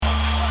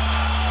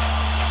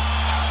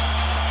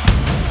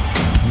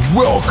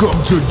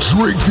Welcome to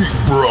Drinking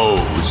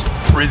Bros,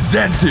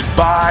 presented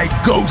by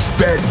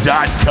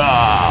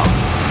GhostBed.com.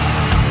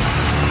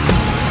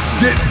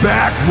 Sit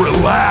back,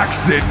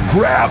 relax, and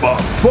grab a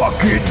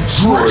fucking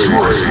drink.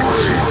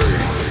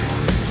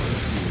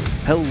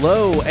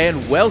 Hello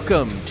and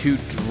welcome to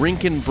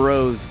Drinking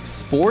Bros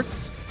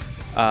Sports,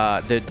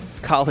 our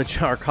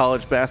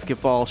college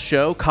basketball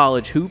show,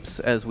 College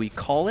Hoops as we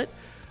call it.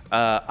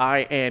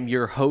 I am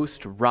your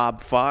host, Rob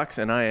Fox,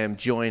 and I am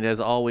joined as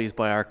always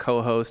by our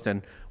co-host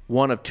and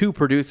one of two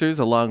producers,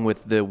 along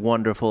with the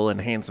wonderful and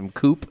handsome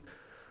Coop,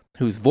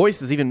 whose voice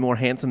is even more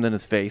handsome than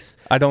his face.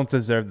 I don't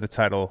deserve the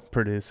title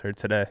producer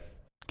today.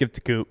 Give it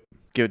to Coop.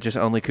 Give it just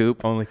only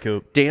Coop. Only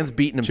Coop. Dan's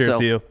beating himself. Cheers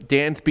to you.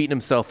 Dan's beating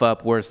himself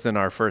up worse than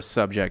our first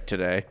subject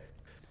today.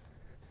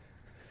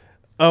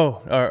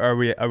 Oh, are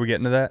we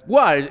getting to that?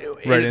 Well,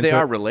 they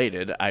are it?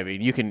 related. I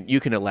mean, you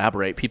can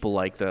elaborate. People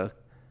like the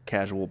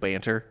casual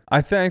banter.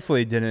 I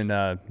thankfully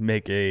didn't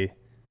make a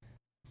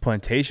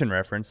plantation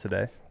reference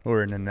today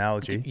or an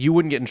analogy. You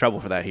wouldn't get in trouble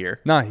for that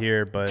here. Not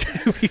here, but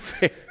To be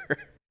fair,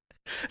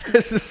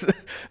 this is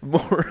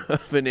more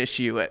of an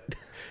issue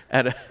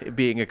at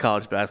being a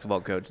college basketball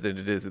coach than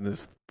it is in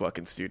this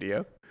fucking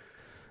studio.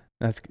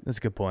 that's a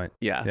good point.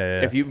 Yeah.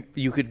 Yeah. If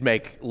you could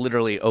make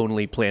literally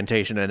only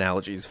plantation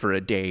analogies for a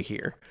day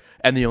here,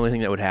 and the only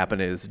thing that would happen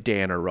is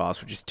Dan or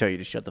Ross would just tell you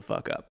to shut the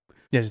fuck up.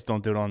 Yeah, just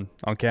don't do it on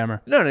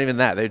camera. No, not even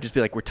that. They'd just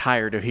be like, we're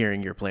tired of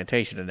hearing your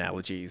plantation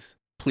analogies.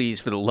 Please,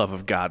 for the love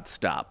of God,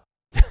 stop.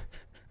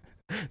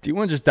 Do you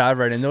want to just dive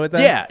right into it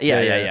then?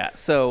 Yeah.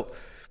 So,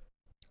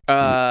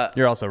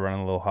 you're also running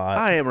a little hot.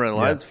 I am running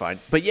low. Yeah. That's fine.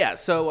 But yeah,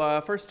 so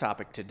first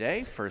topic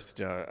today, first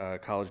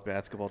college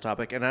basketball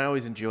topic, and I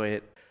always enjoy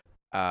it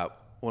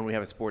when we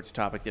have a sports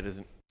topic that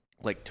isn't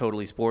like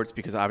totally sports,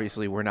 because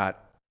obviously we're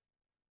not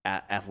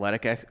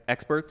athletic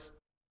experts,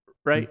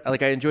 right?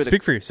 Like I enjoy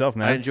Speak for yourself,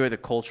 man. I enjoy the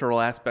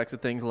cultural aspects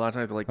of things. A lot of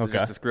times, like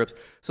just the scripts.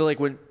 So like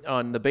when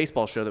on the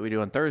baseball show that we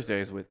do on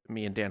Thursdays with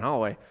me and Dan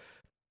Holloway,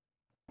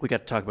 we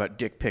got to talk about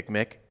Dick Pick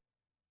Mick.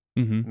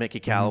 Mm-hmm.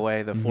 Mickey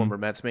Callaway, the former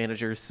Mets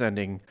manager,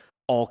 sending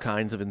all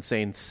kinds of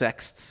insane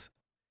sexts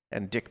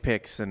and dick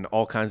pics and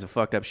all kinds of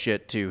fucked up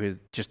shit to his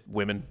just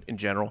women in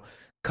general,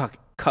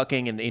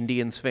 cucking an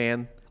Indians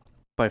fan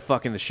by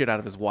fucking the shit out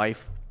of his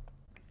wife.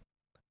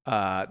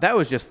 That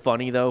was just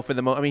funny though for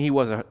the moment. I mean, he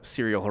was a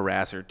serial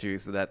harasser too,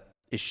 so that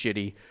is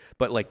shitty.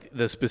 But like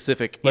the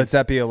specific, Let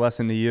that be a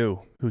lesson to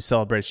you who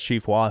celebrates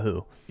Chief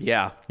Wahoo.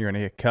 Yeah, You're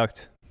gonna get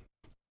cucked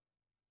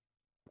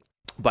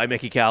by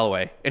Mickey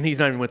Callaway, and he's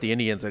not even with the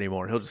Indians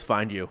anymore. He'll just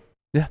find you,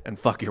 and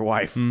fuck your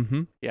wife.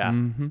 Mm-hmm. Yeah.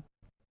 Mm-hmm.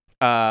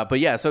 But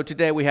yeah, so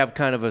today we have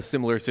kind of a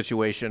similar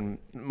situation,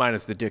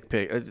 minus the dick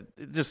pic,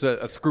 just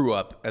a screw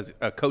up, as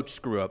a coach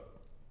screw up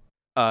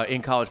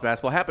in college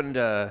basketball. Happened,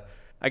 I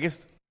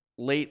guess,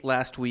 late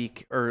last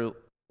week, or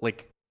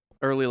like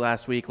early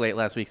last week, late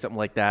last week, something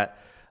like that.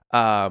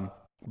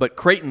 But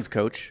Creighton's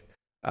coach,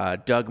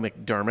 Doug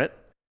McDermott,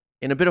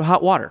 in a bit of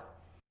hot water.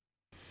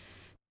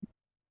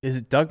 Is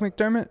it Doug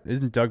McDermott?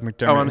 Isn't Doug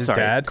McDermott Oh, I'm his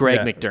sorry, dad? Greg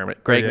Yeah.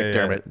 McDermott. Greg Yeah.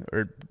 McDermott.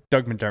 Or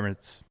Doug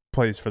McDermott's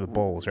plays for the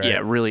Bulls, right?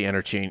 Yeah, really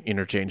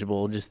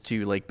interchangeable. Just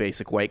two like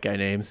basic white guy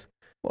names.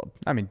 Well,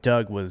 I mean,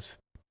 Doug was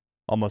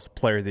almost a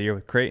player of the year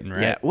with Creighton,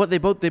 right? Yeah. Well, they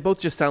both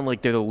just sound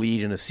like they're the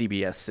lead in a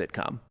CBS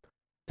sitcom.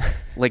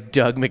 Like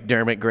Doug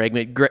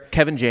McDermott,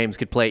 Kevin James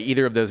could play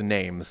either of those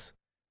names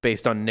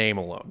based on name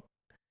alone.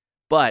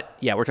 But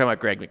yeah, we're talking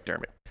about Greg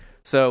McDermott.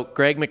 So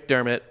Greg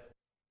McDermott,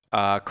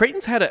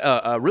 Creighton's had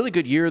a really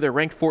good year. They're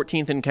ranked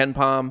 14th in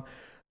KenPom.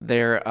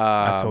 They're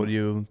I told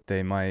you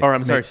they might. Or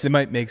I'm sorry, they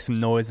might make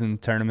some noise in the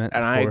tournament.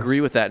 and I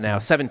agree with that now.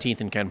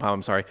 17th in KenPom.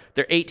 I'm sorry.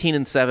 They're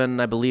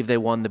 18-7. I believe they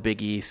won the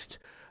Big East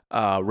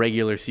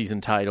regular season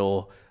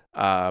title.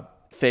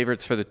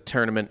 Favorites for the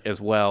tournament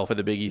as well, for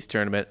the Big East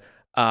tournament.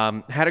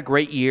 Had a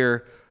great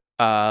year.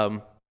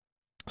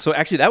 So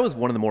actually, that was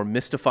one of the more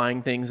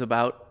mystifying things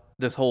about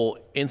this whole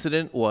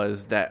incident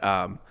was that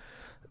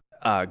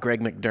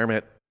Greg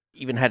McDermott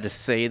even had to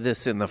say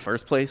this in the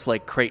first place,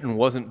 like Creighton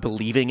wasn't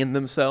believing in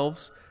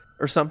themselves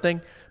or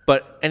something.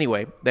 But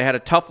anyway, they had a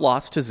tough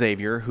loss to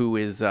Xavier, who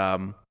is,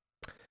 I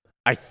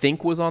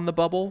think, was on the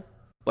bubble,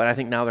 but I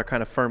think now they're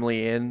kind of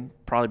firmly in,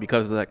 probably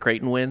because of that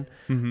Creighton win.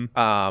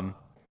 Mm-hmm.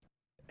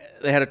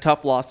 They had a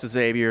tough loss to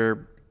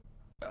Xavier.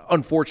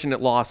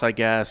 Unfortunate loss, I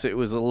guess. It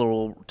was a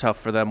little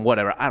tough for them.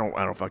 Whatever. I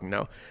don't fucking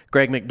know.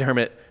 Greg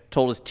McDermott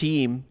told his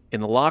team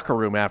in the locker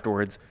room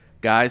afterwards,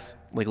 guys,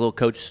 like a little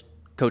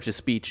coach's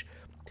speech,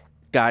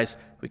 guys,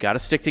 we got to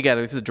stick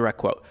together. This is a direct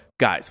quote.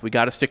 Guys, we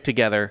got to stick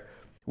together.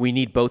 We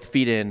need both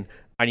feet in.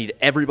 I need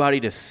everybody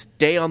to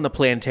stay on the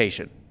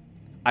plantation.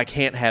 I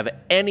can't have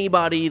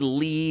anybody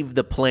leave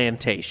the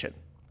plantation.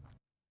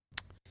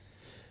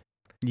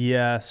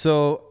 Yeah,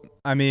 so,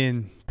 I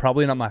mean,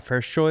 probably not my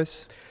first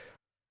choice.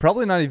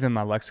 Probably not even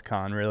my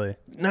lexicon, really.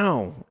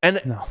 No.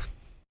 And No.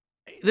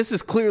 this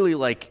is clearly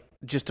like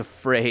just a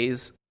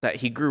phrase that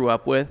he grew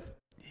up with.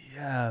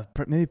 Yeah,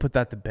 maybe put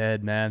that to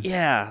bed, man.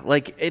 Yeah,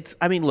 like it's.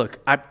 I mean, look,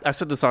 I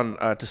said this on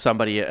to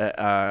somebody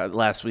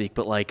last week,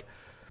 but like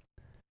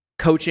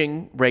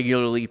coaching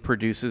regularly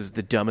produces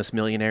the dumbest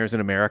millionaires in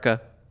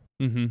America.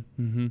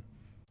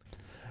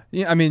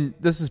 Yeah, I mean,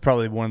 this is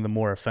probably one of the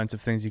more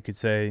offensive things you could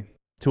say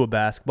to a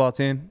basketball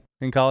team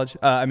in college.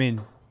 I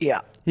mean,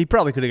 Yeah. he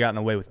probably could have gotten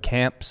away with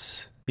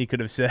camps. He could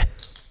have said,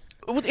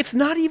 It's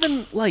not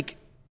even like,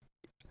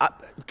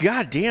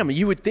 God damn,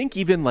 you would think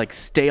even like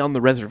stay on the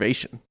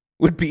reservation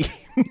would be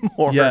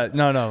more. yeah,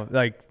 no,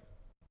 like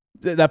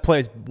that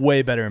plays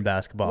way better in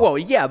basketball. Well,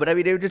 yeah, but I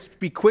mean, it would just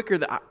be quicker.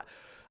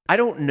 I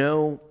don't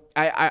know.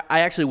 I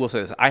actually will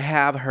say this. I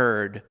have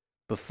heard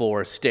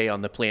before stay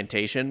on the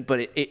plantation,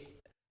 but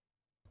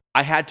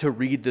I had to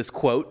read this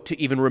quote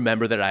to even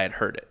remember that I had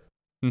heard it.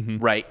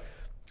 Right?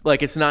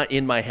 Like, it's not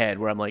in my head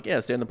where I'm like, yeah,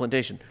 stay on the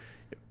plantation.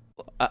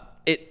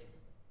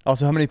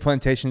 Also, how many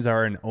plantations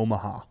are in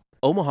Omaha?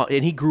 Omaha,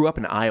 and he grew up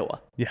in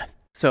Iowa. Yeah.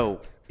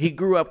 So he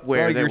grew up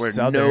where like there you're were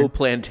Southern. no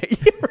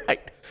plantations.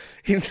 Right.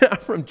 He's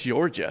not from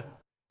Georgia.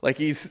 Like,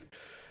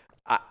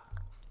 I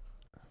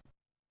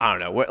don't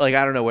know. Like,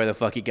 I don't know where the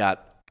fuck he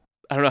got.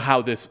 I don't know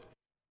how this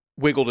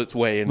wiggled its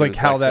way into Like his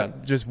how lexicon.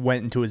 that just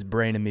went into his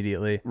brain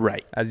immediately.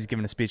 Right. As he's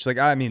giving a speech. Like,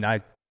 I mean,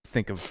 I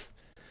think of...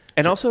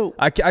 And also,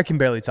 I can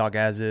barely talk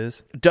as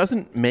is.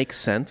 doesn't make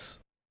sense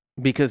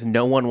because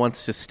no one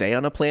wants to stay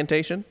on a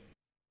plantation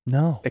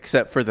No.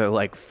 except for the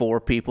like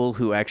 4 people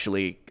who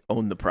actually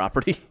own the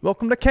property.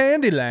 Welcome to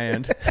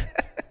Candyland.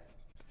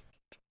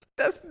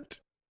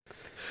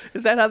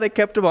 Is that how they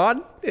kept him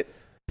on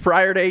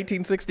prior to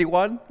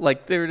 1861?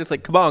 Like, they were just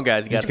like, come on,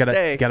 guys, you Just gotta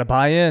stay. gotta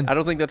buy in. I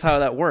don't think that's how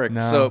that worked.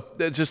 No. So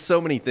there's just so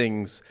many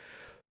things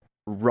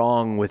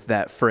wrong with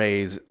that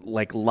phrase,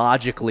 like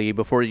logically,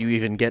 before you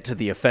even get to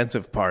the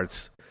offensive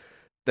parts,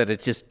 that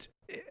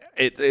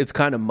it's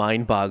kind of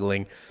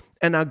mind-boggling.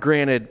 And now,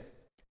 granted,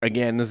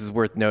 again, this is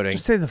worth noting.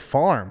 Just say the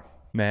farm,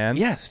 man.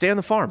 Yeah, stay on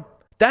the farm.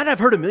 That I've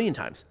heard a million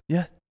times.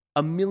 Yeah.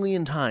 A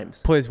million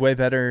times. Plays way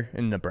better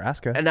in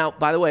Nebraska. And now,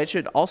 by the way, it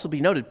should also be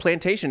noted,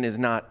 plantation does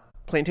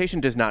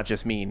not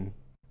just mean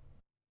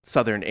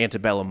Southern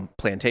antebellum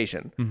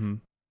plantation. Mm-hmm.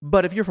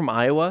 But if you're from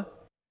Iowa,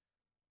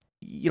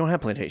 you don't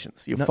have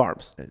plantations. You have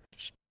farms.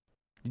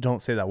 You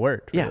don't say that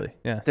word, Yeah. really.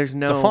 Yeah. There's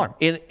no It's a farm.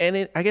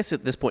 I guess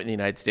at this point in the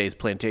United States,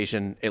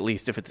 plantation, at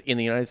least if it's in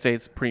the United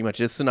States, pretty much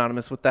is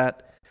synonymous with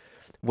that.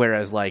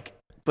 Whereas, like,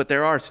 but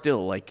there are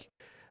still like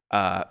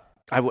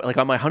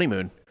on my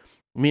honeymoon,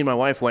 me and my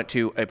wife went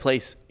to a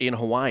place in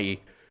Hawaii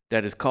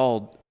that is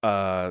called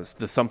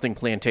the something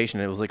plantation.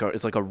 It was like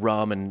it's like a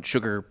rum and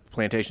sugar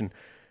plantation,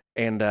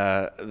 and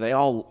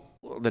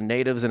the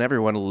natives and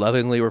everyone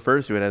lovingly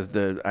refers to it as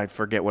I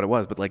forget what it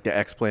was, but like the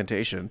X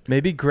plantation.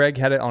 Maybe Greg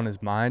had it on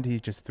his mind. He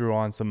just threw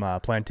on some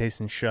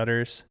plantation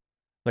shutters,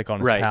 like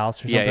on his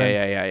house or something.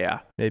 Yeah.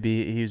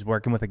 Maybe he was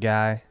working with a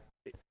guy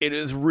It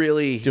is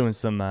really doing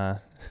some,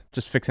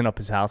 just fixing up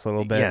his house a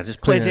little bit. yeah, just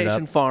cleaning it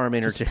plantation up. farm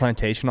Just interchange.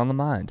 plantation on the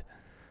mind.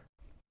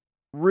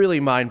 Really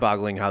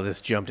mind-boggling how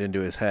this jumped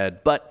into his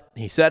head, but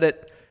he said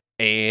it,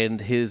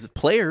 and his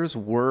players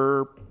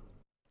were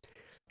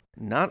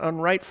not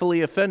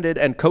unrightfully offended,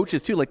 and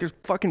coaches too. Like, there's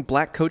fucking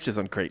black coaches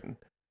on Creighton,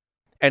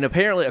 and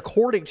apparently,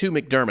 according to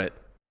McDermott,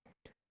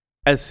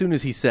 as soon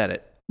as he said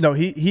it, No,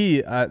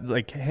 he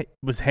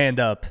was hand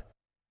up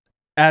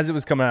as it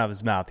was coming out of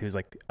his mouth. He was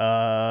like,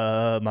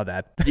 my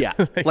bad. yeah,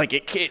 like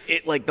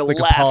it like the like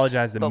last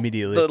apologized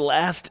immediately. The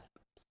last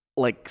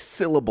like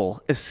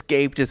syllable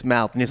escaped his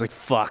mouth, and he's like,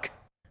 "Fuck,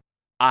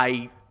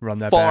 I Run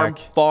that farm,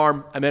 back.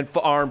 farm. I meant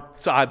farm.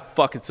 So I'm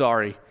fucking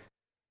sorry."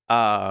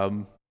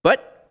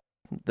 But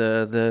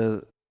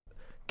the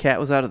cat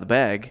was out of the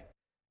bag,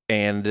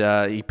 and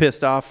he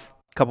pissed off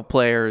a couple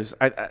players.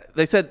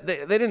 They said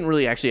they didn't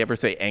really actually ever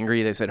say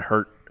angry. They said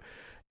hurt.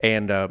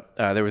 And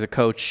there was a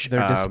coach.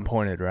 They're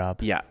disappointed,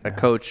 Rob. Yeah, a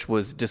coach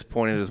was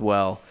disappointed as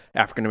well,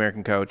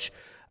 African-American coach.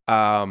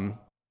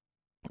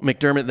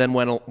 McDermott then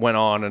went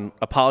on and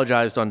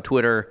apologized on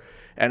Twitter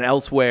and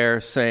elsewhere,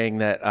 saying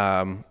that,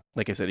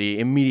 like I said, he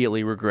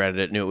immediately regretted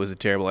it, knew it was a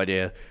terrible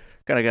idea,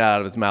 kind of got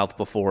out of his mouth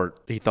before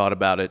he thought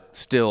about it.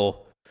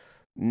 Still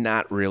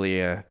not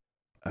really a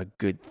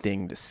good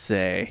thing to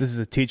say. This is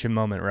a teaching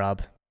moment,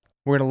 Rob.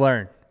 We're going to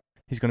learn.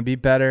 He's going to be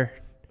better.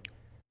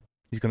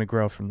 He's going to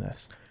grow from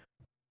this.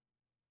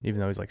 Even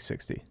though he's like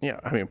 60. Yeah,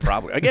 I mean,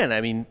 probably. Again,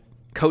 I mean,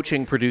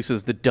 coaching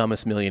produces the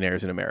dumbest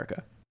millionaires in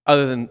America.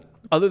 Other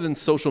than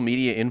social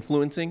media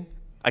influencing,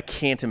 I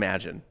can't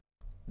imagine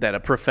that a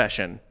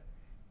profession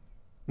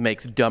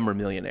makes dumber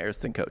millionaires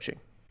than coaching.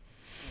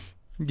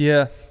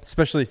 Yeah,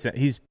 especially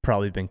he's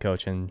probably been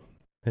coaching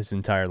his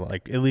entire,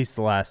 like, at least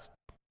the last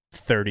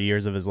 30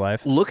 years of his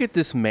life. Look at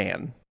this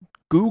man.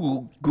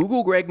 Google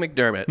Greg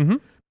McDermott. Mm-hmm.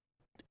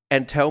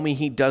 And tell me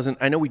he doesn't.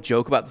 I know we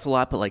joke about this a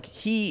lot, but like,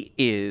 he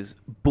is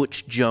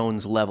Butch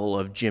Jones level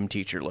of gym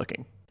teacher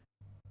looking.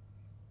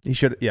 He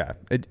should, yeah.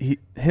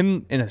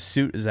 Him in a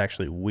suit is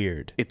actually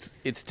weird. It's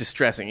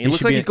distressing. It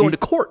looks like he's going to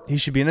court. He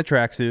should be in a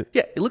tracksuit.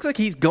 Yeah, it looks like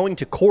he's going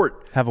to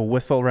court. Have a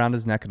whistle around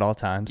his neck at all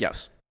times.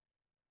 Yes.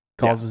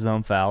 Calls his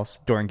own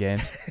fouls during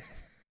games.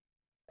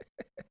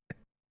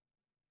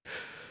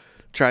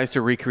 Tries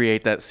to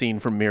recreate that scene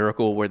from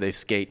Miracle where they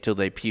skate till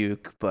they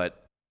puke,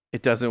 but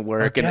It doesn't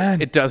work. Again.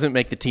 And it doesn't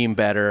make the team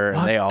better.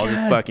 And they all just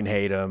Again. fucking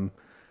hate him.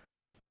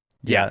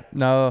 Yeah.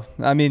 No,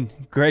 I mean,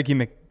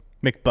 Greggy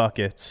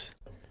McBuckets.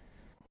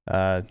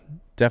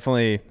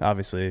 Definitely,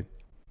 obviously.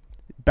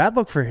 Bad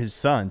luck for his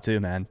son, too,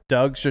 man.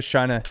 Doug's just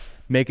trying to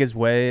make his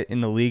way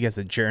in the league as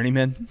a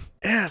journeyman.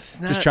 Yes.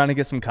 Just trying to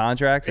get some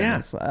contracts.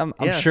 Yeah. And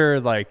I'm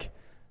sure, like,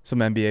 some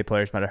NBA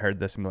players might have heard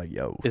this and be like,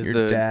 yo,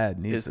 your dad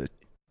needs to...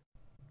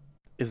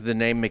 Is the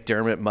name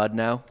McDermott mud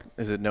now?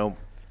 Is it no...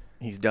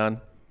 He's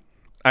done?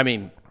 I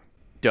mean,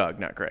 Doug,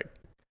 not Greg.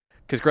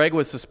 Because Greg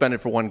was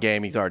suspended for 1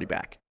 game. He's already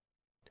back.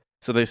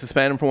 So they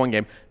suspended him for 1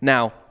 game.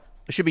 Now,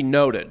 it should be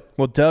noted.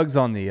 Well, Doug's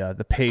on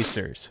the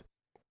Pacers.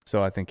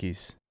 So I think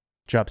he's...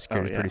 Job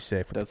security pretty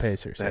safe with the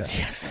Pacers.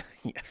 Yes,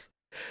 yes.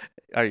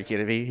 Are you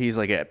kidding me? He's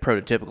like a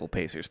prototypical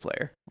Pacers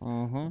player.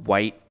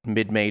 White,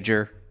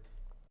 mid-major.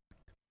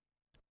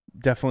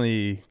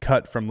 Definitely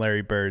cut from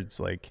Larry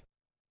Bird's like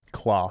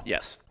cloth.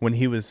 Yes. When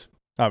he was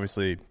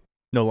obviously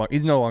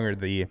he's no longer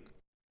the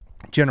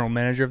general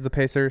manager of the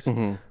Pacers,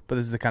 but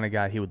this is the kind of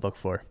guy he would look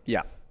for.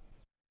 Yeah.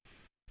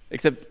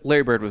 Except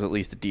Larry Bird was at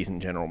least a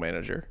decent general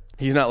manager.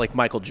 He's not like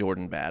Michael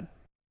Jordan bad.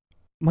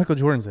 Michael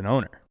Jordan's an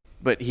owner.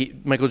 But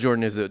Michael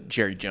Jordan is a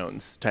Jerry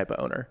Jones type of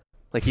owner.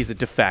 Like, he's a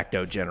de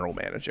facto general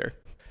manager.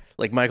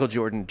 Like, Michael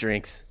Jordan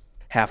drinks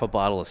half a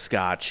bottle of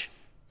scotch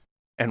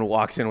and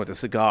walks in with a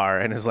cigar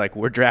and is like,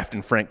 we're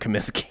drafting Frank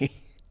Kaminsky.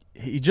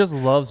 He just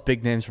loves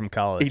big names from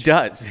college. He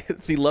does.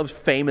 He loves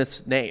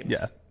famous names.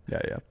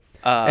 Yeah.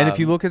 And if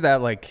you look at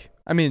that, like,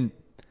 I mean,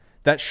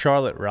 that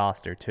Charlotte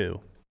roster, too.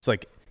 It's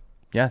like,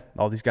 yeah,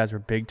 all these guys were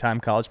big-time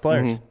college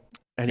players.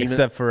 And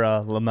except for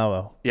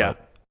LaMelo. Yeah.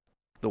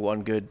 The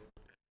one good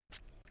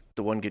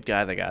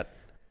guy they got.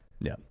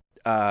 Yeah.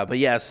 But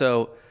yeah,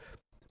 so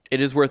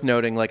it is worth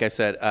noting, like I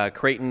said,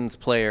 Creighton's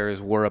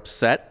players were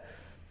upset,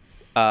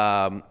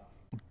 but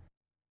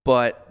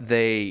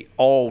they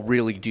all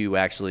really do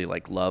actually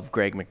like love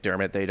Greg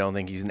McDermott. They don't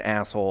think he's an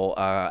asshole.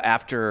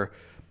 After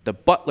the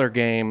Butler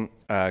game,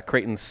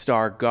 Creighton's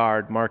star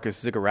guard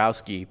Marcus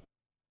Zagorowski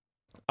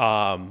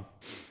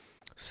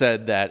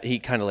said that he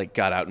kind of like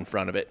got out in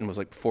front of it and was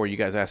like, before you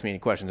guys ask me any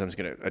questions, I'm just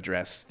going to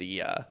address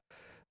the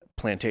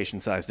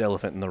plantation-sized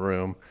elephant in the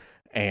room.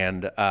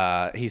 And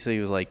he said, he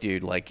was like,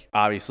 dude, like,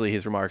 obviously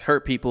his remarks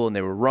hurt people and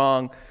they were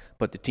wrong,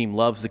 but the team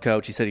loves the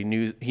coach. He said he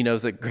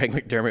knows that Greg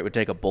McDermott would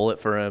take a bullet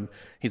for him.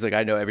 He's like,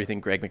 I know everything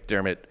Greg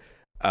McDermott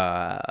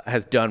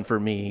has done for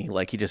me.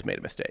 Like, he just made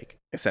a mistake,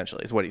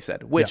 essentially, is what he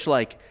said. Which,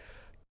 like,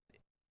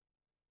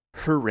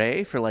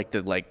 hooray for, like,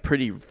 the, like,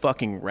 pretty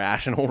fucking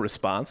rational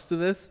response to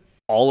this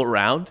all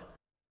around.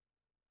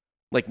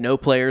 Like, no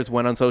players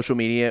went on social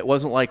media. It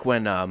wasn't like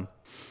when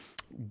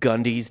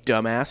Gundy's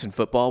dumbass in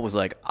football was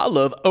like, I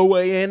love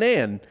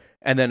OANN.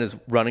 And then his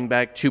running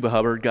back, Chuba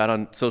Hubbard, got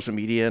on social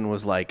media and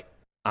was like,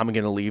 I'm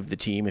going to leave the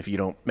team if you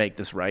don't make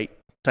this right,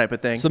 type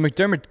of thing. So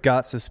McDermott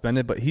got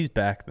suspended, but he's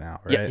back now,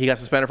 right? Yeah, he got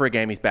suspended for a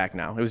game. He's back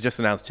now. It was just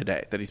announced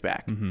today that he's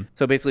back.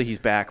 So basically, he's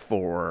back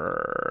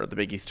for the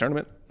Big East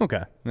tournament.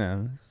 Okay.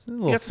 Yeah. It's a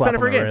little He got slap suspended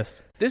for a on the game.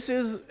 wrist.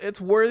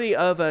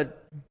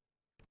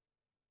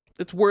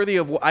 It's worthy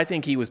of what I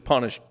think he was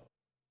punished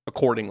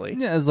accordingly.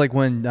 Yeah, it's like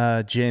when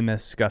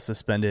Jameis got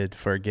suspended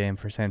for a game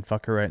for saying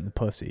 "fuck her right in the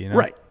pussy," you know?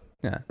 Right.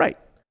 Yeah. Right.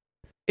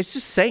 It's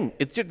just saying.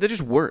 They're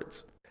just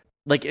words.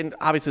 Like, and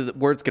obviously the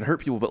words can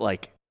hurt people, but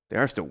like they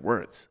are still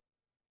words.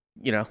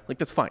 You know, like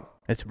that's fine.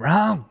 It's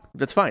wrong.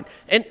 That's fine.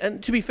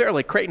 And to be fair,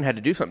 like Creighton had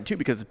to do something too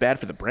because it's bad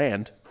for the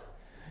brand.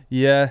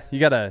 Yeah, you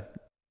gotta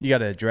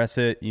address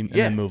it and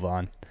then move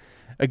on.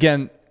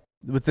 Again,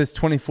 with this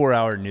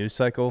 24-hour news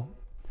cycle,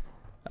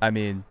 I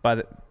mean,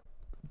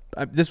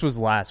 this was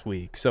last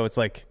week, so it's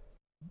like,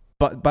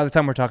 but by the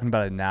time we're talking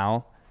about it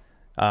now,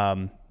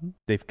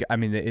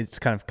 it's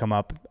kind of come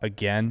up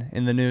again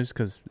in the news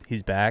because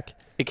he's back.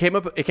 It came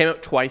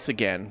up twice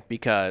again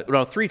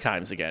three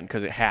times again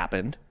because it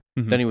happened.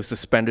 Then he was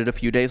suspended a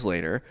few days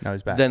later. Now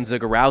he's back. Then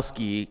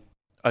Zagorowski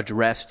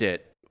addressed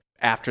it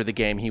after the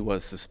game he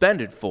was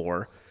suspended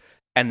for,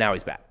 and now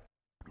he's back.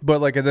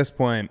 But like at this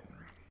point,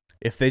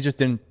 if they just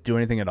didn't do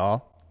anything at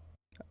all,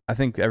 I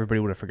think everybody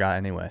would have forgot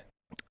anyway.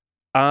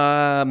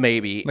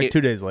 Maybe. Like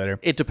 2 days later.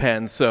 It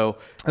depends. So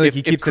if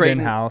he keeps Creighton,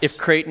 it in-house. If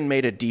Creighton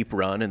made a deep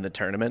run in the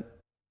tournament,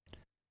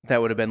 that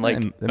would have been like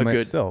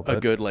a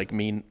good like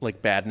mean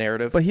like bad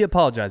narrative. But he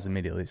apologized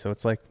immediately, so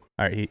it's like,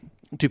 all right.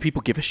 Do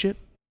people give a shit?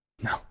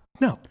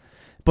 No.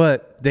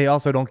 But they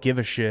also don't give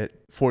a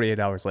shit 48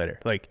 hours later.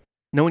 Like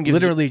no one gives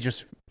literally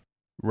just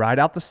ride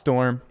out the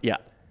storm. Yeah.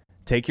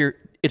 Take your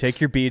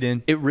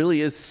beating. It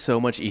really is so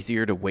much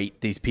easier to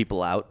wait these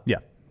people out. Yeah.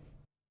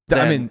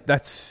 I mean,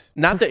 that's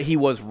not that he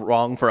was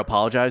wrong for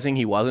apologizing.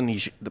 He wasn't.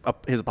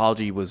 His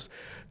apology was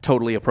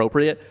totally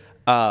appropriate.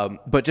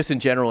 But just in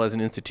general, as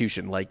an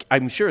institution, like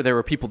I'm sure there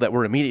were people that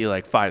were immediately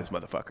like, "Fire this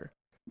motherfucker."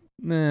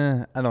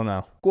 I don't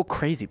know. Well,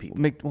 crazy people.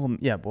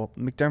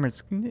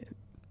 McDermott's.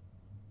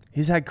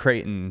 He's had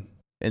Creighton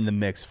in the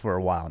mix for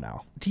a while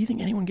now. Do you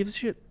think anyone gives a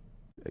shit?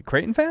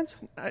 Creighton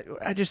fans?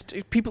 I just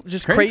people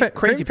just Creighton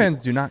crazy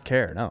fans do not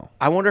care. No.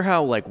 I wonder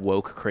how like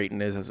woke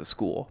Creighton is as a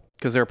school.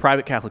 because they're a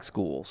private Catholic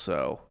school,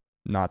 so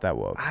Not that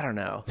woke. I don't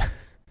know.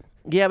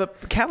 Yeah,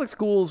 but Catholic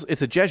schools,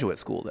 it's a Jesuit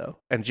school though,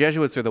 and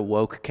Jesuits are the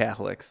woke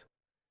Catholics.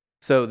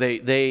 So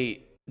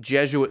they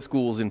Jesuit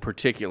schools in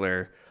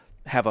particular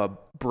have a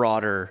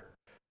broader,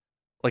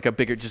 like a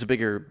bigger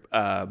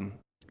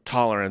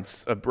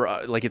tolerance.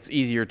 Like it's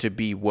easier to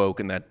be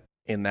woke in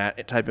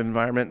that type of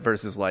environment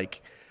versus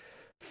like,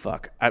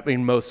 I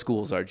mean, most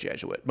schools are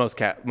Jesuit. Most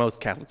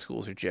Catholic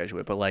schools are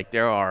Jesuit, but like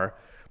there are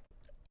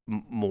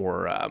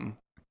more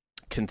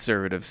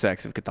conservative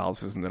sects of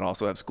Catholicism that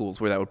also have schools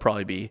where that would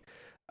probably be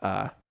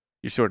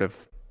your sort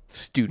of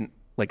student,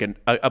 like an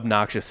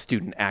obnoxious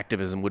student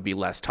activism would be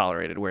less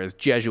tolerated, whereas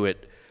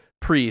Jesuit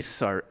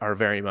priests are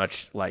very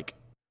much like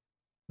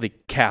the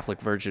Catholic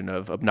version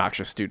of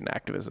obnoxious student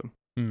activism.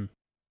 Mm.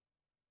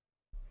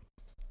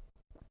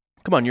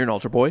 Come on, you're an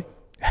altar boy.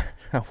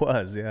 I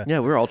was, yeah. Yeah,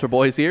 we're altar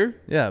boys here.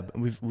 Yeah,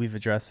 we've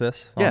addressed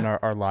this on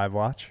our live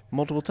watch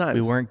Multiple times.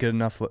 We weren't good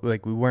enough,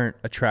 like we weren't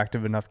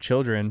attractive enough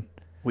children.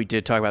 We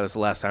did talk about this the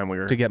last time we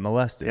were to get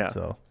molested. Yeah.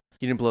 So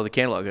you didn't blow the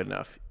candle out good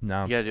enough.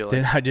 No, you gotta do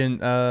it. I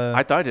didn't.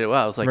 I thought I did it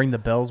well. I was like, ring the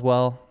bells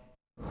well.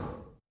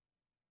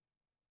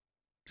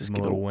 Just give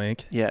him a little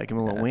wink. Yeah, give him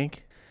a little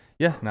wink.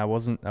 Yeah, and I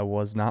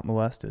was not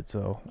molested,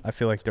 so I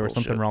feel like there was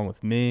something wrong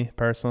with me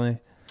personally.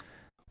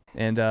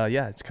 And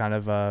yeah, it's kind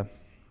of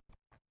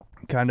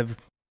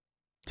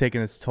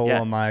taking its toll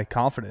on my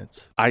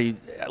confidence.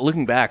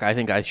 Looking back, I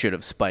think I should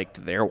have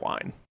spiked their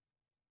wine.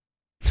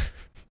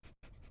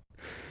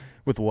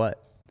 With what?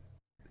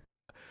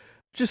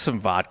 Just some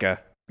vodka.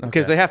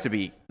 Because they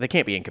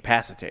can't be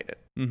incapacitated,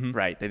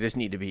 right? They just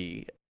need to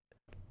be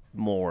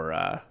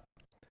more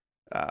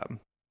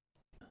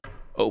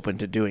open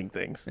to doing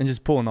things. And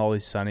just pulling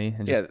Always Sunny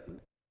and just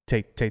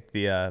take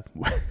the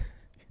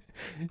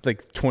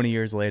like 20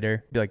 years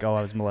later, be like, oh,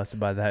 I was molested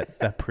by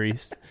that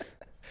priest.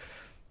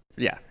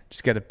 Yeah.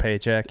 Just get a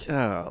paycheck.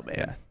 Oh, man.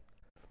 Yeah.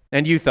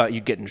 And you thought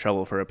you'd get in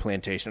trouble for a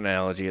plantation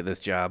analogy at this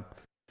job.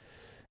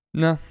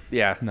 No.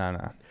 Yeah.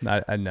 No.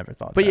 I never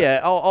thought but that.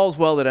 Yeah, all's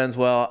well that ends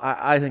well.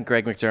 I think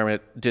Greg McDermott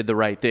did the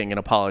right thing in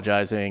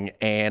apologizing,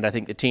 and I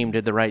think the team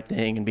did the right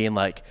thing in being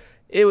like,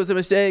 it was a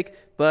mistake,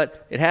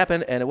 but it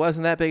happened, and it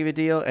wasn't that big of a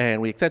deal,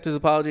 and we accept his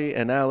apology,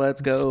 and now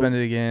let's go. Spend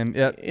it again.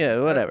 Yep. Yeah,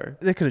 whatever.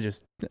 They could have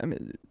just,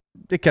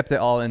 they kept it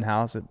all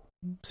in-house.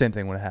 Same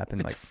thing would have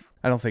happened.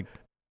 I don't think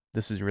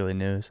this is really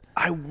news.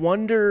 I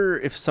wonder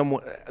if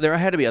there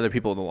had to be other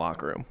people in the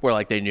locker room where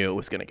like they knew it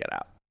was going to get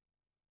out.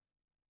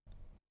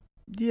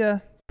 Yeah,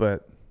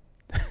 but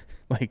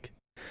like,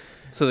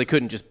 so they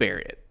couldn't just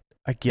bury it.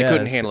 I guess they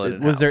couldn't handle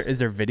it. Is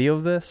there video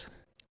of this?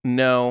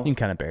 No, you can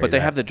kind of bury. But they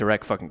have the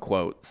direct fucking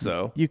quote,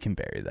 so you can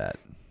bury that.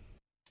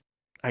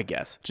 I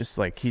guess. Just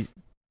like he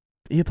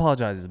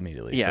apologizes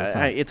immediately. Yeah, so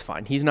it's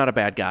fine. He's not a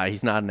bad guy.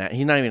 He's not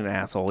even an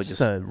asshole. He's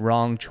just a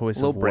wrong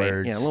choice of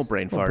words. Yeah, a little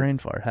brain fart. Brain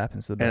fart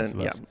happens to the best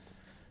of us. Yeah.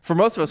 For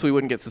most of us, we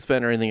wouldn't get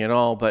suspended or anything at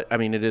all. But I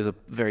mean, it is a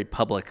very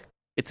public.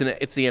 It's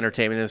the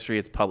entertainment industry.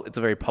 It's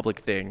a very public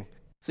thing.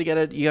 So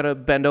you gotta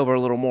bend over a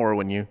little more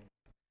when you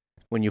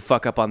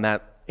fuck up on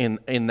that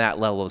in that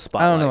level of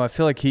spotlight. I don't know. I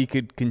feel like he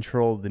could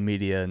control the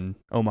media in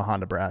Omaha,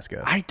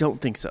 Nebraska. I don't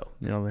think so.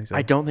 You don't think so?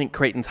 I don't think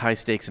Creighton's high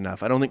stakes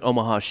enough. I don't think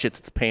Omaha shits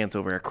its pants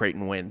over a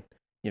Creighton win.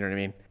 You know what I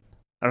mean?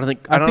 I don't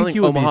think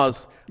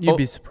Omaha's. You'd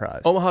be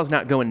surprised. Omaha's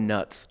not going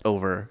nuts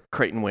over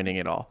Creighton winning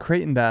at all.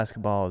 Creighton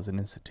basketball is an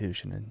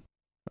institution in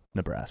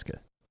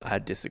Nebraska. I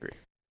disagree.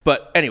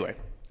 But anyway,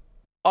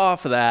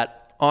 off of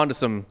that, on to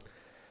some.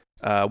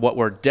 What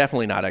we're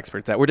definitely not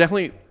experts at. We're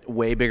definitely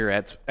way bigger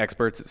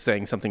experts at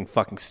saying something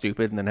fucking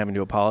stupid and then having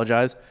to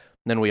apologize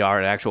than we are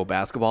at actual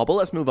basketball. But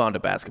let's move on to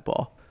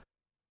basketball.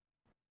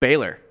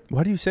 Baylor.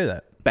 Why do you say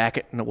that?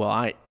 I'm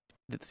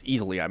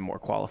more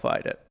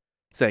qualified at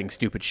saying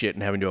stupid shit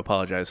and having to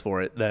apologize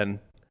for it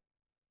than.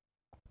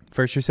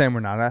 First, you're saying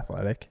we're not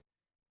athletic.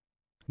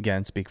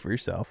 Again, speak for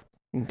yourself.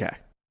 Okay.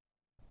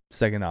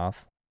 Second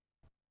off,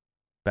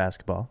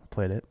 basketball.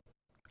 Played it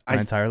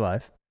my entire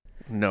life.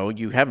 No,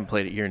 you haven't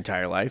played it your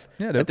entire life.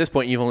 Yeah, at this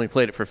point, you've only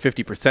played it for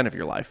 50% of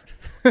your life.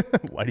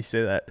 Why do you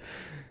say that?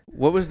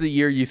 What was the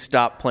year you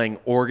stopped playing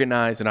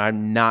organized? And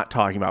I'm not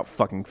talking about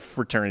fucking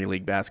fraternity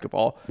league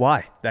basketball.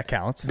 Why? That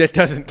counts. It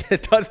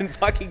doesn't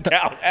fucking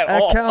count at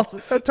all. That counts.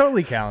 That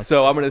totally counts.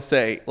 So I'm going to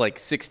say like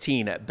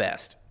 16 at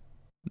best.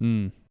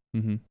 When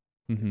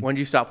did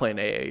you stop playing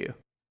AAU?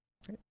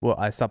 Well,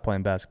 I stopped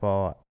playing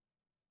basketball.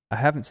 I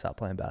haven't stopped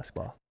playing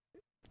basketball.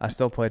 I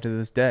still play to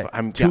this day. I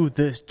am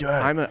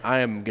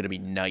going to be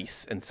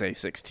nice and say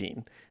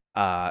 16.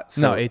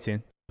 No,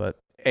 18. But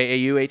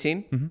AAU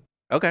 18? Mm-hmm.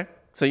 Okay.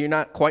 So you're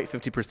not quite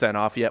 50%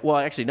 off yet. Well,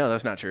 actually, no,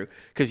 that's not true.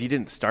 Because you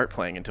didn't start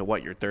playing until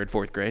what, your third,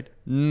 fourth grade?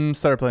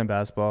 Started playing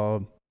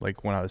basketball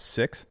like when I was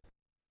 6.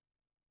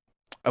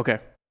 Okay.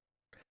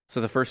 So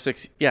the first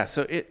 6, yeah.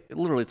 So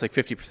it's like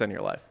 50% of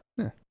your life.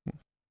 Yeah.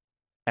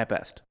 At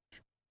best.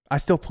 I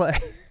still play.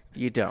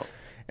 You don't.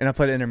 And I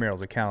played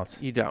intramurals. It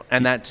counts. You don't.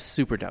 And that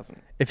super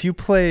doesn't. If you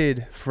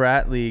played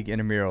frat league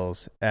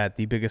intramurals at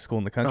the biggest school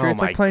in the country,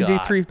 it's like playing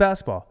D3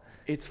 basketball.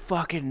 It's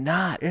fucking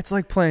not. It's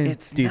like playing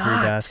It's D3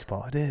 not.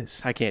 basketball. It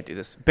is. I can't do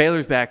this.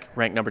 Baylor's back,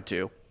 ranked number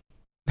 2.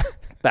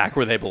 Back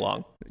where they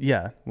belong.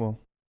 Yeah, well,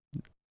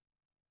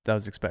 that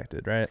was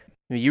expected, right?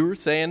 You were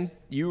saying,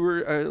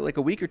 like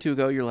a week or two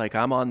ago, you're like,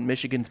 I'm on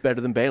Michigan's better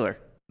than Baylor.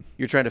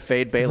 You're trying to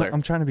fade Baylor.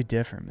 I'm trying to be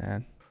different,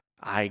 man.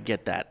 I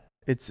get that.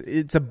 It's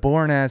a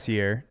boring-ass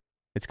year.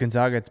 It's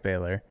Gonzaga, it's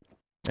Baylor.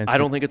 I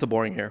don't think it's a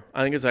boring year.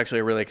 I think it's actually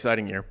a really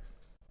exciting year.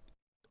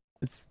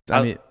 It's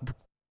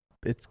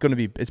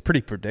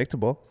pretty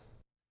predictable.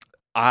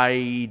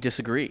 I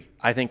disagree.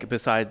 I think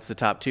besides the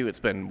top 2, it's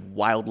been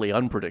wildly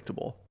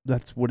unpredictable.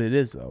 That's what it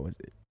is, though.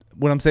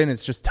 What I'm saying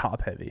is just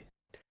top-heavy.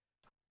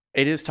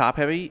 It is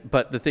top-heavy,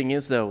 but the thing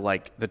is, though,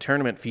 like, the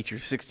tournament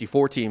features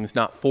 64 teams,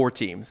 not 4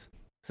 teams.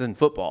 It's in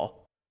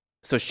football.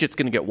 So shit's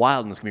going to get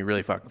wild, and it's going to be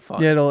really fucking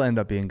fun. Yeah, it'll end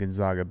up being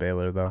Gonzaga,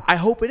 Baylor, though. I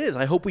hope it is.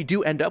 I hope we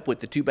do end up with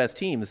the 2 best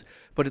teams,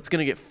 but it's going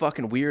to get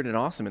fucking weird and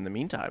awesome in the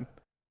meantime.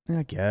 Yeah,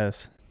 I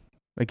guess.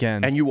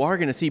 Again. And you are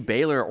going to see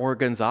Baylor or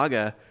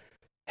Gonzaga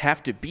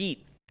have to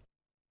beat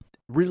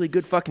really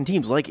good fucking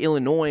teams like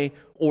Illinois,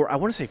 or I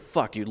want to say,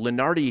 fuck, dude,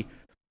 Lenardi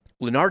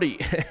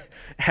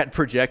had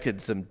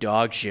projected some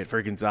dog shit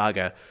for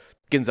Gonzaga.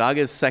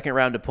 Gonzaga's second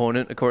round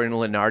opponent, according to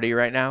Lenardi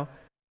right now,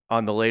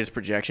 on the latest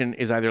projection,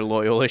 is either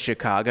Loyola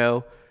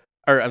Chicago,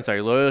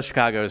 Loyola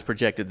Chicago is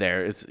projected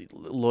there. It's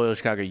Loyola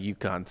Chicago,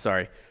 UConn,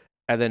 sorry.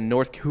 And then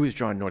who's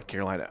drawing North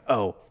Carolina?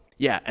 Oh,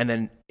 yeah, and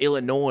then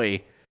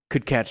Illinois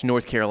could catch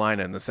North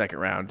Carolina in the second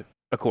round,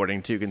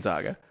 according to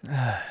Gonzaga.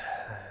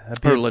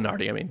 Or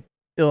Lenardi, I mean.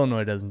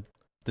 Illinois doesn't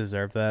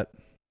deserve that.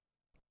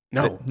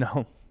 No.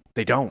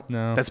 They don't.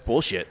 No. That's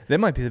bullshit. They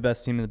might be the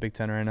best team in the Big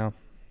Ten right now.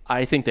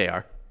 I think they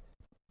are.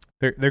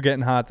 They're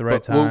getting hot at the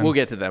right time. We'll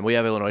get to them. We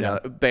have Illinois now.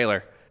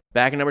 Baylor,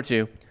 back in number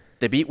 2.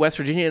 They beat West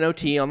Virginia in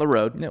OT on the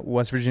road. Yeah,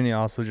 West Virginia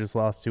also just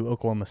lost to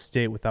Oklahoma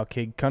State without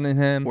Cade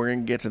Cunningham. We're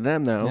going to get to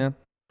them, though.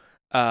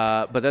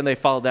 Yeah. But then they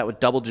followed that with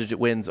double-digit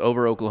wins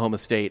over Oklahoma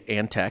State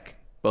and Tech,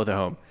 both at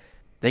home.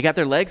 They got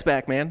their legs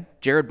back, man.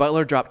 Jared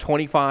Butler dropped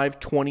 25,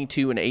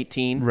 22, and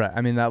 18. Right.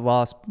 I mean, that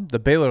loss, the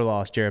Baylor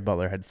loss, Jared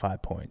Butler had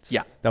 5 points.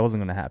 Yeah. That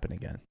wasn't going to happen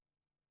again.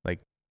 Like,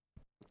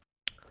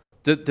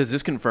 does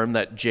this confirm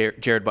that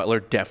Jared Butler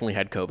definitely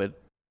had COVID?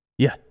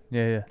 Yeah.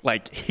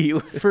 Like, he...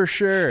 For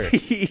sure.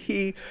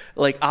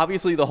 Like,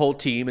 obviously the whole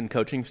team and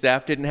coaching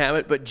staff didn't have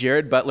it, but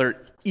Jared Butler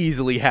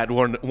easily had to be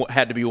one of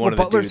the dudes.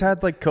 Butler's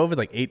had, like, COVID,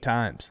 like, 8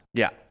 times.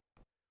 Yeah.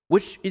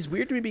 Which is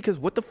weird to me because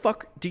what the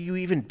fuck do you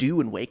even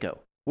do in Waco?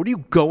 What are you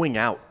going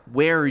out?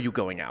 Where are you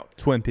going out?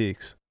 Twin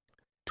Peaks.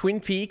 Twin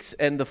Peaks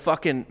and the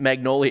fucking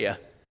Magnolia.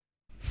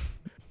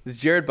 Is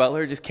Jared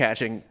Butler just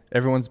catching...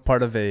 Everyone's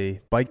part of a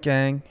bike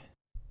gang,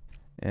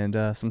 and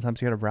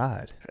sometimes you got to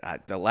ride.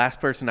 The last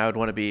person I would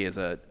want to be is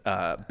a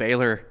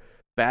Baylor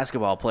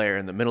basketball player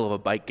in the middle of a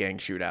bike gang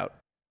shootout.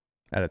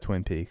 At a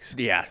Twin Peaks.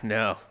 Yeah,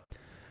 no.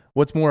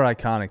 What's more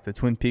iconic, the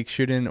Twin Peaks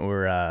shooting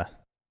or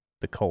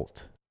the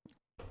Colt?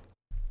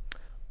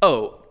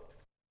 Oh,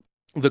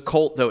 the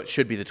Colt, though it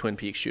should be the Twin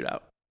Peaks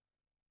shootout.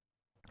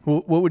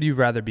 What would you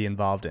rather be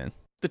involved in?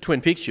 The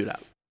Twin Peaks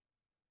shootout.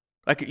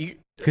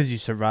 Because you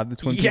survived the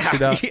Twin Peaks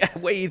shootout? Yeah,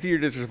 way easier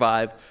to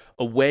survive.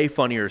 A way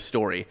funnier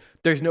story.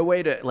 There's no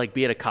way to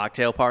be at a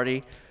cocktail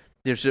party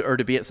or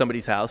to be at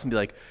somebody's house and be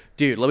like,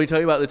 dude, let me tell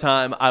you about the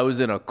time I was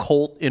in a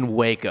cult in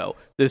Waco.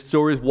 This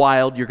story's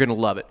wild. You're going to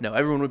love it. No,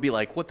 everyone would be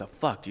like, what the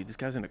fuck, dude? This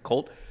guy's in a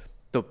cult?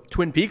 The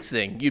Twin Peaks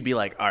thing, you'd be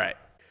like, all right.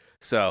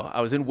 So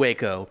I was in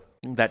Waco.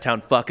 That town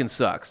fucking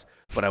sucks.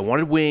 But I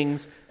wanted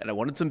wings and I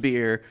wanted some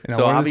beer. And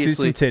so I wanted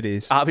obviously, to see some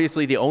titties.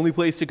 Obviously, the only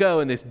place to go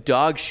in this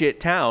dog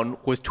shit town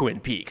was Twin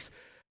Peaks.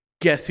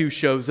 Guess who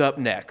shows up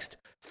next?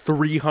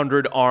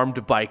 300 armed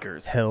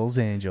bikers. Hell's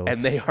Angels. And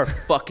they are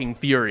fucking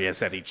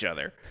furious at each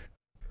other.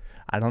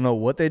 I don't know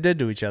what they did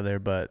to each other,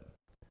 but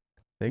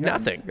they got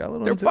nothing.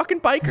 Got They're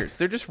fucking bikers.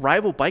 They're just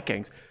rival bike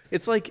gangs.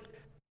 It's like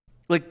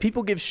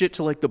people give shit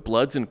to like the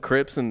Bloods and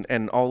Crips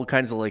and all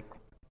kinds of like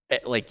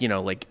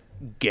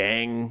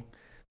gang.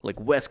 Like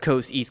West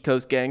Coast, East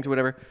Coast gangs or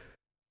whatever.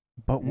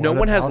 But no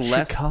one has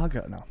less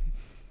Chicago, no.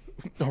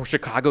 Or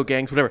Chicago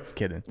gangs, whatever.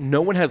 Kidding.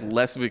 No one has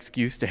less of an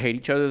excuse to hate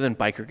each other than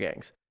biker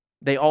gangs.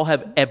 They all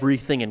have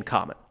everything in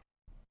common.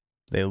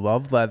 They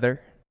love leather.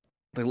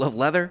 They love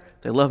leather.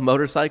 They love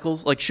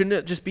motorcycles. Like, shouldn't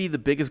it just be the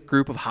biggest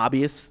group of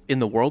hobbyists in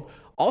the world?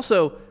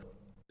 Also,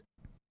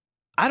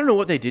 I don't know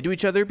what they did to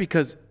each other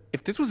because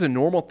if this was a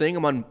normal thing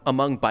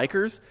among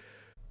bikers,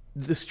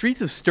 the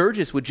streets of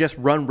Sturgis would just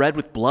run red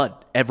with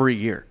blood every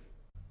year.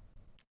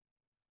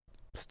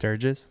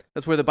 Sturgis?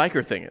 That's where the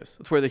biker thing is.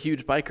 That's where the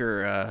huge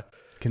biker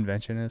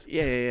convention is.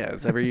 Yeah.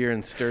 It's every year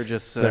in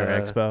Sturgis. It's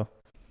their expo.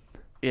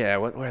 Yeah,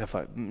 where the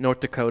fuck? North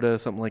Dakota,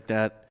 something like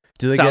that.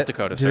 South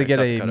Dakota. Do they get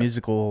a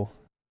musical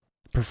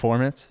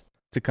performance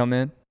to come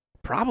in?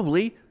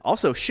 Probably.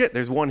 Also, shit,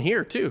 there's one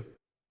here too.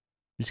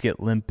 You just get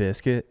Limp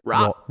Bizkit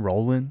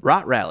rolling.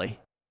 Rot Rally.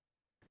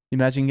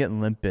 Imagine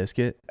getting Limp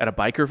Bizkit at a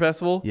biker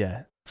festival.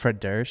 Yeah, Fred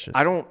Durst.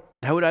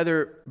 That would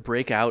either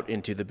break out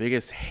into the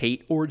biggest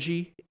hate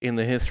orgy in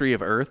the history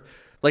of Earth.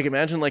 Like,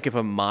 imagine like if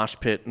a mosh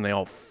pit and they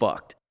all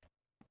fucked.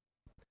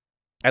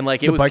 And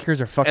like the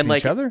bikers are fucking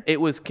each other. It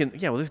was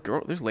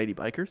there's lady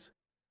bikers,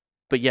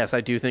 but yes,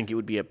 I do think it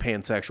would be a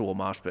pansexual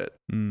mosh pit.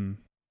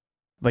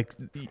 Like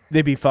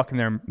they'd be fucking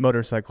their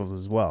motorcycles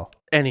as well.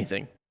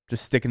 Anything,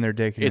 just sticking their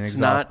dick in an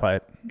exhaust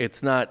pipe.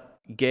 It's not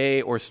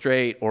gay or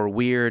straight or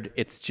weird.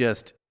 It's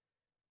just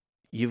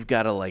you've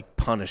got to like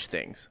punish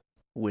things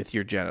with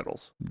your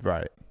genitals.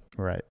 Right.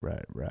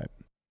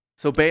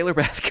 So Baylor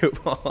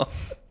basketball.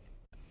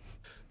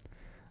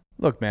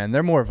 Look, man,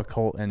 they're more of a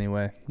cult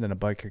anyway than a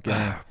biker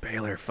gang.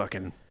 Baylor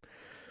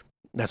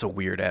that's a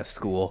weird ass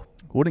school.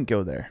 Wouldn't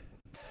go there.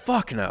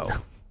 Fuck no.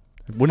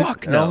 I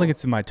don't think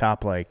it's in my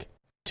top like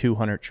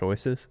 200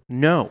 choices.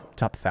 No.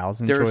 Top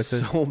 1,000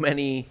 choices. There are so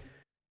many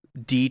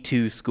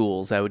D2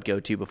 schools I would go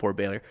to before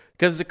Baylor.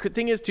 Because the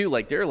thing is too,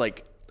 like there are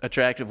like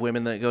attractive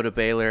women that go to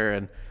Baylor,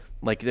 and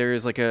like there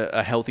is like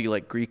a healthy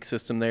like Greek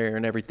system there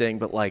and everything,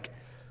 but like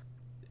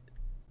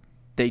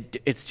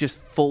it's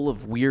just full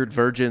of weird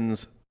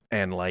virgins.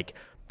 And, like,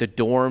 the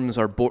dorms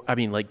are... I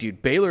mean, like,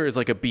 dude, Baylor is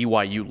like a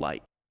BYU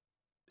light,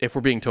 if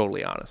we're being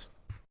totally honest.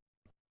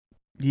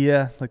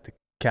 Yeah, like the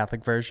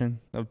Catholic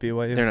version of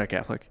BYU. They're not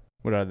Catholic.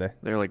 What are they?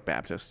 They're, like,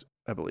 Baptist,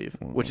 I believe,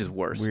 which is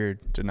worse.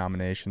 Weird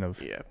denomination of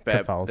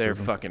Catholicism. They're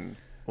fucking...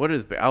 What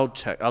is... I'll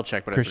check,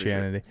 but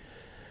Christianity. I'm pretty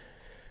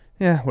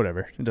sure. Yeah,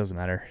 whatever. It doesn't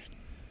matter.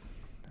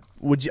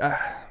 Would you...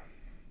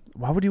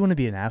 why would you want to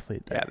be an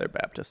athlete there? Yeah, they're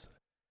Baptist.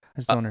 I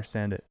just don't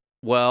understand it.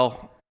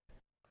 Well,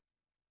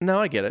 no,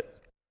 I get it.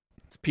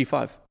 It's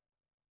P5.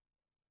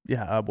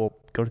 Yeah, well,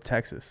 go to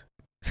Texas.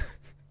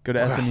 Go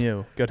to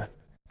SMU. Go to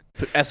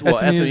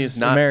SMU is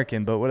not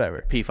American, but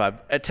whatever.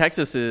 P5. At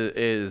Texas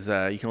is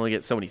you can only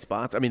get so many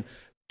spots. I mean,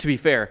 to be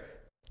fair,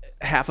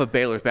 half of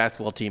Baylor's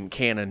basketball team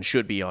can and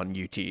should be on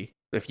UT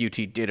if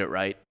UT did it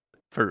right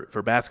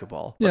for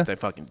basketball, but they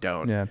fucking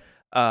don't. Yeah.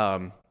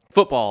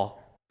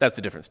 Football, that's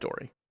a different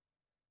story.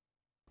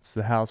 It's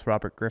the house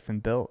Robert Griffin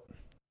built.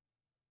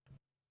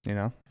 You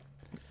know?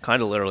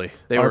 Kind of literally.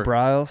 Art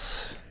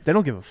Briles, they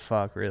don't give a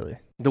fuck, really.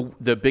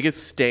 The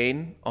biggest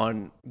stain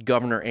on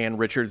Governor Ann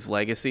Richards'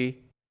 legacy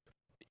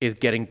is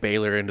getting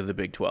Baylor into the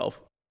Big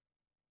 12.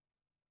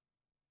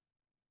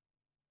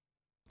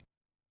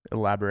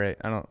 Elaborate.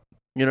 I don't...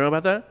 You know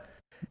about that?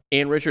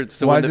 Ann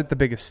Richards... Why is it the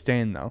biggest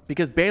stain, though?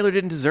 Because Baylor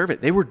didn't deserve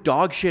it. They were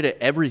dog shit at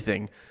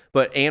everything,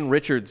 but Ann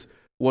Richards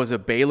was a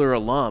Baylor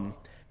alum,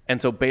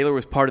 and so Baylor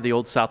was part of the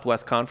old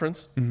Southwest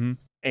Conference,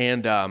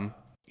 and Ann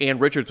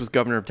Richards was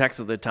governor of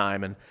Texas at the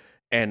time,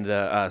 and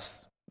the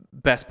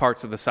best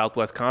parts of the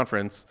Southwest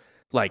Conference,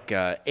 like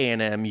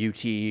A&M,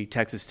 UT,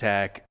 Texas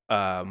Tech,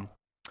 I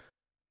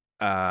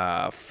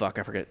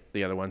forget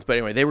the other ones. But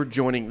anyway, they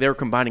were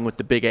combining with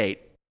the Big 8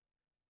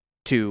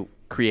 to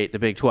create the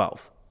Big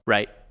 12,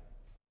 right?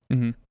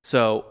 Mm-hmm.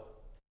 So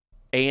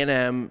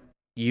A&M,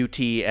 UT,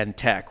 and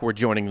Tech were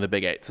joining the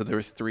Big 8. So there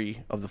was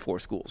 3 of the 4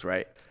 schools,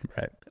 right?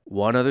 Right.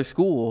 One other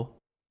school,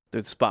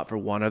 there's a spot for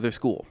one other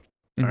school.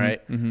 All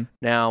right. Mm-hmm.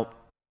 Now,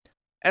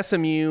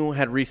 SMU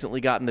had recently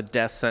gotten the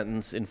death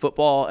sentence in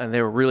football, and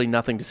they were really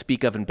nothing to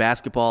speak of in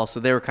basketball, so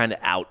they were kind of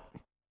out.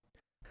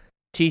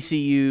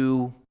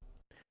 TCU,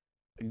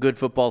 good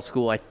football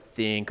school, I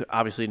think.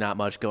 Obviously, not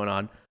much going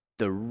on.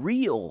 The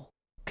real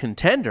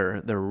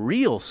contender, the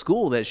real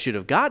school that should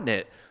have gotten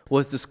it,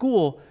 was the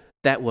school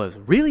that was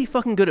really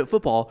fucking good at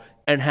football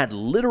and had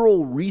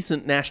literal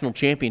recent national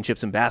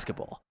championships in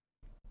basketball.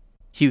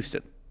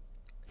 Houston.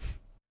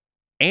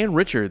 Ann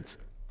Richards,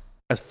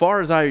 as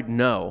far as I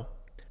know,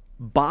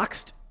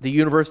 boxed the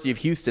University of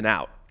Houston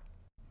out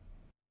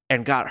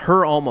and got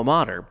her alma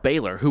mater,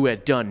 Baylor, who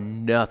had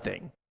done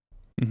nothing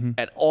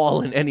at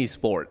all in any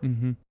sport,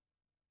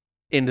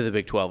 into the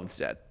Big 12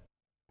 instead.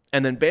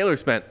 And then Baylor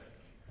spent,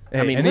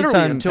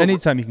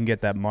 anytime you can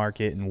get that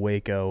market in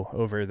Waco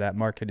over that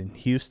market in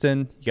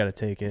Houston, you got to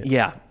take it.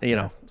 Yeah,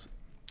 know. It's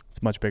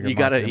much bigger.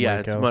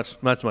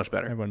 It's much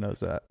better. Everyone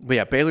knows that. But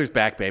yeah, Baylor's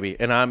back, baby,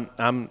 and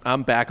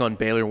I'm back on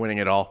Baylor winning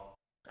it all.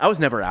 I was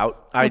never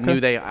out. I knew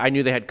they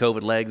had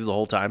COVID legs the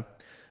whole time.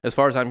 As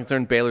far as I'm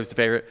concerned, Baylor's the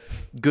favorite.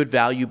 Good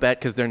value bet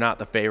because they're not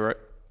the favorite.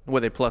 Were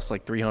they plus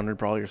like 300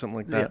 probably or something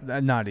like that? Yeah,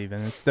 not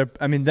even.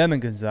 Them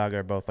and Gonzaga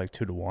are both like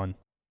 2-1.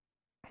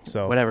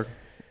 So whatever,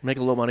 make a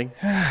little money.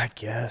 I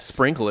guess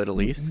sprinkle it at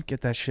least.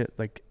 Get that shit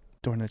like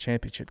during the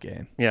championship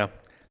game. Yeah.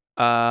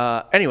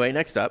 Anyway,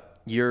 next up,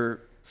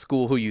 your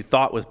school who you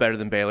thought was better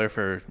than Baylor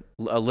for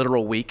a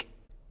literal week.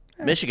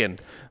 Michigan.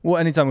 Well,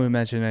 anytime we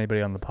mention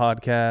anybody on the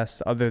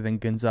podcast other than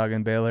Gonzaga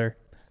and Baylor,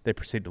 they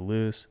proceed to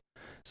lose.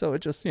 So it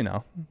just,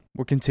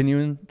 we're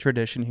continuing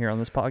tradition here on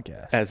this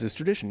podcast. As is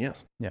tradition,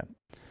 yes. Yeah.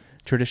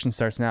 Tradition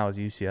starts now, as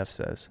UCF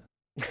says.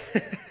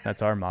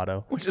 That's our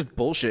motto. Which is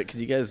bullshit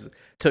because you guys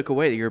took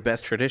away your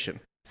best tradition.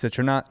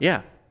 Citronaut?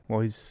 Yeah.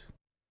 Well, he's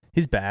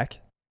back,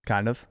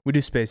 kind of. We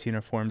do space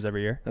uniforms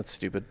every year. That's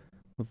stupid.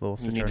 With little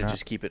Citronaut. You need to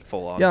just keep it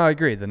full on. Yeah, I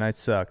agree. The Knights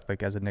suck,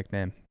 like as a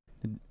nickname.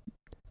 It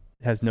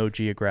has no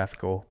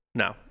geographical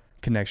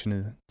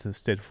connection to the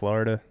state of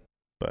Florida.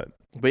 But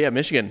yeah,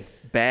 Michigan,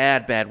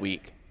 bad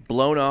week.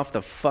 Blown off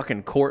the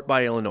fucking court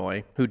by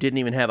Illinois, who didn't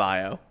even have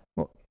IO.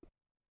 Well,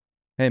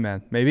 hey,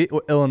 man, maybe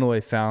Illinois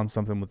found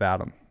something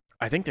without him.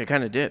 I think they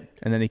kind of did.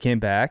 And then he came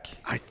back.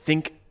 I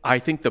think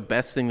the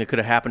best thing that could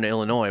have happened to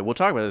Illinois, we'll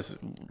talk about this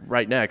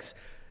right next,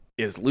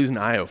 is losing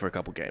Io for a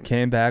couple games.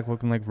 Came back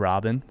looking like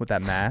Robin with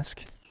that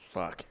mask.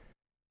 Fuck.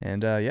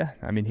 And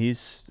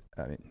Kofi's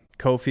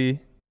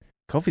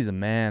a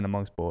man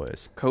amongst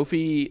boys.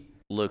 Kofi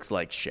looks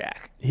like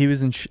Shaq. He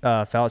was in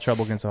foul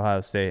trouble against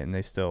Ohio State, and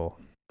they still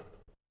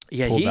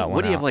pulled that one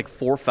what do you out. have, like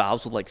 4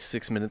 fouls with like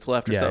 6 minutes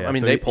left or something? Yeah. I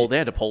mean, So they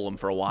had to pull him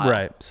for a while.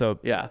 Right. So,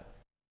 Yeah.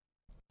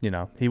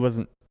 he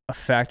wasn't a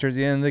factor at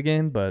the end of the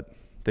game, but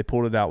they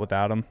pulled it out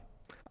without him.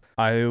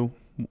 Io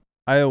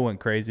went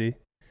crazy.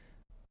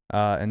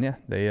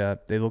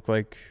 They look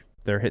like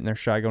they're hitting their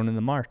stride going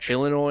into March.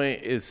 Illinois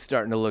is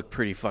starting to look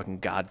pretty fucking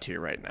god tier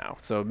right now.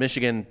 So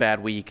Michigan,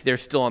 bad week. They're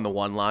still on the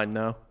 1 line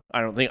though.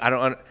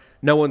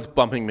 No one's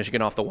bumping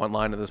Michigan off the 1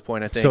 line at this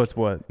point, I think. So it's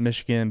what?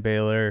 Michigan,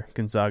 Baylor,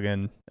 Gonzaga,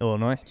 and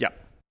Illinois? Yeah.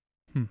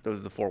 Those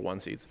are the 4 1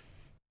 seeds.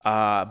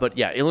 But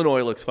yeah,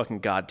 Illinois looks fucking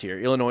god tier.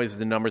 Illinois is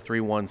the number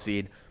 3 1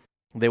 seed.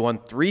 They won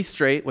 3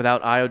 straight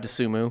without Io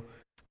DeSumo.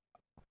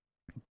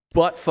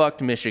 But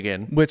fucked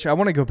Michigan. Which I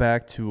want to go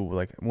back to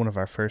like one of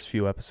our first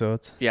few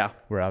episodes. Yeah.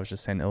 Where I was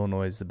just saying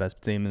Illinois is the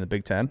best team in the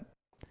Big Ten.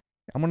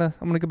 I'm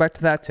gonna go back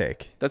to that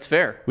take. That's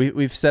fair.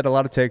 We've said a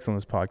lot of takes on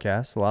this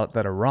podcast, a lot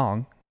that are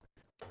wrong.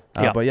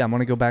 But yeah, I'm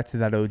gonna go back to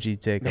that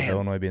OG take of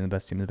Illinois being the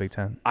best team in the Big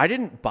Ten. I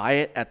didn't buy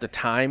it at the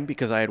time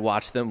because I had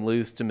watched them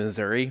lose to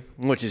Missouri,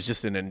 which is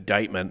just an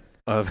indictment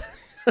of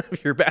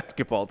your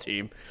basketball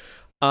team.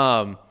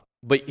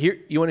 But here,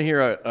 you want to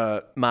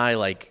hear my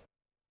like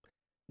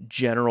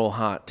general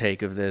hot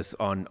take of this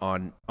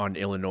on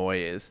Illinois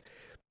is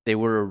they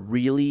were a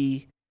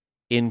really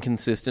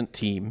inconsistent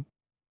team,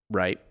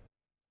 right?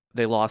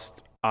 They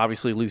lost,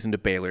 obviously losing to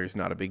Baylor is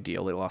not a big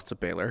deal. They lost to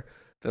Baylor.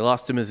 They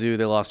lost to Mizzou.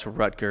 They lost to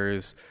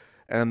Rutgers.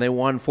 And they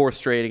won 4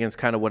 straight against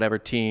kind of whatever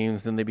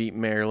teams. Then they beat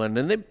Maryland.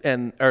 Then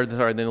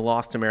they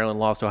lost to Maryland,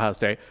 lost to Ohio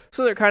State.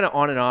 So they're kind of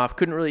on and off.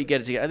 Couldn't really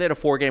get it together. They had a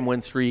 4-game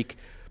win streak,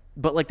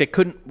 but like they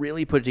couldn't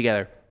really put it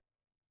together.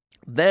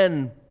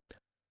 Then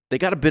they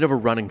got a bit of a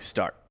running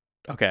start.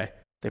 Okay,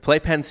 they play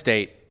Penn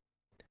State,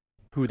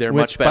 who they're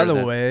much better than.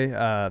 By the way,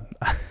 I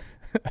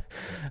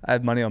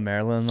had money on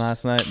Maryland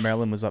last night.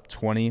 Maryland was up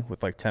 20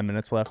 with like 10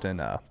 minutes left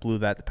and blew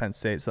that to Penn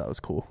State, so that was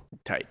cool.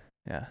 Tight.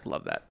 Yeah.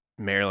 Love that.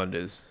 Maryland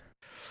is...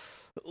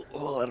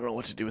 Oh, I don't know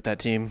what to do with that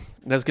team.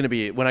 That's going to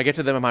be... When I get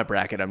to them in my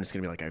bracket, I'm just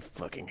going to be like, I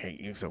fucking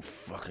hate you so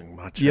fucking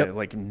much. Yep. I have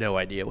like no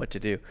idea what to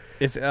do.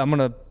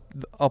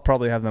 I'll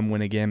probably have them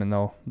win a game and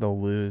they'll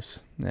lose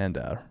and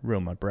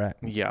ruin my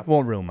bracket. Yeah.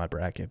 Won't ruin my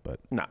bracket, but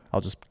No. I'll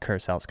just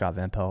curse out Scott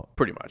Van Pelt.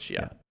 Pretty much,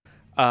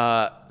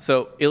 yeah.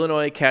 So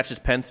Illinois catches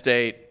Penn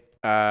State,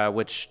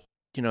 which,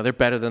 they're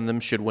better than them,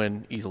 should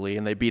win easily,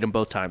 and they beat them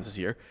both times this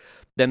year.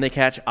 Then they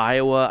catch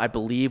Iowa, I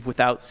believe,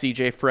 without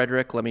CJ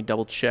Frederick. Let me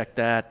double check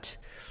that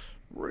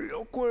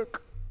real quick.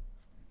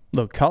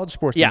 Look, college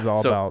sports is all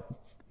about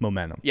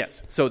momentum.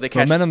 Yes. So they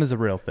catch momentum is a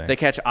real thing. They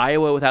catch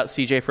Iowa without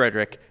CJ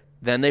Frederick.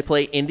 Then they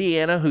play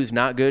Indiana, who's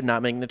not good,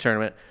 not making the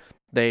tournament.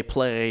 They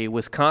play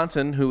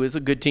Wisconsin, who is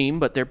a good team,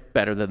 but they're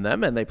better than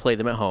them, and they play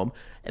them at home.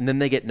 And then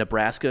they get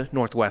Nebraska,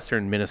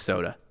 Northwestern,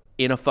 Minnesota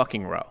in a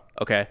fucking row.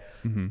 Okay?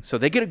 Mm-hmm. So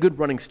they get a good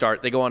running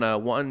start. They go on a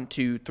 1,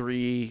 2,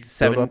 3,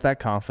 7. Build up that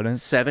confidence.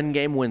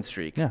 7-game win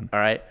streak. Yeah. All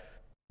right?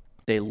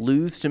 They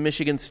lose to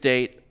Michigan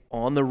State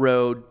on the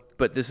road,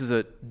 but this is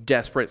a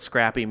desperate,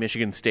 scrappy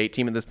Michigan State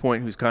team at this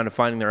point who's kind of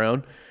finding their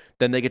own.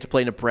 Then they get to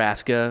play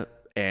Nebraska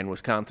and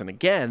Wisconsin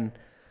again.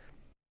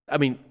 I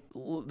mean,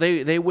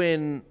 they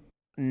win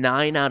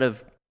 9 out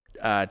of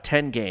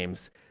 10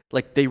 games.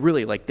 Like they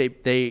really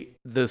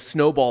the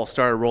snowball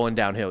started rolling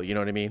downhill. You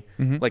know what I mean?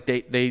 Mm-hmm. Like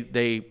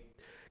they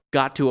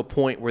got to a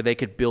point where they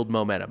could build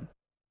momentum.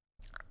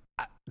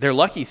 They're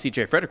lucky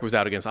CJ Frederick was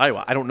out against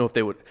Iowa. I don't know if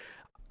they would.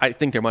 I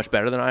think they're much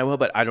better than Iowa,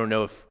 but I don't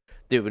know if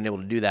they would have been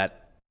able to do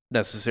that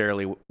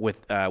necessarily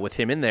with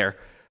him in there.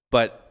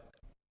 But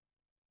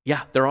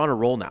yeah, they're on a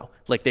roll now.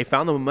 Like they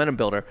found the momentum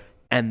builder,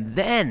 and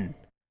then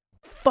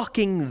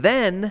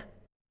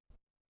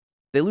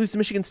they lose to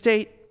Michigan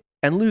State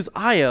and lose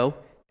Io,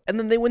 and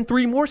then they win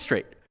 3 more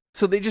straight.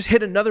 So they just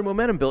hit another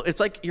momentum build. It's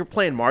like you're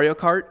playing Mario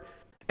Kart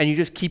and you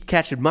just keep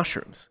catching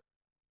mushrooms.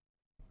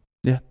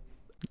 Yeah.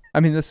 I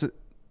mean,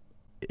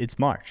 it's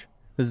March.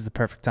 This is the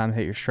perfect time to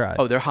hit your stride.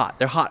 Oh, they're hot.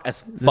 They're hot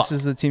as fuck. This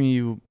is the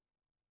team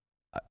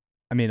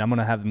I'm going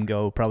to have them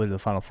go probably to the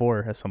Final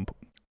Four at some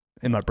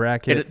in my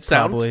bracket.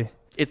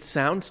 It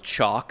sounds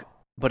chalk,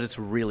 but it's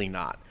really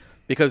not.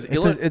 Because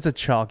it's a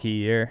chalky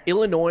year.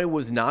 Illinois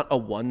was not a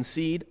 1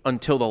 seed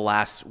until the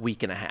last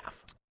week and a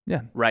half.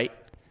 Yeah. Right?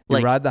 You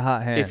ride the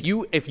hot hand.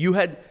 If you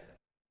had,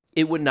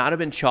 it would not have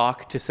been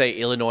chalk to say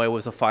Illinois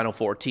was a Final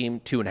Four team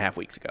 2.5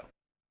 weeks ago.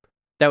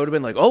 That would have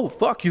been like, oh,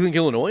 fuck, you think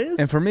Illinois is?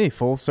 And for me,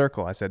 full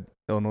circle, I said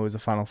Illinois was a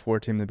Final Four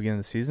team at the beginning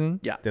of the season.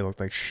 Yeah. They looked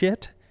like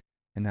shit.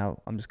 And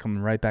now I'm just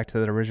coming right back to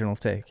that original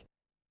take.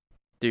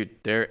 Dude,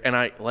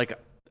 I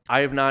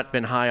have not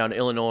been high on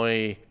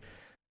Illinois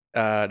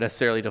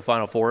necessarily to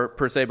Final Four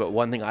per se, but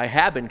one thing I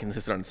have been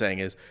consistent on saying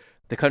is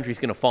the country's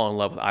going to fall in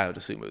love with Io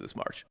DeSumo this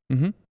March.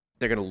 Mm-hmm.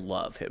 they're going to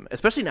love him,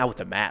 especially now with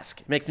the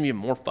mask. It makes him even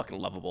more fucking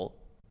lovable.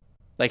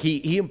 Like,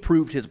 he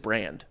improved his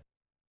brand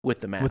with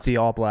the mask. With the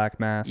all-black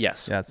mask?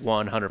 Yes, yes.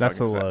 100%. That's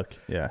the look,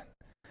 yeah.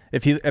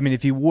 If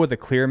he wore the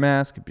clear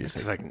mask, it'd be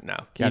just like, fucking, no.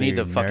 You need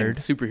the fucking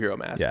superhero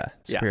mask. Yeah,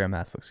 superhero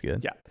mask looks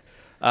good.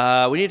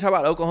 Yeah. We need to talk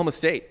about Oklahoma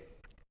State.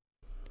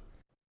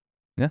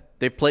 Yeah.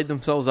 They've played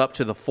themselves up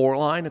to the 4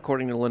 line,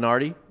 according to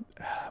Lenardi.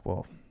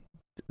 Well,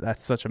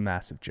 that's such a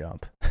massive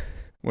jump.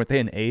 Weren't they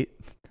an 8?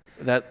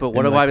 But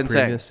what have I been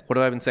saying? What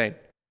have I been saying?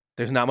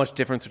 There's not much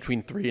difference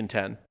between 3 and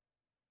 10.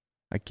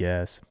 I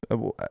guess.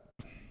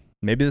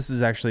 Maybe this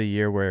is actually a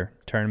year where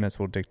tournaments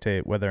will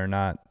dictate whether or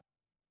not,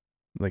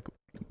 like,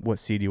 what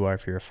seed you are,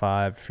 if you're a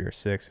 5, if you're a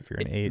 6, if you're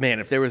an 8. Man,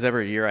 if there was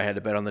ever a year I had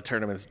to bet on the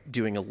tournaments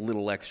doing a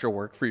little extra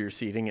work for your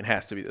seeding, it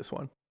has to be this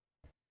one.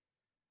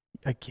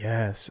 I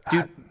guess.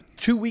 Dude,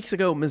 2 weeks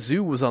ago,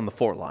 Mizzou was on the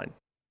 4 line.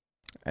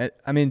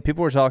 I mean,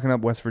 people were talking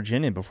up West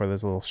Virginia before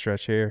this little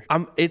stretch here.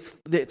 It's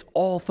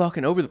all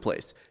fucking over the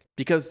place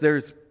because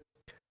there's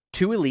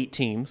 2 elite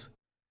teams,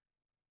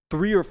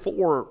 3 or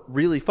 4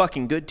 really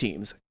fucking good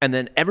teams, and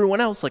then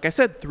everyone else, like I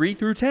said, 3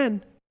 through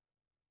 10.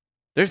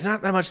 There's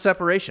not that much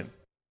separation.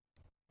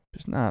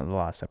 There's not a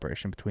lot of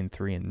separation between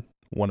 3 and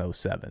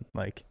 107.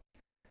 Like,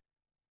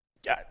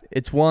 yeah,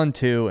 it's 1,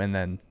 2, and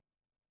then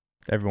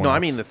everyone. No, else. I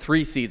mean the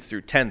 3 seeds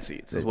through 10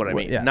 seeds is what I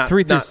mean. Yeah, not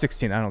 3 through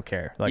 16. I don't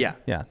care. Like,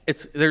 yeah.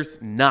 There's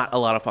not a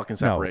lot of fucking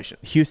separation.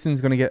 No, Houston's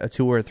going to get a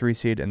 2 or a 3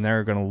 seed, and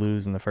they're going to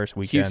lose in the first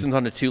weekend. Houston's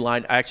on the 2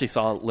 line. I actually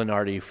saw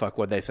Lenardi. Fuck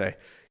what they say.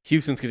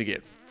 Houston's going to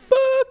get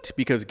fucked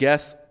because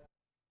guess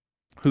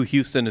who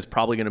Houston is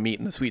probably going to meet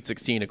in the Sweet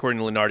 16 according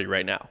to Lenardi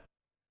right now.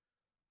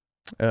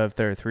 If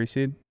they're a 3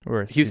 seed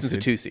or Houston's a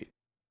 2 seed.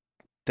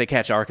 They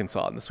catch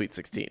Arkansas in the Sweet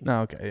 16.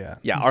 No, okay, yeah.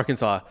 Yeah,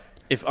 Arkansas.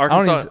 If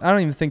Arkansas, I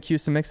don't even think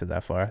Houston makes it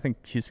that far. I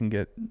think Houston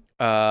gets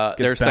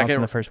their second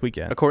in the first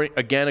weekend. According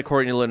to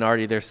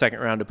Lenardi, their second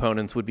round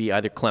opponents would be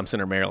either Clemson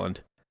or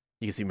Maryland.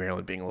 You can see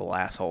Maryland being a little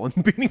asshole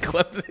and beating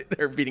Clemson.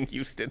 They're beating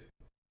Houston.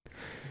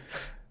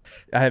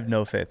 I have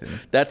no faith in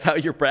it. That's how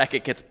your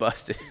bracket gets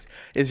busted.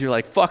 Is you're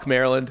like, fuck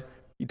Maryland.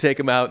 You take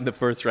them out in the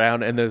first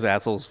round, and those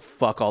assholes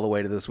fuck all the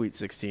way to the Sweet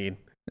 16.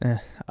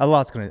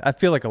 I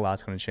feel like a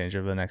lot's gonna change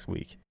over the next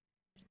week.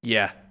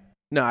 Yeah.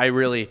 No,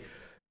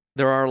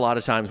 there are a lot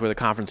of times where the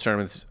conference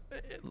tournaments,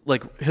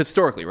 like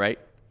historically, right?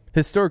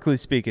 Historically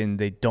speaking,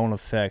 they don't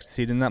affect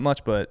seeding that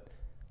much, but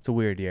it's a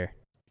weird year.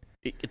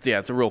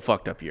 It's a real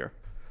fucked up year,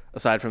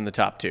 aside from the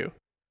top 2.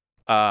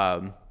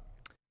 But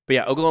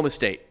yeah, Oklahoma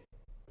State.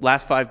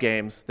 Last 5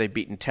 games, they've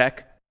beaten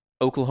Tech,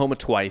 Oklahoma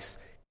twice,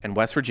 and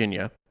West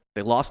Virginia.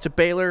 They lost to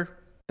Baylor.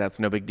 That's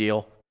no big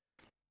deal.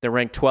 They're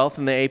ranked 12th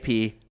in the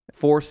AP,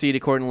 4 seed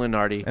according to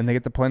Lenardi. And they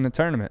get to play in the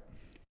tournament.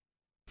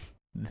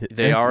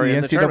 They are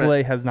in the tournament.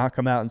 The NCAA has not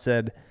come out and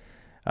said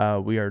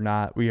we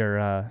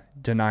are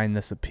denying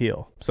this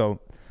appeal. So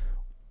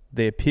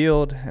they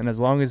appealed, and as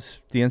long as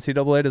the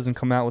NCAA doesn't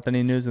come out with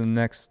any news in the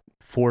next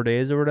 4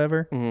 days or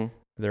whatever,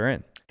 they're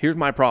in. Here's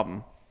my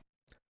problem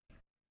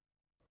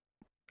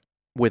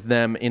with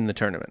them in the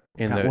tournament,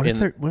 in the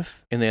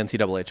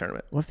NCAA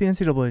tournament. What if the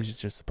NCAA is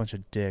just a bunch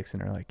of dicks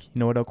and are like, you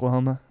know what,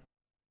 Oklahoma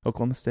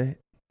State,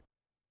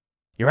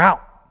 you're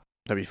out.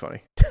 That'd be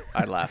funny.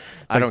 I'd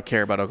laugh. I don't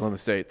care about Oklahoma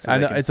State. So I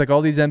know it's like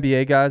all these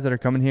NBA guys that are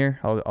coming here,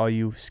 all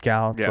you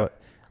scouts. Yeah.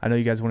 I know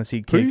you guys want to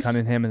see Cade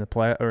Cunningham in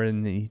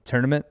the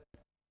tournament.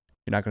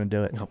 You're not going to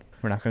do it. Nope.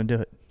 We're not going to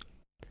do it.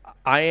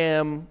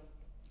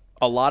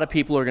 A lot of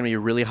people are going to be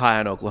really high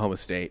on Oklahoma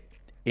State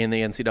in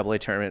the NCAA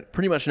tournament,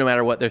 pretty much no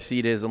matter what their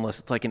seed is, unless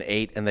it's like an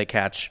 8 and they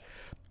catch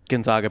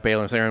Gonzaga,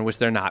 Baylor, and Aaron, which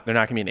they're not. They're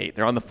not going to be an 8.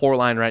 They're on the 4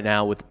 line right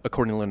now with,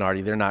 according to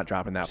Lenardi, they're not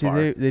dropping that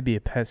far. They'd be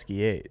a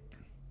pesky 8.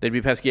 They'd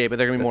be pesky 8, but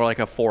they're going to be more like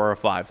a 4 or a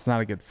 5. It's not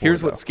a good 4.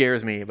 Here's what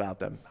scares me about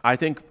them. I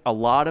think a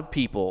lot of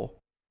people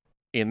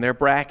in their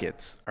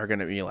brackets are going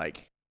to be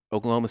like,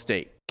 Oklahoma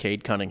State,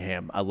 Cade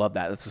Cunningham. I love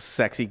that. That's a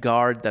sexy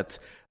guard. That's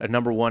a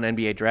number 1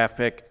 NBA draft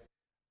pick.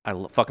 I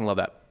fucking love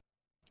that.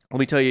 Let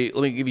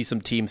me give you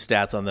some team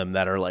stats on them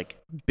that are like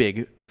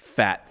big,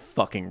 fat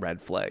fucking red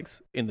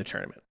flags in the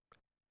tournament.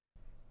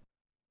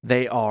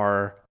 They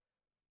are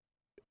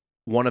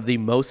one of the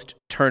most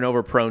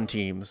turnover-prone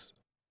teams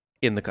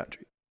in the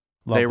country.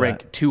 They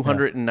rank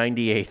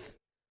 298th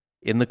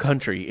in the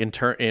country in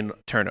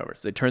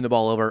turnovers. They turn the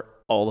ball over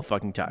all the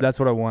fucking time. That's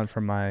what I want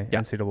from my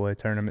NCAA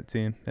tournament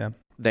team. Yeah,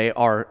 they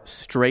are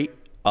straight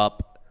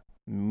up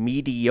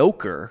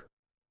mediocre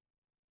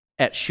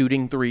at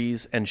shooting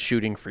threes and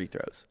shooting free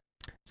throws.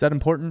 Is that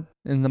important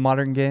in the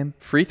modern game?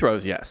 Free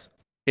throws, yes.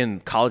 In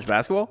college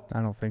basketball?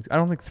 I don't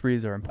think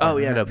threes are important. Oh,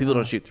 yeah, no. People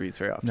don't shoot threes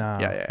very often. No,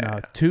 yeah.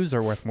 2s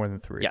are worth more than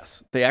 3.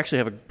 Yes. They actually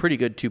have a pretty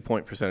good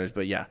 2-point percentage,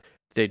 but yeah.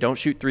 They don't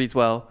shoot threes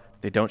well.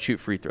 They don't shoot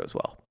free throws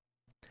well.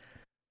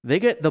 They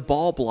get the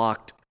ball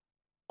blocked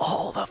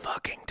all the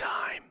fucking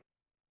time.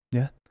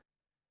 Yeah.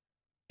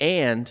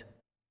 And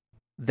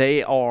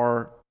they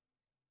are,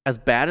 as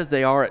bad as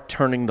they are at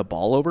turning the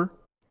ball over,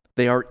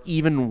 they are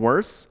even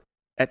worse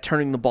at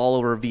turning the ball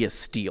over via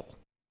steal.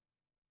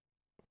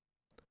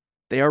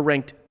 They are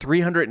ranked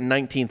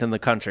 319th in the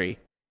country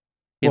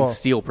in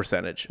steal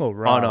percentage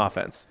on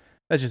offense.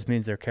 That just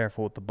means they're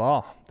careful with the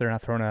ball. They're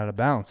not throwing it out of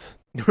bounds.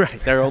 Right.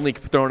 They're only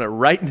throwing it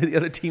right into the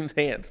other team's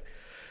hands.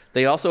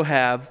 They also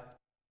have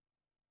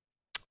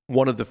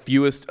one of the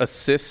fewest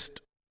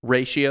assist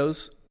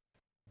ratios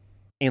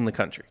in the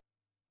country.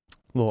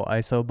 Little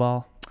ISO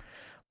ball.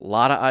 A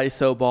lot of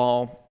ISO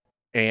ball.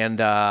 And,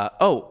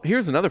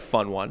 here's another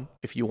fun one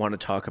if you want to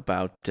talk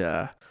about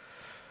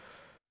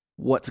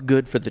what's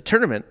good for the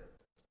tournament.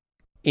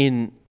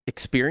 In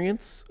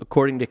experience,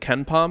 according to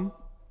KenPom,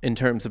 in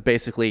terms of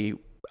basically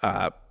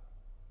how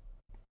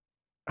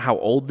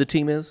old the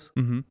team is,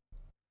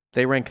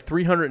 they rank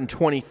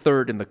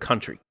 323rd in the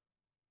country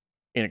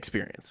in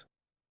experience.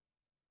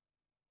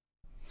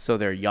 So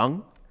they're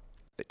young,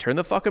 they turn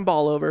the fucking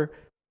ball over,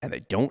 and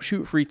they don't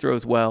shoot free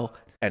throws well,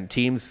 and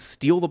teams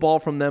steal the ball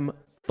from them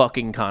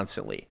fucking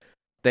constantly.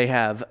 They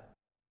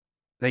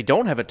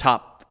don't have a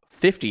top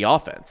 50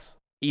 offense,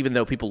 even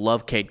though people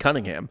love Cade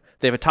Cunningham.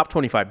 They have a top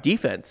 25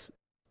 defense,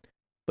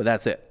 but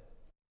that's it.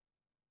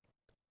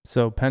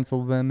 So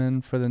pencil them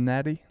in for the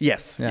Natty?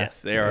 Yes.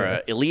 They are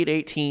an Elite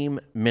 8 team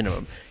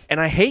minimum.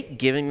 And I hate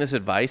giving this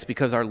advice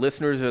because our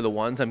listeners are the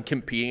ones I'm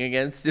competing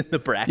against in the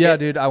bracket. Yeah,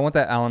 dude, I want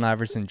that Allen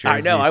Iverson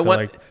jersey. I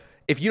know.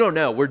 If you don't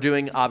know, we're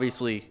doing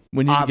obviously.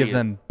 We need to give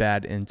them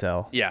bad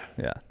intel. Yeah.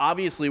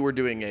 Obviously, we're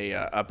doing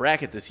a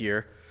bracket this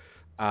year,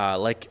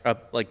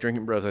 like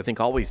Drinking Bros, I think,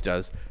 always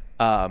does.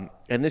 And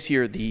this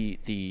year,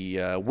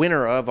 the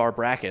winner of our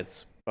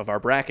bracket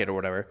or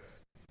whatever,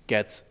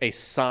 gets a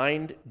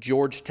signed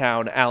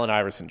Georgetown Allen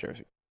Iverson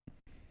jersey.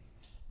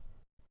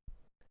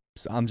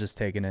 So I'm just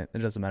taking it. It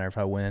doesn't matter if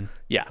I win.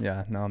 Yeah.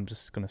 Yeah. No, I'm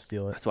just gonna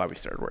steal it. That's why we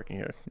started working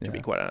here. To be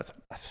quite honest,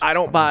 I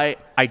don't buy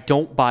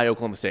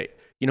Oklahoma State.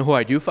 You know who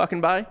I do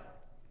fucking buy?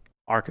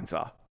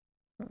 Arkansas.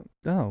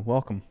 Oh,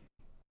 welcome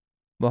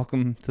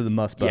to the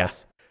Must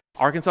Bus.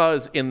 Yeah. Arkansas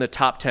is in the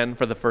top 10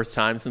 for the first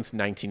time since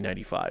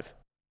 1995.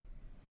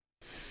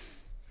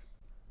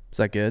 Is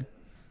that good?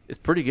 It's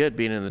pretty good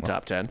being in the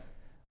top 10.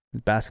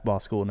 Basketball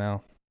school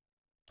now,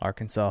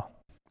 Arkansas.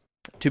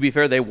 To be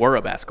fair, they were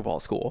a basketball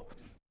school,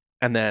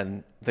 and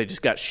then they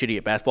just got shitty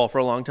at basketball for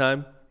a long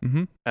time.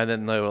 Mm-hmm. And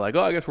then they were like,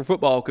 "Oh, I guess we're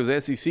football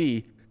because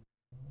SEC."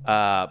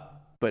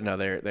 But no,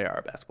 they are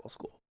a basketball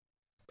school.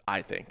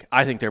 I think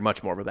they're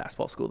much more of a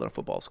basketball school than a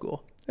football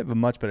school. They have a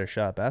much better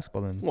shot at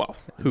basketball than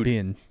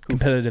being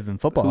competitive in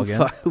football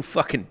again. Who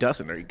fucking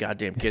doesn't? Are you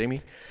goddamn kidding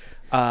me?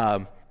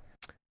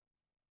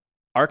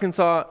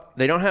 Arkansas,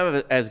 they don't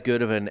have as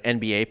good of an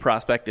NBA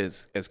prospect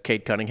as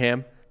Cade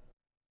Cunningham,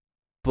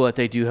 but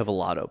they do have a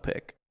lotto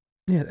pick.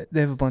 Yeah,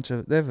 they have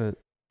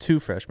two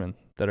freshmen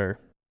that are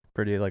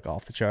pretty like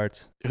off the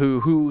charts.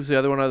 Who's the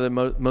other one other than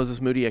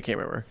Moses Moody? I can't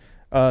remember.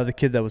 The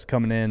kid that was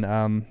coming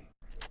in,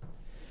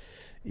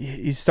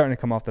 he's starting to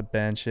come off the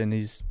bench, and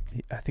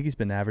I think he's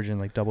been averaging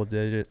like double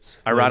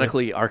digits.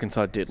 Ironically,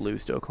 Arkansas did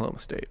lose to Oklahoma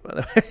State, by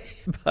the way.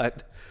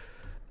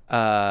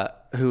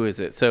 But who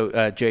is it?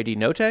 So J.D.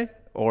 Notae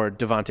or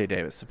Devontae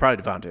Davis?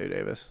 Probably Devontae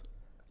Davis.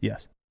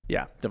 Yes.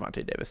 Yeah,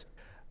 Devontae Davis.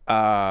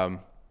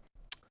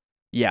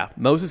 Yeah,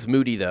 Moses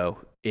Moody, though,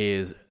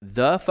 is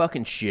the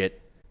fucking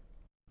shit.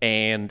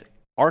 And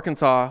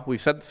Arkansas,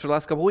 we've said this for the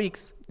last couple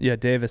weeks. Yeah,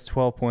 Davis,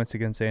 12 points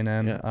against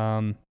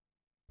A&M.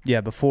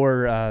 Yeah.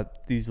 Before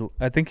these,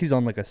 I think he's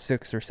on like a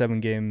 6 or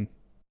 7 game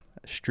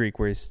streak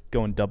where he's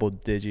going double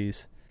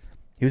digits.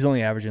 He was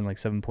only averaging like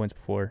 7 points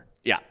before.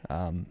 Yeah.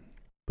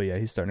 But yeah,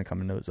 he's starting to come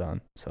into his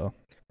own. So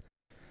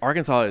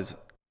Arkansas is,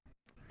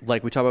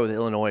 like we talked about with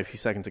Illinois a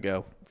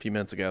few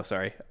minutes ago,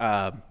 sorry.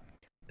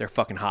 They're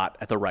fucking hot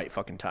at the right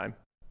fucking time.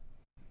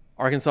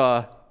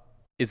 Arkansas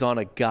is on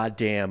a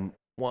goddamn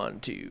 1,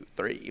 2,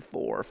 3,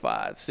 4,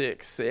 5,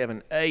 6,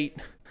 7, 8.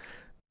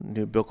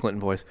 New Bill Clinton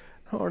voice.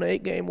 On an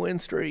 8-game win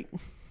streak.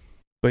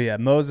 But yeah,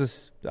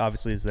 Moses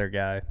obviously is their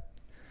guy.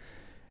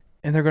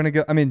 And they're going to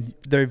go, I mean,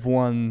 they've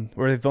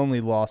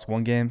only lost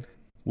 1 game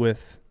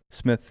with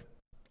Smith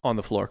on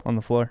the floor.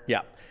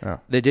 Yeah. Oh.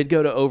 They did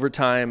go to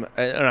overtime,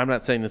 and I'm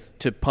not saying this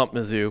to pump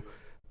Mizzou.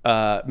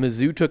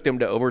 Mizzou took them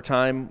to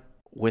overtime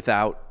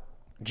without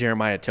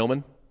Jeremiah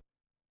Tillman.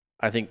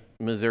 I think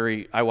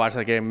Missouri, I watched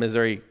that game,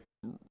 Missouri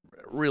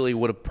really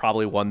would have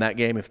probably won that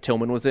game if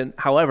Tillman was in.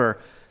 However,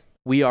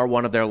 we are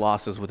one of their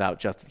losses without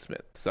Justin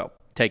Smith. So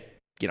take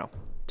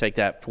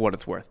that for what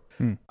it's worth.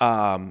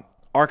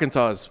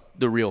 Arkansas is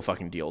the real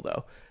fucking deal,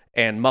 though.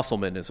 And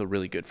Musselman is a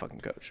really good fucking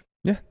coach.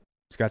 Yeah.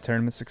 He's got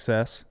tournament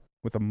success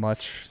with a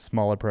much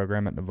smaller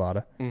program at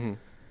Nevada. Mm-hmm.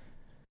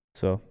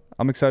 So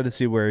I'm excited to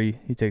see where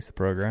he takes the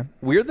program.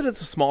 Weird that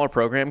it's a smaller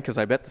program because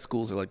I bet the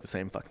schools are like the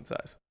same fucking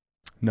size.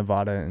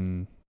 Nevada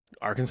and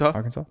Arkansas?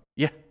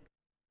 Yeah.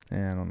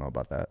 Yeah, I don't know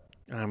about that.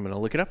 I'm going to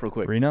look it up real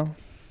quick. Reno?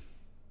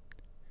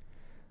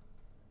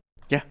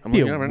 Yeah, I'm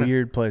looking it up right now.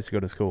 Weird place to go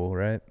to school,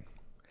 right?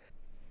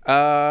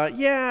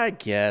 Yeah, I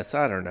guess.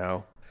 I don't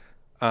know.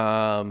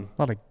 A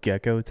lot of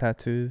gecko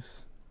tattoos.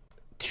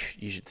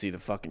 You should see the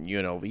fucking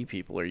UNLV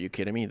people. Are you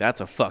kidding me?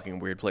 That's a fucking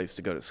weird place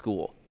to go to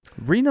school.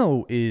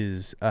 Reno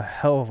is a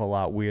hell of a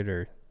lot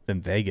weirder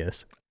than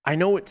Vegas. I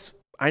know it's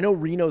I know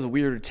Reno's a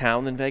weirder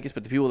town than Vegas,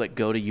 but the people that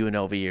go to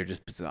UNLV are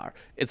just bizarre.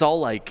 It's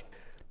like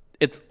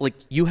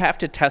you have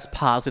to test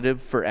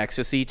positive for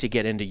ecstasy to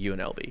get into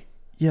UNLV.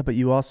 Yeah, but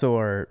you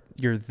also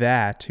you're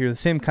the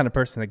same kind of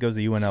person that goes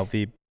to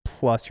UNLV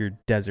plus you're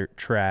desert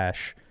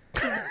trash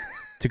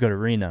to go to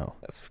Reno.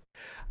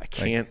 I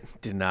can't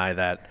deny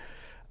that.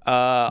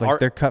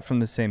 They're cut from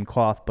the same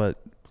cloth,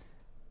 but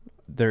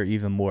they're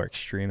even more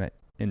extreme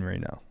in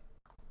Reno.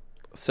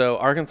 So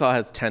Arkansas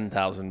has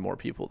 10,000 more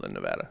people than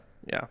Nevada.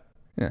 Yeah.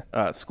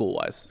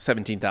 School-wise,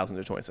 17,000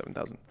 to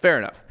 27,000. Fair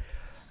enough.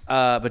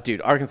 But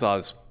dude, Arkansas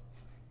is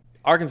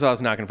not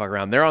going to fuck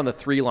around. They're on the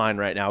 3 line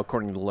right now,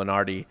 according to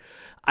Lenardi.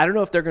 I don't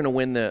know if they're going to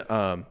win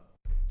the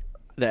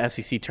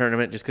SEC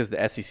tournament just because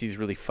the SEC is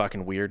really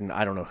fucking weird, and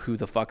I don't know who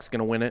the fuck's going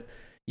to win it.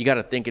 You got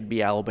to think it'd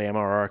be Alabama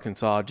or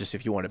Arkansas, just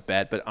if you want to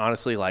bet. But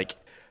honestly, like,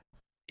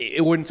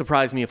 it wouldn't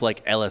surprise me if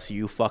like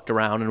LSU fucked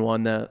around and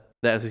won the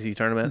SEC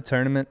tournament. The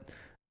tournament.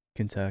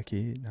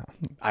 Kentucky, no.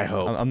 I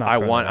hope. I'm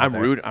not.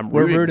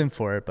 We're rooting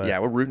for it, but yeah,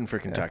 we're rooting for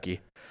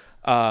Kentucky.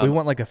 We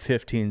want like a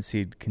 15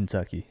 seed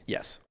Kentucky.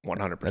 Yes,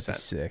 100%.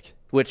 That's sick.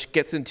 Which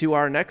gets into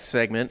our next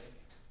segment: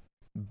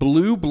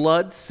 Blue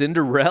Blood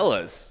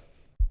Cinderellas.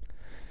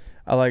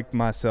 I like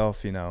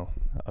myself, a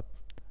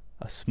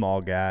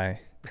small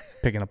guy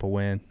picking up a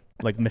win,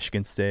 like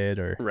Michigan State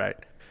or right,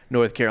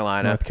 North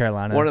Carolina.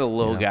 One of the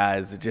little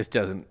guys that just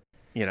doesn't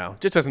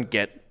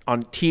get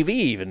on TV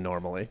even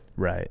normally.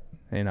 Right.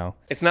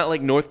 It's not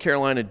like North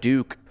Carolina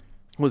Duke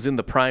was in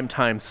the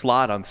primetime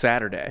slot on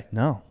Saturday.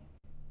 No.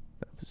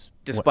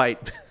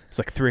 Despite it's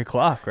like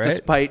 3:00, right?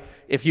 Despite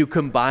if you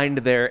combined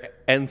their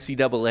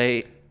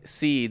NCAA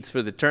seeds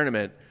for the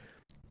tournament,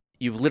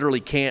 you literally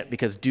can't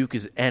because Duke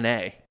is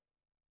NA.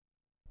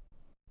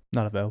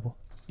 Not available.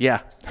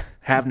 Yeah.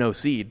 Have no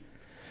seed.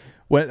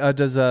 When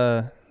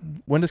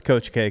does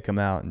Coach K come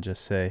out and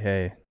just say,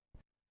 "Hey,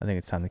 I think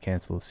it's time to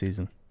cancel the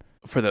season"?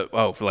 For the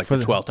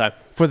 12th time.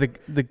 For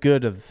the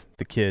good of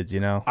the kids,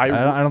 I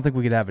don't think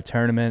we could have a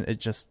tournament. It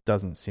just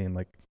doesn't seem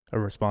like a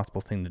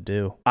responsible thing to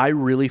do. I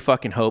really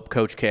fucking hope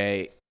Coach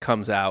K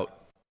comes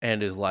out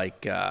and is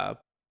like,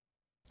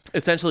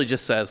 essentially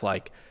just says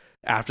like,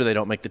 after they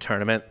don't make the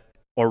tournament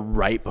or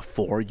right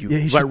before you. Yeah,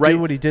 he should do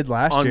what he did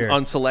last year.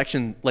 On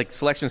Selection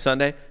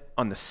Sunday,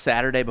 on the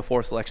Saturday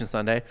before Selection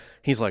Sunday,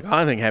 he's like,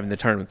 I think having the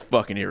tournament's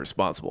fucking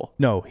irresponsible.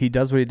 No, he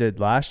does what he did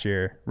last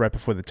year right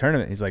before the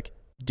tournament. He's like,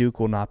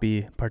 Duke will not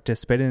be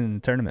participating in the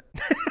tournament.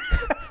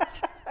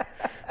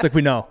 It's like,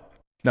 we know.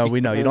 No, we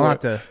know. You don't have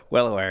to.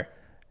 Well aware.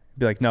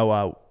 Be like,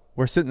 no,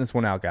 we're sitting this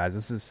one out, guys.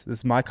 This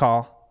is my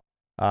call.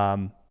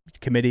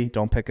 Committee,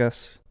 don't pick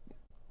us.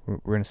 We're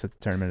going to sit the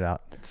tournament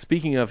out.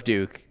 Speaking of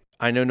Duke,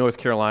 I know North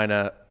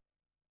Carolina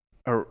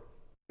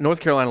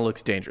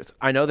looks dangerous.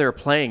 I know they were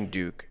playing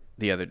Duke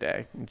the other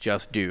day.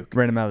 Just Duke.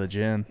 Ran them out of the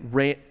gym.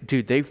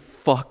 Dude, they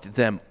fucked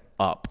them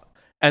up.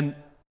 And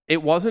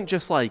it wasn't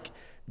just like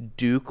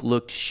Duke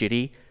looked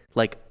shitty.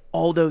 Like,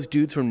 all those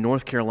dudes from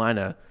North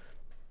Carolina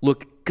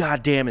look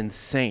goddamn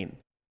insane.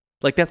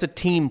 Like, that's a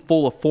team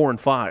full of 4 and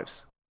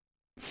 5s.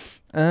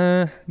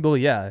 Well,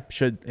 yeah,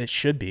 it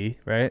should be,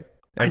 right?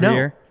 I know.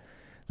 Year.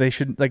 They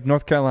should, like,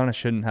 North Carolina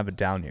shouldn't have a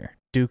down year.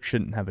 Duke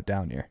shouldn't have a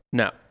down year.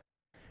 No.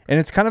 And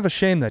it's kind of a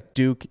shame that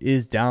Duke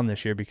is down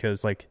this year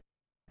because, like,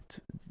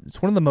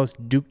 it's one of the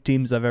most Duke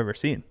teams I've ever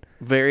seen.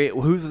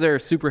 Who's their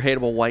super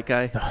hateable white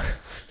guy?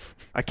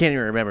 I can't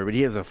even remember, but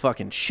he has a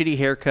fucking shitty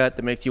haircut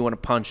that makes you want to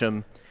punch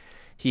him.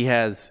 He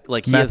has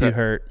Matthew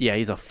Hurt. Yeah,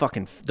 he's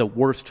the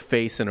worst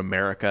face in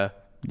America.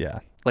 Yeah.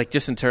 Like,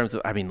 just in terms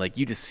of, I mean, like,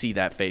 you just see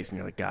that face and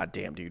you're like, God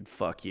damn, dude,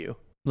 fuck you.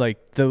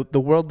 Like, the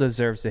world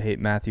deserves to hate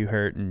Matthew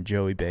Hurt and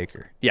Joey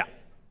Baker. Yeah.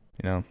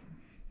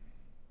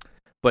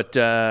 But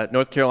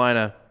North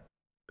Carolina,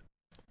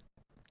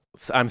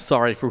 I'm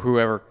sorry for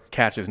whoever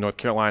catches North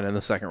Carolina in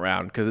the second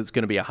round because it's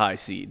going to be a high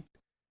seed.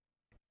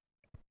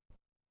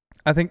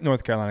 I think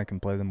North Carolina can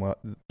play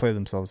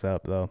themselves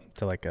up though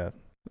to like a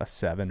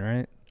 7,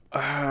 right?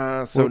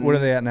 So what are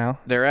they at now?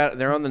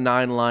 They're on the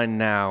 9 line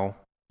now.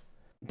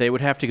 They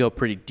would have to go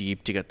pretty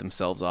deep to get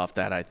themselves off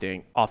that. I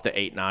think off the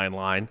 8-9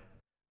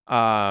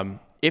 line.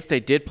 If they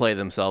did play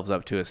themselves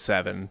up to a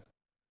 7,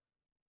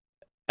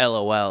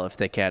 LOL if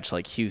they catch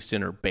like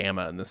Houston or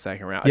Bama in the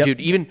second round, yep.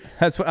 Dude. Even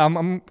that's what I'm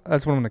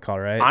going to call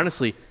it, right?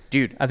 Honestly,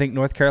 dude, I think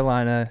North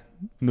Carolina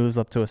moves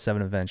up to a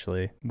 7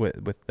 eventually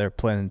with their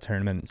playing in the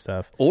tournament and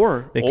stuff.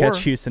 Or they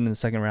catch Houston in the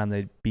second round,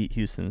 they beat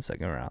Houston in the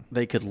second round.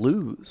 They could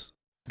lose,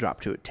 drop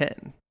to a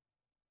 10.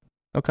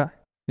 Okay.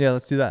 Yeah,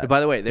 let's do that.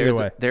 By the way,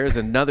 there's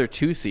another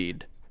 2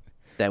 seed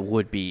that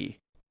would be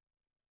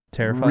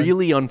terrifying.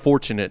 Really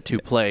unfortunate to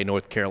play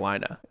North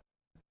Carolina.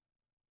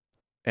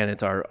 And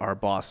it's our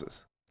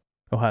bosses.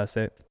 Ohio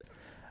State.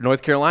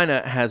 North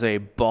Carolina has a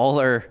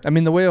baller. I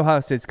mean, the way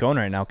Ohio State's going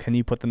right now, can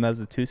you put them as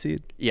a 2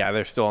 seed? Yeah,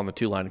 they're still on the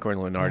 2 line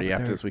according to Lenardi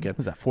after this weekend.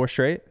 Was that 4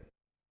 straight?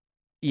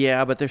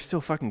 Yeah, but they're still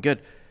fucking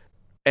good.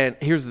 And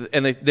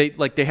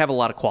they have a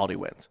lot of quality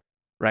wins,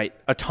 right?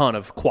 A ton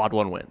of quad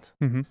 1 wins.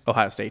 Mm-hmm.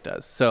 Ohio State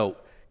does. So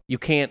you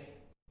can't.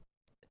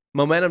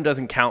 Momentum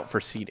doesn't count for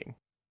seeding.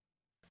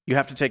 You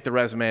have to take the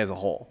resume as a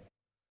whole.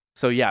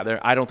 So, yeah,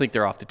 I don't think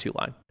they're off the 2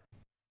 line.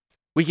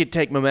 We could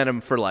take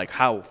momentum for like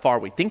how far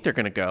we think they're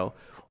going to go,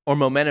 or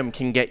momentum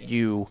can get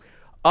you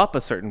up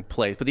a certain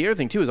place. But the other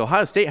thing, too, is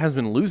Ohio State has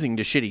been losing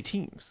to shitty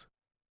teams.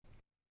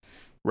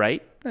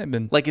 Right?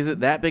 Like, is it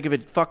that big of a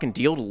fucking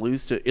deal to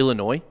lose to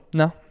Illinois?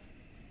 No.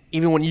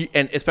 Even when you,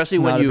 and especially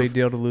it's when not you've a big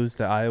deal to lose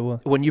to Iowa.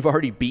 When you've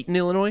already beaten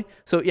Illinois.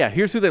 So, yeah,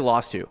 here's who they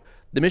lost to.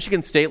 The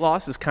Michigan State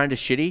loss is kind of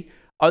shitty.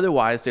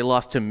 Otherwise, they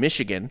lost to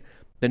Michigan,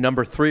 the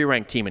number 3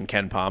 ranked team in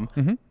KenPom.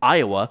 Mm-hmm.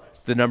 Iowa,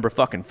 the number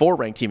fucking 4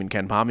 ranked team in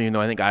KenPom, even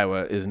though I think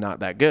Iowa is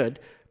not that good.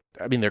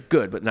 I mean, they're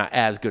good, but not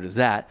as good as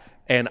that.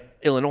 And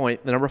Illinois,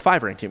 the number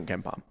 5 ranked team in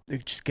KenPom. They're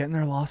just getting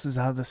their losses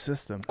out of the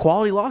system.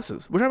 Quality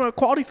losses. We're talking about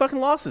quality fucking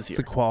losses here. It's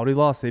a quality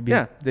loss.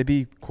 They'd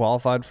be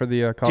qualified for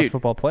the college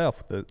football playoff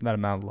with that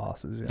amount of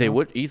losses. They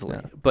would easily.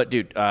 Yeah. But,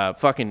 dude,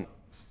 fucking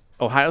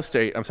Ohio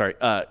State,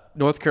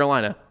 North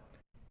Carolina,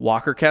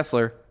 Walker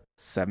Kessler,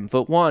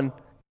 7'1",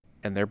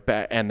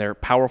 and their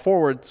power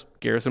forwards,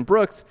 Garrison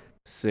Brooks,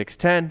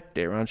 6'10",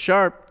 Daron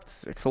Sharp,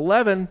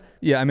 6'11".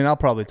 Yeah, I mean, I'll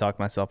probably talk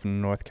myself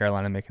in North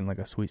Carolina making like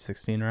a Sweet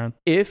 16 round.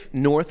 If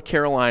North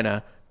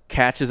Carolina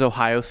catches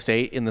Ohio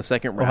State in the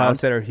second round, Ohio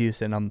State or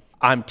Houston,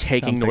 I'm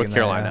taking North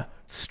Carolina.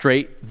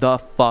 Straight the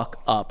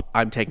fuck up.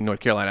 I'm taking North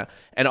Carolina.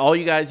 And all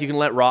you guys, you can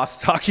let Ross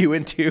talk you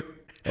into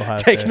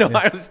taking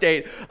Ohio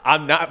State.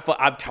 I'm not.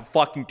 I'm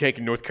fucking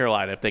taking North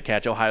Carolina if they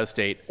catch Ohio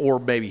State or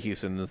maybe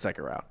Houston in the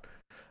second round.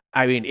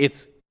 I mean,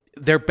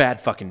 they're bad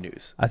fucking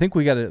news. I think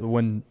we got to,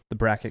 when the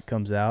bracket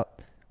comes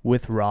out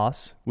with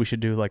Ross, we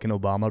should do like an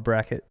Obama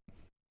bracket.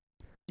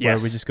 Yes.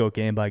 Where we just go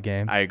game by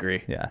game. I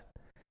agree. Yeah.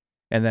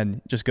 And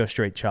then just go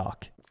straight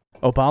chalk.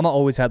 Obama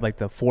always had like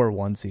the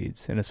 4-1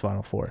 seeds in his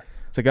Final Four.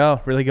 It's like,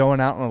 oh, really going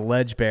out on a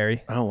ledge,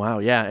 Barry. Oh, wow.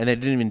 Yeah. And they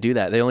didn't even do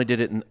that. They only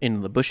did it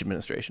in the Bush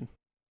administration.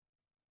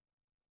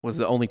 Was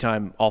the only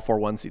time all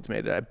 4-1 seeds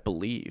made it, I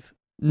believe.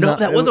 No,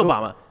 that was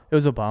Obama. It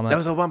was Obama. That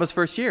was Obama's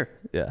first year.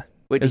 Yeah.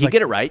 Wait, did he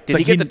get it right? Did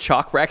he get the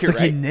chalk bracket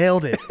right? He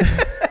nailed it.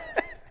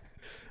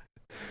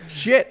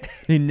 Shit.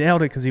 He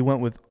nailed it because he went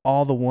with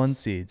all the 1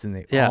 seeds, and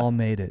they all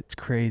made it. It's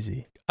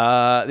crazy.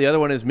 The other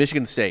one is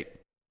Michigan State.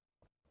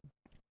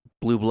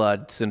 Blue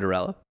blood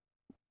Cinderella.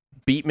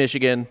 Beat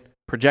Michigan.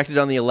 Projected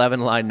on the 11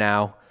 line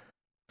now.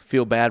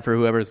 Feel bad for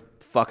whoever's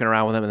fucking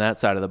around with them in that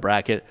side of the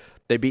bracket.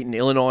 They've beaten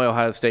Illinois,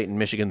 Ohio State, and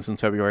Michigan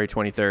since February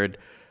 23rd.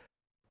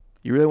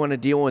 You really want to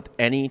deal with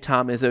any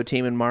Tom Izzo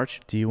team in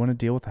March? Do you want to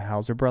deal with the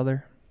Hauser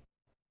brother?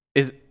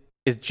 Is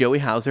Joey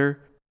Hauser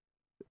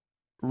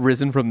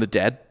risen from the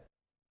dead?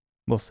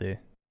 We'll see.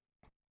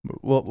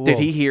 Did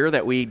he hear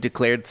that we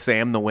declared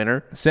Sam the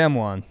winner? Sam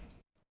won.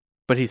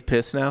 But he's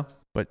pissed now?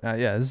 But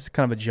yeah, this is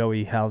kind of a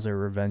Joey Hauser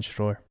revenge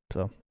tour.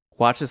 So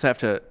watch this have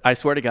to... I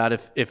swear to God,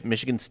 if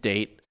Michigan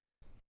State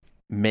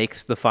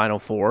makes the Final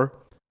Four...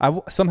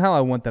 somehow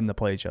I want them to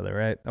play each other,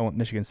 right? I want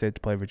Michigan State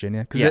to play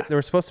Virginia. Because they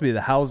were supposed to be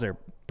the Hauser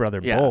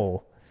brother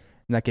bowl,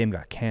 and that game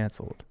got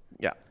canceled.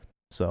 Yeah.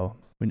 So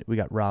we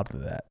got robbed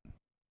of that.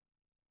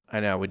 I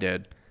know, we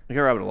did. We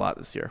got robbed a lot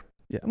this year.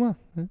 Yeah, well,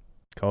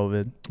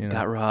 COVID.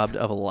 Got robbed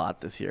of a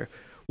lot this year.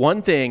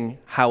 One thing,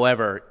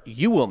 however,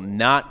 you will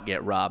not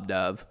get robbed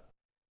of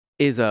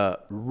is a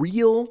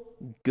real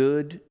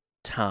good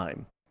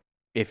time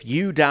if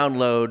you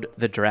download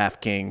the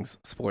DraftKings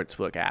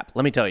Sportsbook app.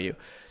 Let me tell you,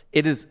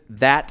 it is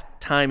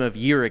that time of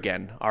year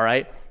again, all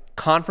right?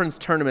 Conference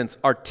tournaments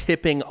are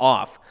tipping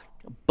off.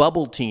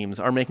 Bubble teams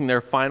are making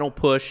their final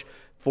push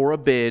for a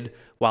bid,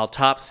 while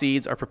top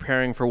seeds are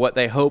preparing for what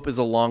they hope is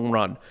a long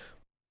run.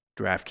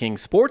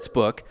 DraftKings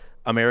Sportsbook,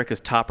 America's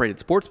top-rated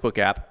sportsbook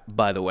app,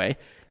 by the way,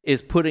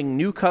 is putting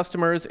new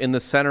customers in the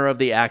center of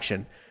the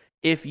action.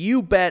 If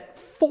you bet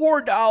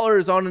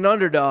 $4 on an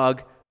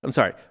underdog,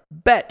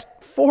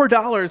 bet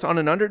 $4 on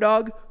an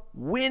underdog,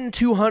 win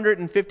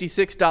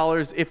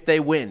 $256 if they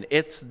win.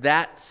 It's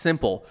that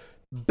simple.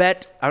 I'm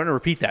going to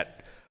repeat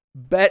that.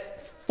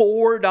 Bet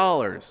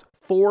 $4.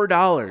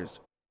 $4.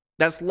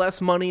 That's less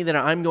money than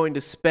I'm going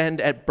to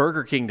spend at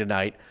Burger King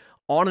tonight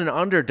on an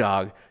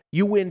underdog.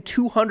 You win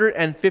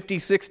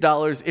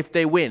 $256 if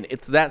they win.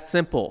 It's that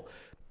simple.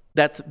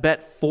 That's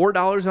bet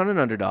 $4 on an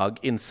underdog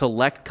in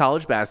select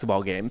college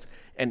basketball games,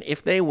 and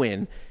if they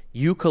win,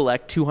 you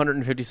collect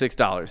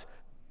 $256.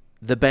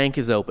 The bank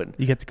is open.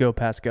 You get to go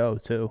past go,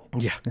 too.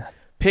 Yeah.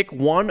 Pick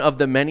one of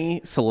the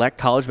many select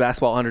college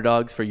basketball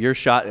underdogs for your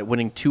shot at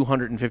winning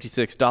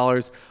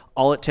 $256.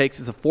 All it takes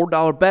is a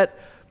 $4 bet.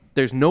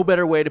 There's no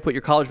better way to put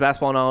your college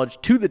basketball knowledge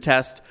to the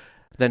test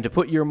than to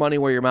put your money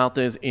where your mouth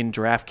is in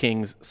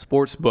DraftKings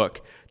Sportsbook.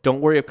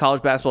 Don't worry if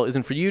college basketball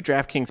isn't for you.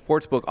 DraftKings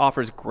Sportsbook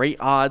offers great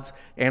odds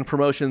and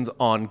promotions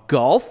on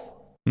golf.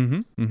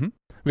 We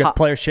got the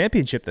Players'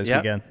 Championship this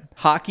weekend.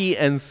 Hockey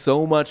and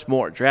so much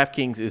more.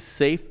 DraftKings is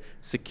safe,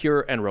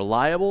 secure, and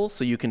reliable,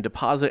 so you can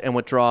deposit and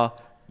withdraw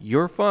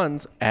your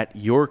funds at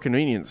your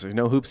convenience. There's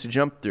no hoops to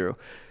jump through.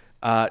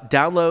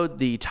 Download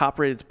the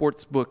top-rated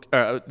sportsbook,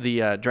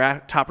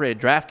 top-rated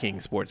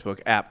DraftKings Sportsbook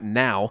app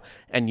now,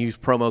 and use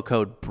promo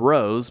code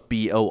BROS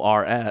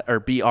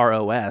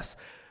BROS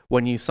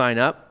when you sign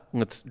up.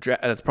 That's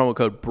promo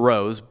code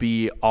BROS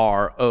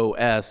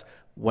BROS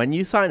when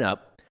you sign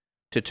up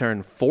to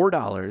turn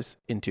 $4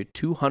 into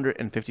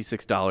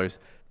 $256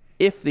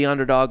 if the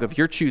underdog of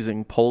your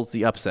choosing pulls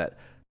the upset.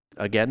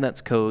 Again,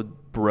 that's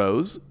code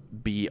BROS,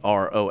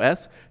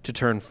 BROS, to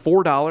turn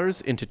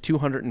 $4 into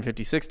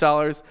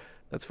 $256.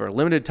 That's for a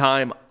limited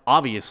time,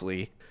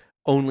 obviously,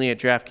 only at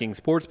DraftKings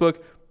Sportsbook.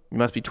 You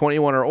must be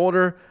 21 or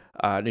older.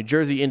 New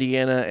Jersey,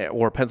 Indiana,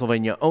 or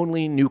Pennsylvania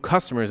only. New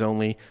customers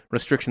only.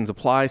 Restrictions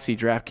apply. See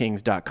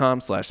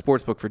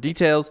DraftKings.com/sportsbook for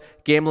details.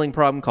 Gambling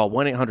problem? Call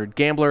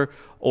 1-800-GAMBLER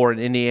or in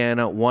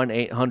Indiana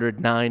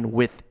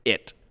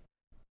 1-800-9-WITH-IT.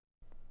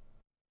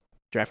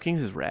 DraftKings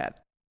is rad.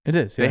 It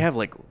is. Yeah. They have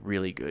like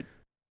really good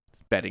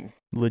betting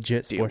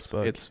legit deals.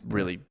 sportsbook. It's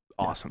really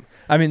awesome.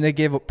 I mean, they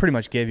pretty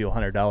much gave you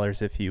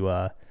 $100 if you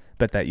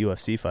bet that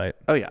UFC fight.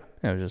 Oh yeah.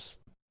 It was just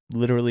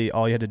literally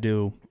all you had to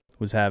do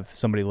was have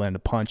somebody land a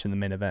punch in the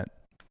main event.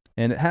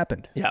 And it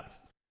happened. Yeah.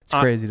 It's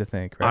crazy to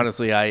think, right?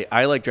 Honestly,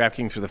 I like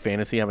DraftKings for the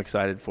fantasy. I'm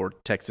excited for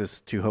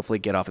Texas to hopefully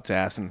get off its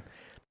ass and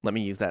let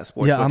me use that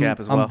sportsbook app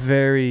as well. I'm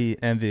very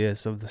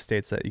envious of the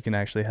states that you can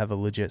actually have a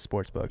legit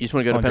sportsbook. You just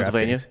want to go to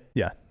Pennsylvania?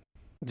 Yeah.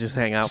 Just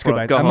hang out. Just go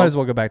back. I might as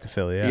well go back to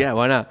Philly, Yeah,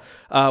 why not?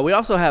 We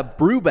also have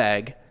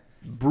Brewbag.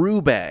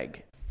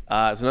 Brewbag.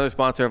 It's another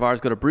sponsor of ours.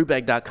 Go to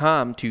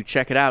brewbag.com to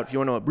check it out. If you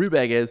want to know what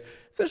Brewbag is,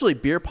 essentially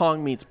beer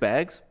pong meets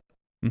bags.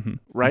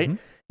 Right?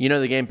 Mm-hmm. You know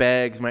the game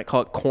bags, you might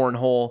call it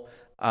cornhole.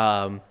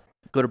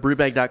 Go to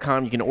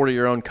brewbag.com. You can order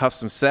your own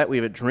custom set. We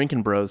have a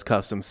Drinking Bros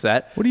custom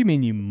set. What do you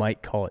mean you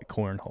might call it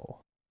cornhole?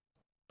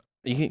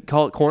 You can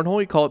call it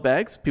cornhole. You call it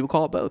bags. People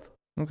call it both.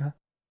 Okay.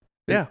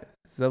 Yeah.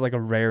 Is that like a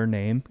rare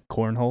name,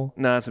 cornhole?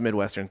 No, it's a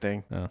Midwestern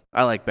thing. Oh.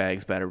 I like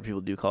bags better, but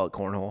people do call it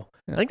cornhole.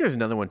 Yeah. I think there's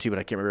another one too, but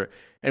I can't remember.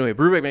 Anyway,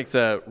 Brewbag makes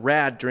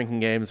rad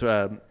drinking games,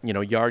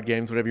 yard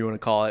games, whatever you want to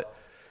call it.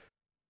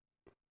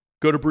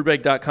 Go to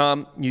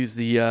brewbag.com, use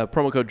the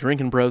promo code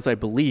DrinkinBros, I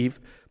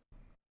believe.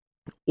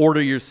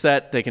 Order your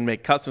set. They can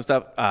make custom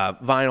stuff,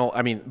 vinyl.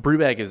 I mean,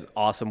 Brewbag is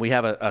awesome. We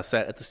have a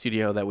set at the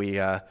studio that we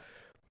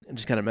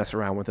just kind of mess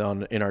around with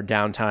in our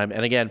downtime.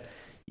 And again,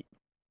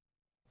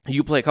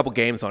 you play a couple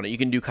games on it. You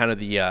can do kind of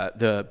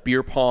the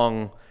beer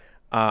pong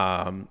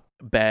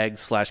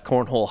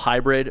bag/cornhole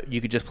hybrid.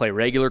 You could just play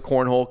regular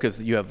cornhole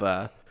because you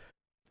have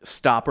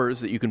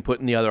stoppers that you can put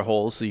in the other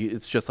holes. So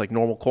it's just like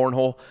normal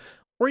cornhole.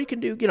 Or you can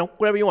do,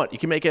 whatever you want. You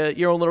can make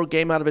your own little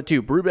game out of it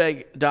too.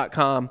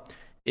 Brewbag.com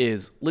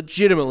is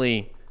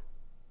legitimately,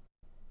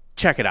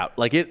 check it out.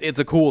 Like it's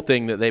a cool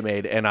thing that they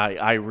made, and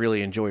I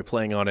really enjoy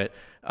playing on it.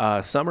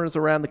 Summer's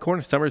around the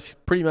corner. Summer's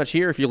pretty much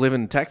here. If you live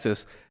in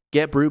Texas,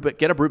 get a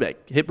Brewbag.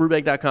 Hit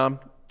brewbag.com.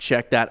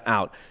 Check that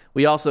out.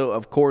 We also,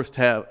 of course,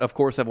 have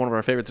one of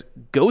our favorites,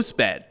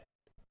 GhostBed.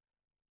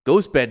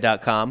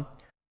 Ghostbed.com.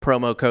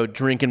 Promo code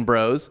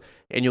DrinkinBros,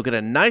 and you'll get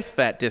a nice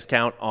fat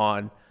discount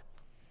on.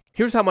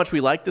 Here's how much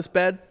we like this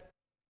bed.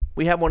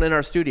 We have one in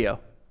our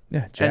studio.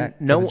 Yeah,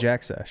 the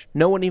Jack Sesh.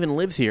 No one even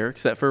lives here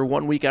except for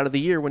 1 week out of the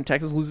year when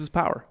Texas loses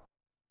power.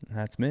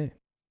 That's me.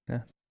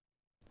 Yeah.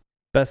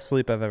 Best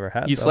sleep I've ever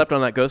had. You slept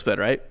on that ghost bed,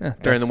 right? Yeah.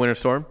 During the winter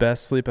storm?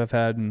 Best sleep I've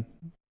had in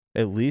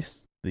at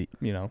least the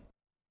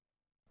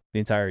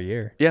entire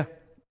year. Yeah.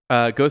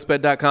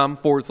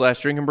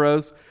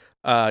 Ghostbed.com/drinkingbros.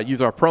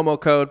 Use our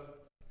promo code.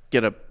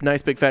 Get a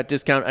nice big fat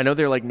discount. I know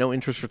they're like no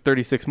interest for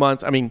 36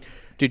 months. I mean,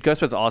 dude,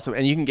 GhostBed's awesome,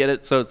 and you can get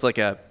it so it's like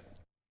a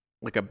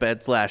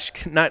bed /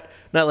 not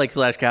like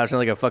 / couch, not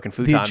like a fucking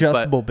futon. The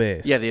adjustable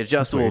base. Yeah, the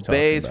adjustable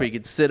base where you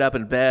can sit up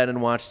in bed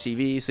and watch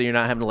TV, so you're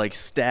not having to like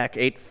stack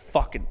 8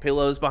 fucking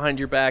pillows behind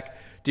your back,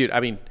 dude. I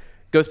mean,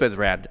 GhostBed's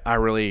rad. I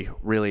really,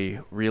 really,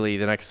 really.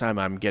 The next time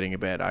I'm getting a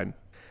bed, I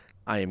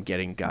am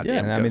getting goddamn.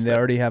 Yeah, and I mean they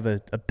already have a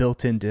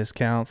built-in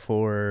discount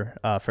for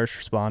first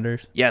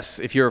responders. Yes,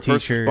 if you're a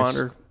first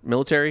responder,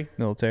 military,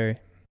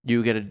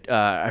 you get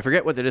I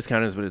forget what the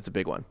discount is, but it's a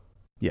big one.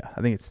 Yeah,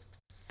 I think it's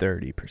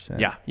 30%.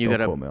 Yeah, you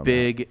get a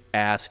big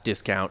ass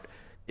discount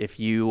if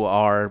you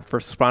are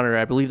first responder.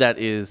 I believe that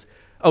is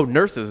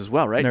nurses as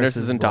well, right?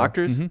 Nurses and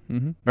doctors,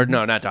 or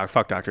no, not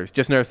fuck doctors,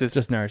 just nurses.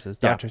 Just nurses.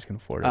 Doctors can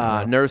afford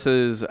it.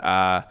 Nurses,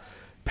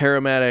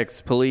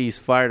 paramedics, police,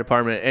 fire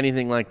department,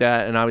 anything like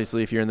that. And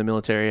obviously, if you're in the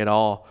military at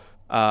all,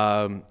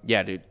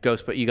 dude,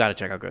 GhostBed, you got to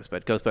check out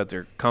GhostBed. GhostBeds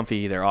are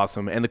comfy, they're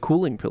awesome, and the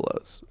cooling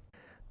pillows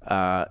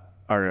are.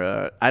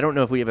 I don't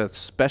know if we have a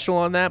special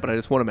on that, but I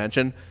just want to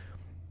mention.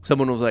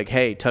 Someone was like,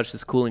 "Hey, touch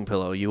this cooling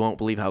pillow. You won't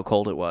believe how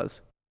cold it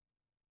was."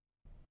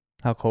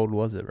 How cold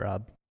was it,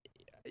 Rob?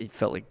 It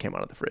felt like it came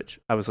out of the fridge.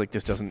 I was like,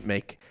 "This doesn't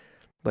make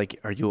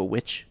are you a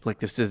witch? Like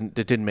this doesn't.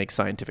 It didn't make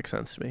scientific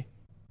sense to me.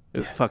 It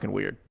was fucking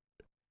weird."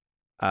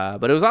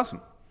 But it was awesome.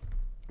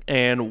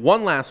 And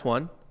one last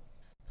one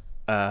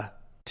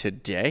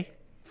today,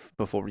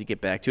 before we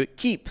get back to it,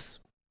 Keeps.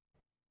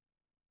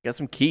 Got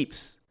some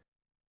Keeps.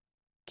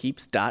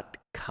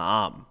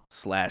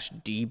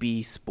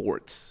 Keeps.com/DB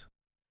Sports.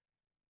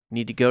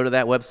 Need to go to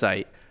that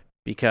website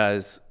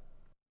because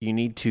you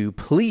need to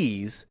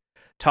please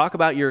talk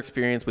about your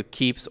experience with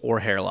Keeps or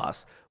hair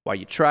loss. Why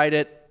you tried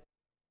it.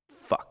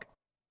 Fuck.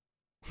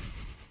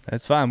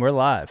 That's fine. We're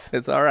live.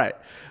 It's all right.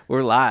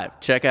 We're live.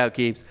 Check out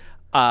Keeps.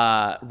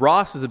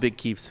 Ross is a big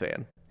Keeps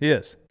fan. He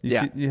is.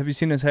 Have you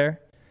seen his hair?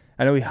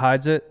 I know he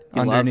hides it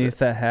underneath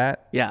that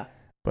hat. Yeah.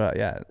 But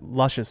yeah,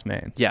 luscious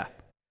mane. Yeah.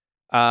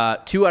 2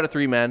 out of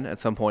 3 men at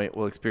some point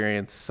will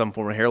experience some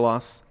form of hair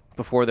loss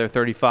before they're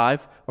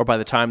 35 or by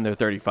the time they're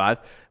 35.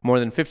 More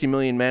than 50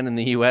 million men in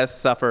the U.S.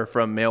 suffer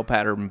from male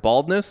pattern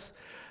baldness.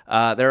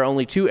 There are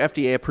only 2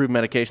 FDA-approved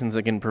medications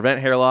that can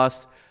prevent hair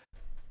loss.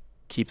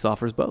 Keeps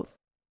offers both.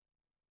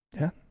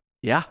 Yeah.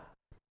 Yeah.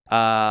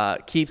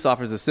 Keeps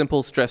offers a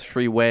simple,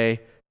 stress-free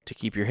way to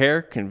keep your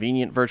hair,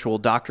 convenient virtual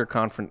doctor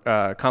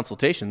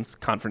confrontations.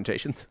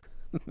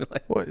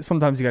 Well,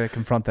 sometimes you got to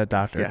confront that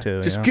doctor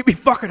too. Just give me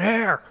fucking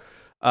hair.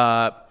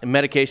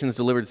 Medications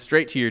delivered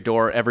straight to your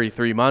door every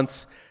 3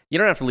 months. You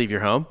don't have to leave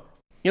your home.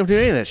 You don't do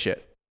any of that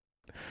shit.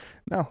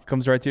 No,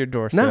 comes right to your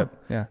doorstep.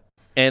 No. Yeah.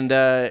 And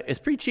it's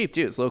pretty cheap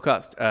too. It's low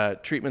cost.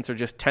 Treatments are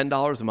just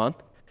 $10 a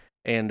month.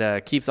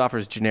 And Keeps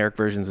offers generic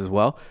versions as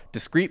well.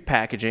 Discreet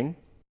packaging.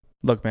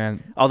 Look,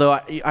 man. Although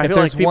I feel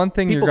like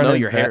people know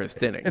your hair is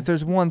thinning. If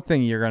there's one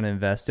thing you're going to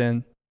invest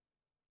in,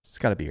 it's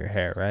got to be your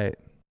hair, right?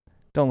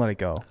 Don't let it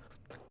go.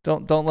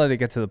 Don't let it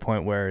get to the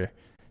point where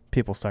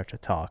people start to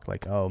talk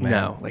like, oh, man.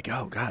 No, like,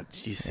 oh, God,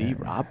 did you see,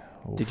 Rob?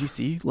 Oof. Did you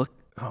see? Look,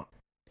 oh,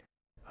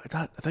 I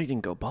thought you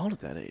didn't go bald at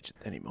that age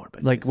anymore.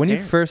 But like when you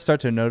first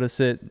start to notice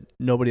it,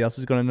 nobody else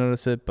is going to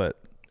notice it,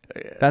 but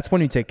that's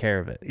when you take care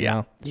of it. You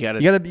know?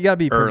 You gotta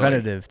be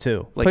preventative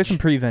too. Like, play some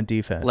prevent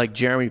defense, like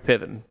Jeremy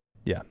Piven.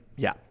 Yeah.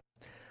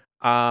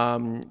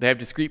 They have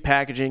discreet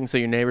packaging, so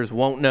your neighbors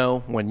won't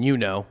know when you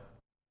know,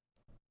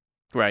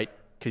 right?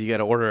 Because you got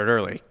to order it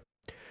early.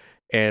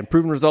 And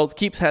proven results.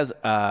 Keeps has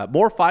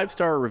more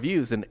 5-star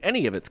reviews than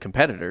any of its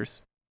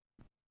competitors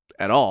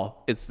at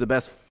all. It's the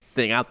best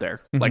thing out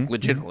there, like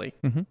legitimately.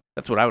 Mm-hmm.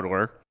 That's what I would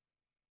order.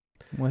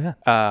 Well, yeah.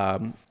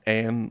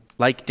 And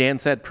like Dan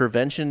said,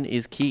 prevention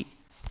is key.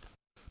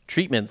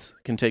 Treatments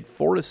can take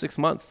 4 to 6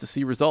 months to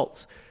see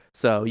results.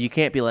 So you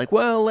can't be like,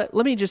 well, let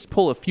me just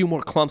pull a few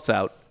more clumps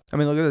out. I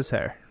mean, look at this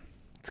hair.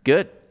 It's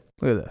good.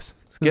 Look at this.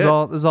 This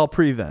is all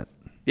prevent.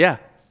 Yeah.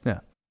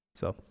 Yeah.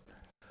 So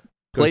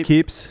go to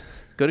Keeps.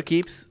 Go to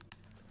Keeps.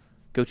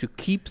 Go to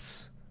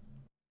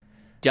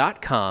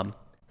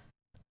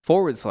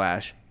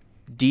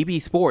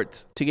keeps.com/DB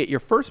Sports to get your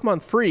first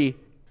month free.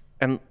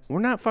 And we're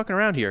not fucking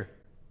around here.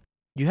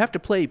 You have to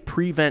play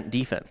prevent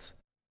defense.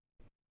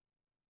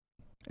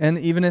 And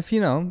even if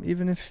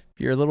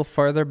you're a little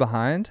farther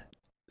behind,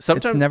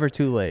 it's never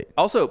too late.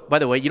 Also, by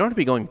the way, you don't have to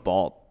be going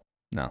bald.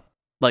 No.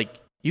 Like,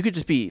 you could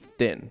just be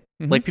thin.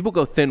 Mm-hmm. Like, people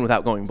go thin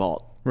without going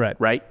bald. Right?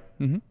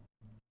 Mm-hmm.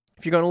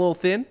 If you're going a little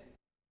thin,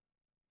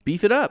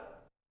 beef it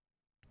up.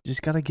 You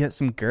just got to get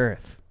some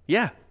girth.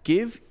 Yeah.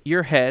 Give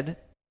your head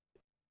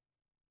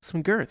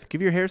some girth.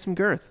 Give your hair some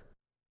girth.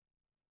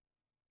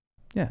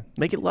 Yeah.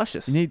 Make it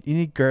luscious. You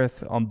need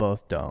girth on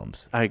both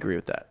domes. I agree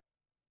with that.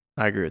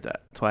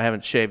 That's why I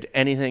haven't shaved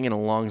anything in a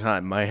long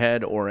time, my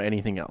head or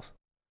anything else.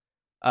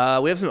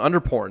 We have some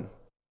underporn.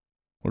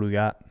 What do we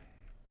got?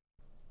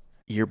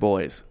 Your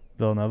boys.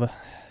 Villanova.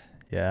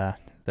 Yeah,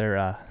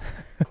 they're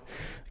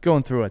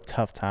going through a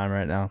tough time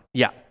right now.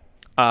 Yeah.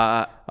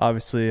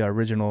 Obviously, our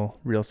original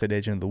real estate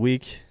agent of the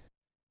week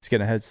is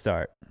getting a head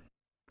start.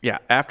 Yeah,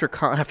 after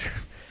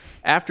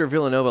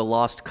Villanova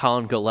lost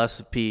Colin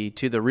Gillespie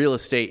to the real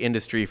estate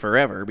industry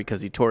forever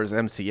because he tore his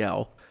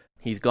MCL,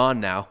 he's gone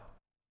now.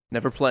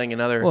 Never playing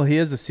another. Well, he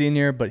is a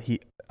senior, but he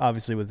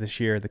obviously with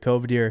this year, the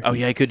COVID year. Oh,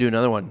 yeah, he could do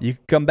another one. You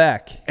could come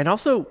back. And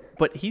also,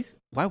 but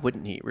why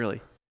wouldn't he, really?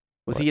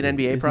 Was he an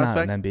NBA prospect?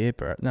 He's not an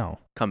NBA no.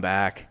 Come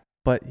back.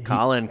 But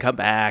Colin, come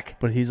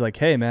back. But he's like,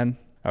 hey, man,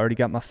 I already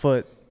got my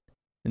foot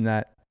in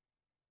that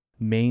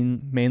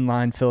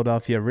mainline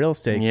Philadelphia real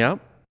estate. Yep.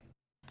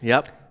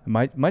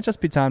 It might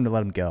just be time to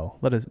let him go.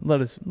 Let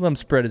him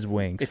spread his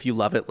wings. If you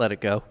love it, let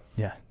it go.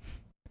 Yeah.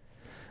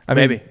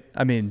 Maybe.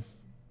 I mean,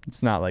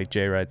 it's not like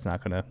Jay Wright's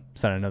not going to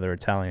send another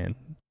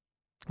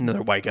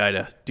another white guy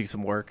to do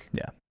some work.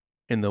 Yeah.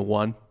 In the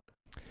one.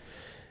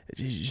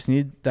 You just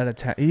need that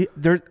attack.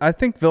 I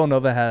think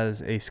Villanova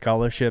has a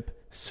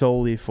scholarship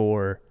solely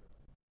for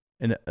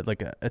an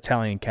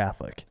Italian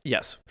Catholic.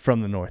 Yes.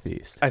 From the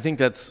Northeast. I think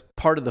that's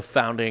part of the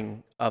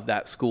founding of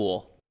that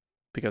school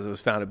because it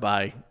was founded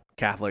by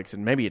Catholics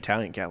and maybe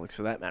Italian Catholics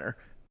for that matter.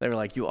 They were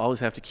like, you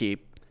always have to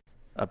keep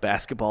a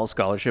basketball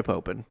scholarship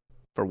open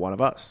for one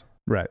of us.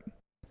 Right.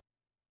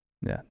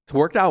 Yeah. It's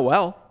worked out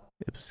well.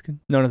 It was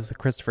known as the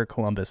Christopher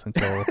Columbus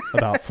until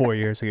about 4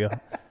 years ago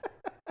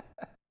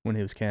when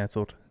he was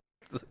canceled.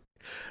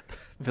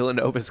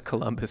 Villanova's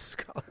Columbus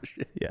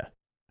Scholarship. Yeah.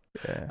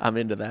 I'm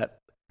into that.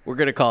 We're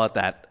going to call it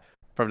that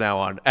from now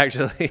on.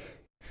 Actually,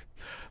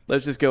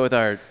 let's just go with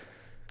our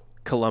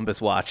Columbus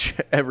watch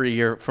every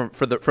year from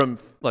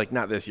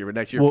not this year, but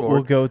next year forward.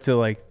 We'll go to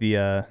like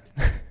the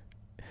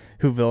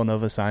who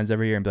Villanova signs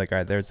every year and be like, all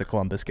right, there's the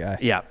Columbus guy.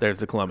 Yeah, there's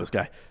the Columbus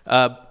guy.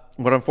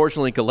 But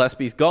unfortunately,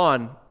 Gillespie's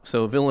gone,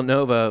 so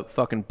Villanova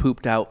fucking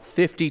pooped out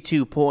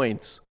 52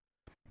 points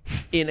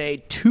in a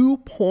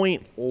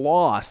 2-point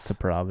loss to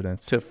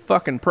Providence.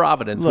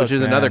 Which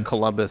is another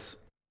Columbus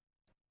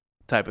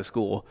type of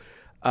school.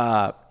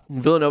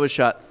 Villanova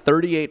shot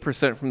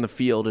 38% from the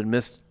field and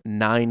missed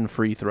 9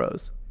 free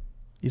throws.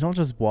 You don't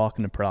just walk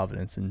into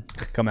Providence and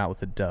come out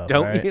with a dub,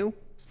 Don't right? you?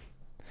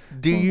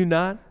 Do you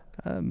not?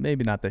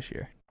 Maybe not this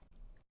year.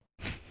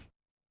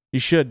 You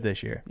should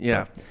this year.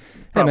 Yeah.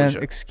 Hey, man,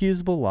 should.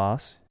 excusable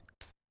loss.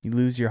 You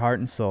lose your heart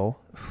and soul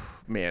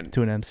Man,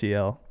 to an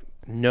MCL.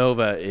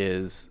 Nova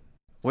is,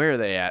 where are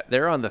they at?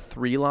 They're on the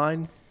 3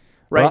 line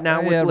right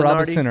now with Lenardi.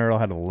 Robinson Earl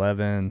had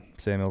 11.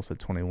 Samuels had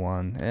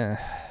 21.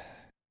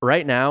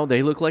 Right now,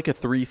 they look like a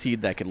 3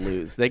 seed that could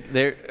lose.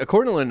 They're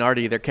according to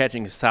Lenardi, they're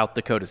catching South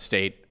Dakota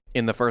State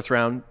in the first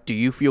round. Do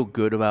you feel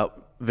good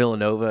about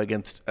Villanova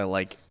against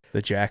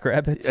the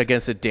Jackrabbits?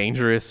 against a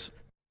dangerous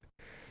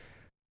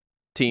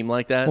team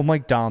like that? Well,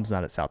 Mike Dom's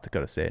not at South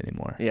Dakota State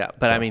anymore. Yeah,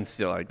 but so. I mean,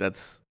 still,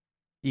 that's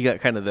you got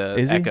kind of the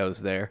Is he?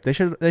 echoes there. They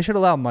should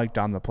allow Mike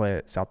Dom to play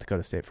at South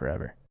Dakota State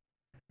forever.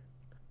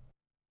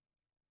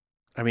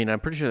 I mean, I'm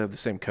pretty sure they have the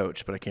same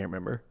coach, but I can't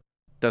remember.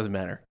 Doesn't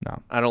matter.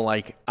 No, I don't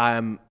like.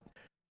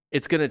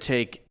 It's gonna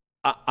take.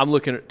 I'm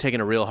taking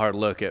a real hard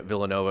look at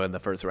Villanova in the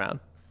first round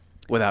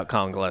without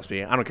Colin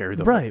Gillespie. I don't care who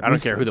the right. I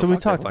don't care who the so fuck we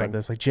talked they're playing. about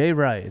this. Like Jay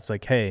Wright, it's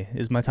like, hey,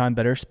 is my time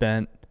better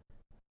spent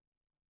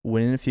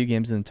winning a few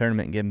games in the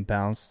tournament and getting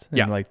bounced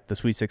in like the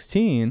Sweet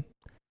 16,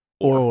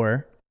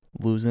 or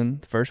losing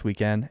the first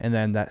weekend and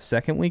then that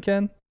second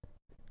weekend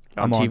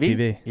I'm on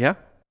TV. Yeah,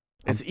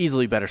 it's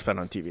easily better spent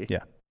on TV.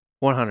 Yeah,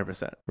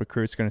 100%.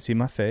 Recruits gonna see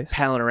my face,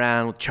 palling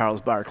around with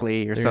Charles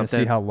Barkley or They're something.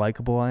 Gonna see how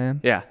likable I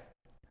am. Yeah,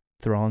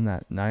 throw on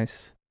that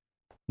nice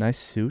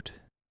suit,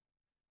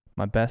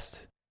 my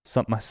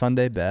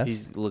Sunday best.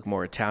 He's look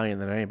more Italian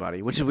than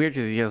anybody, which is weird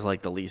because he has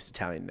like the least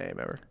Italian name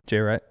ever. Jay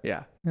Wright.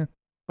 Yeah,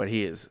 but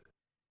he is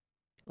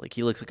like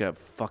he looks like a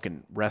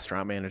fucking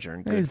restaurant manager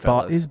in He's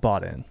Goodfellas.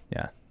 bought in.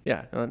 Yeah.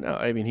 Yeah. No,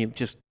 I mean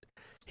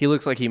he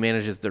looks like he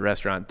manages the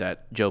restaurant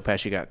that Joe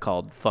Pesci got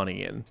called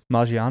funny in.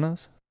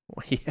 Maggiano's?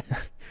 Yeah.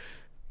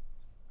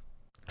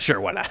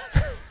 Sure, why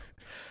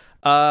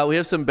not? We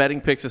have some betting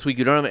picks this week.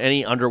 We don't have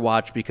any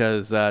underwatch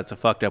because it's a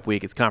fucked up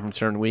week. It's conference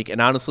tournament week. And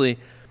honestly,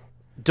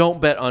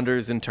 don't bet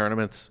unders in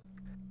tournaments.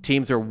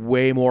 Teams are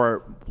way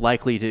more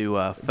likely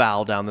to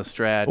foul down the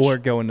stretch. Or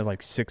go into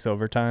like 6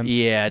 overtimes.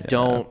 Yeah,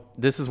 don't.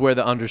 This is where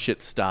the under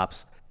shit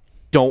stops.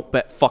 Don't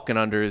bet fucking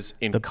unders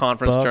in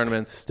conference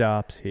tournaments.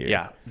 Stops here.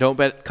 Yeah, don't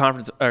bet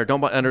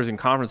unders in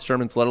conference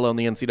tournaments, let alone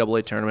the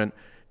NCAA tournament.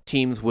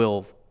 Teams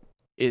will.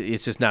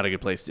 It's just not a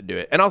good place to do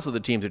it. And also, the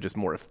teams are just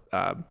more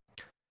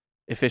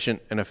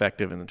efficient and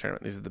effective in the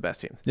tournament. These are the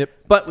best teams. Yep.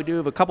 But we do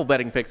have a couple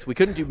betting picks. We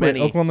couldn't do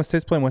many. Oklahoma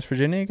State's playing West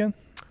Virginia again?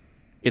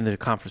 In the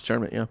conference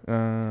tournament, yeah.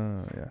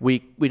 Yeah.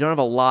 We don't have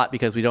a lot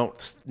because we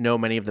don't know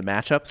many of the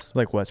matchups.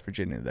 Like West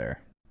Virginia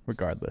there,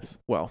 regardless.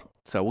 Well,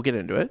 so we'll get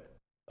into it.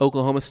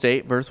 Oklahoma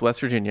State versus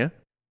West Virginia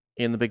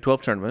in the Big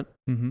 12 tournament.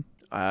 Mm-hmm.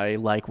 I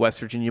like West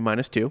Virginia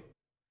 -2.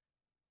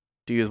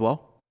 Do you as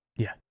well?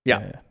 Yeah.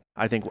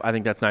 I think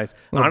that's nice.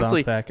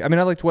 Honestly, bounce back. I mean,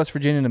 I liked West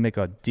Virginia to make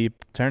a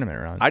deep tournament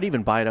run. I'd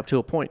even buy it up to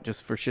a point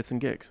just for shits and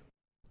gigs.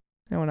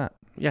 Yeah, why not?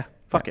 Yeah,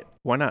 fuck it.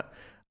 Why not?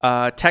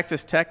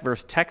 Texas Tech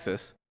versus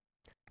Texas.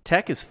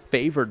 Tech is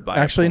favored by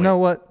Actually, a point. you know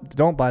what?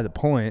 Don't buy the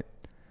point.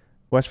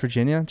 West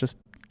Virginia, just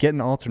get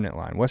an alternate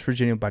line. West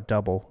Virginia by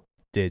double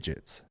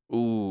digits.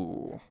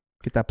 Ooh.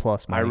 Get that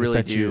plus money. I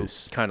really do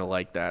kind of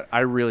like that. I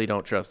really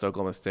don't trust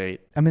Oklahoma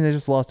State. I mean, they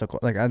just lost.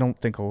 Like, I don't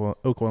think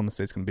Oklahoma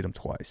State's going to beat them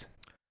twice.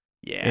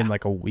 Yeah. In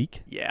like a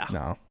week? Yeah.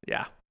 No.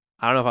 Yeah.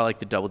 I don't know if I like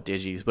the double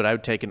digits, but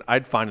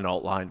I'd find an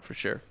alt line for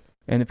sure.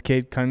 And if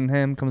Cade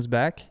Cunningham comes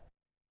back,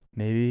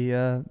 maybe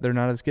they're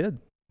not as good.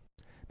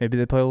 Maybe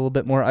they play a little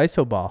bit more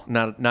ISO ball.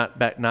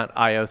 Not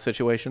IO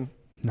situation.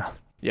 No.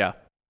 Yeah.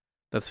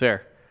 That's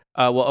fair.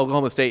 Well,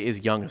 Oklahoma State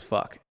is young as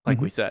fuck, like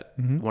we said.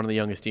 Mm-hmm. One of the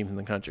youngest teams in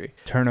the country.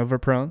 Turnover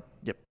prone.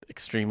 Yep.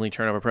 Extremely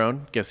turnover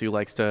prone. Guess who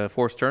likes to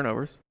force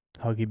turnovers?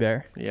 Huggy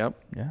Bear.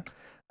 Yep. Yeah.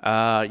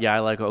 I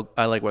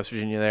like West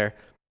Virginia there.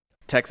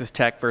 Texas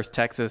Tech versus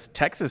Texas.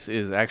 Texas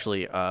is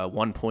actually a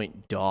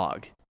 1-point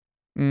dog.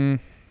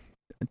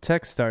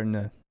 Tech's starting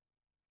to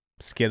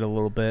skid a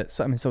little bit.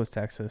 So is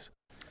Texas.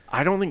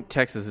 I don't think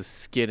Texas is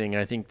skidding.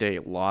 I think they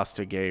lost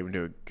a game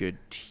to a good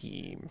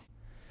team.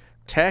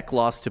 Tech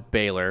lost to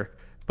Baylor,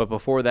 but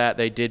before that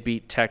they did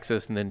beat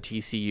Texas and then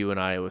TCU and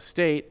Iowa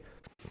State.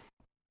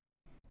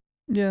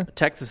 Yeah.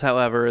 Texas,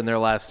 however, in their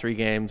last 3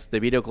 games, they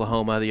beat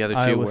Oklahoma. The other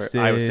two were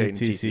Iowa State and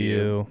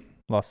TCU.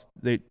 Lost.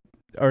 They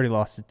already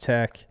lost to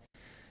Tech.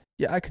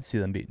 Yeah, I could see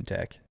them beating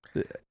Tech.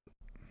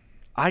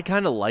 I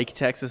kind of like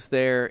Texas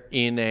there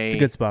It's a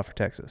good spot for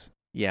Texas.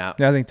 Yeah.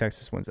 I think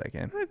Texas wins that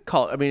game.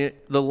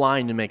 The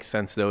line makes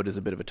sense, though. It is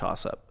a bit of a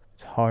toss-up.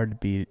 It's hard to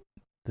beat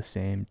the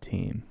same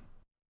team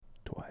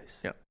twice.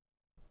 Yeah.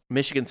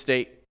 Michigan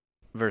State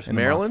versus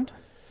Maryland.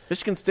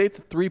 Michigan State's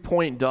a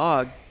 3-point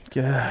dog.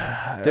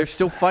 God. They're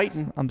still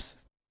fighting.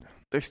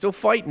 They're still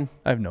fighting.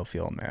 I have no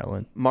feel in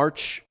Maryland.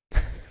 March.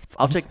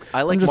 I'm just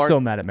so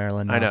mad at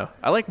Maryland now. I know.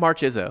 I like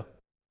March Izzo.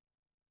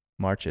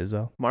 March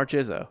Izzo? March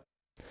Izzo.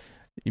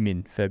 You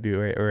mean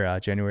February or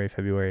January,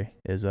 February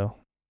Izzo?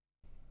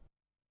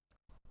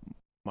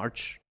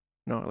 March.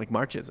 No, I like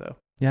March Izzo.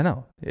 Yeah,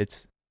 no.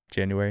 It's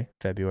January,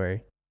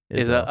 February.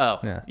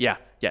 Izzo.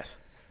 Yes.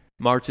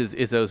 March is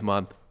Izzo's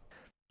month.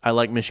 I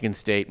like Michigan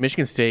State.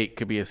 Michigan State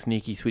could be a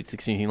sneaky Sweet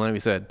 16 team. Like we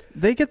said,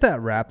 they get that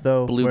rap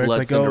though. Blue where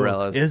blood it's like,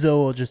 Cinderellas. Izzo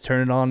will just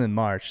turn it on in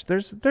March.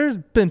 There's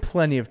been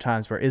plenty of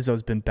times where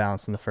Izzo's been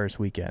bounced in the first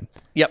weekend.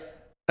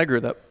 Yep, I agree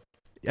with that.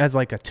 As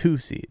like a 2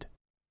 seed.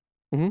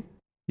 Mm-hmm.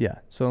 Yeah.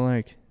 So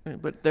like,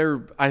 but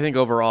I think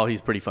overall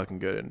he's pretty fucking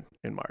good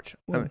in March.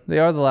 Well, they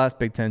are the last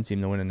Big Ten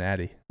team to win a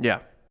Natty. Yeah.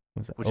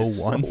 Was that which is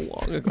so 01?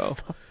 long ago.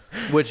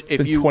 Which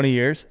It's been 20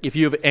 years. If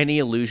you have any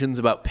illusions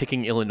about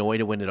picking Illinois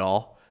to win it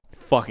all,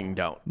 fucking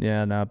don't.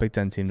 Yeah, no, Big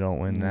Ten team don't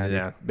win Natty.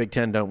 Yeah, Big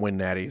Ten don't win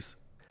Natties.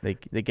 They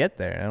get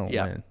there. They don't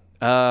win.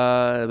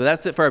 But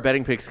that's it for our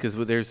betting picks because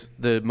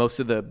most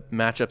of the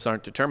matchups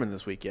aren't determined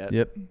this week yet.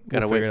 Yep.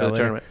 Gotta wait for the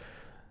tournament.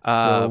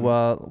 So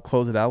we'll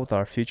close it out with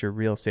our future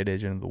real estate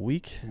agent of the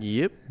week.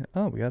 Yep.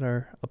 Oh, we got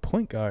a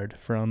point guard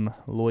from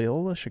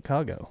Loyola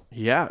Chicago.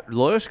 Yeah,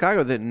 Loyola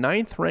Chicago, the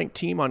 9th ranked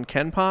team on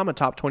KenPom, a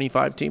top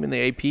 25 team in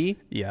the AP.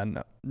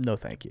 Yeah, no,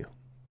 thank you.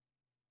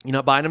 You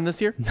not buying them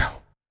this year? No.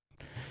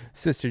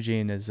 Sister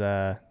Jean is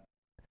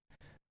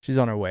she's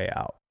on her way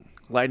out.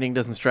 Lightning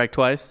doesn't strike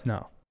twice?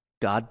 No.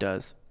 God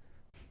does.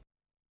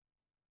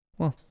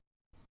 Well,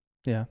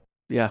 yeah.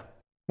 Yeah.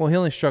 Well, he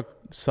only struck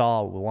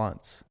Saul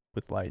once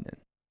with lightning.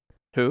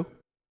 Who?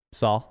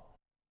 Saul.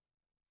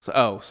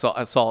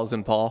 Saul is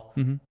in Paul?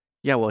 Mm-hmm.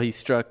 Yeah, well, he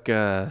struck,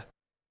 but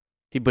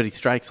he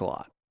strikes a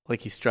lot.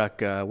 Like he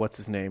struck, what's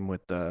his name,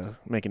 with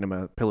making him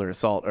a pillar of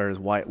salt, or his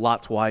wife,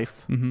 Lot's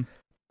wife. Mm-hmm.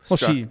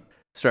 Well,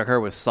 struck her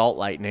with salt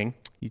lightning.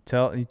 You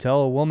tell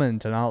a woman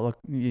to not look,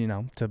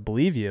 to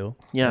believe you.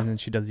 Yeah. And then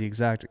she does the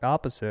exact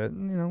opposite.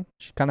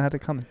 She kind of had it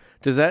coming.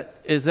 Is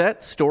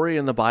that story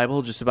in the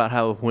Bible just about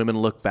how if women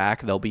look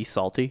back, they'll be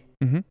salty?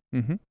 Mm-hmm.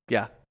 Mm-hmm.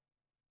 Yeah.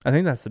 I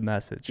think that's the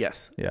message.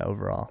 Yes. Yeah,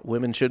 overall.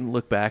 Women shouldn't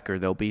look back or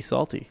they'll be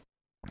salty.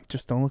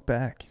 Just don't look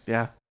back.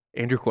 Yeah.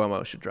 Andrew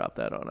Cuomo should drop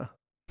that to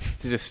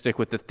just stick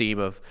with the theme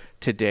of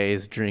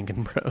today's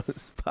Drinking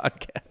Bros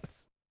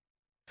podcast.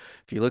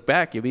 If you look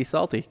back, you'll be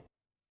salty.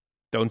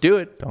 Don't do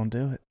it. Don't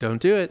do it.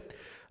 Don't do it.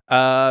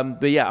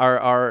 But yeah,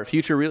 our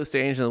future real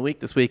estate agent of the week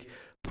this week,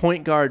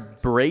 point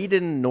guard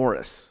Braden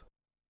Norris.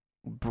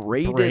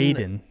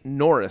 Braden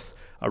Norris,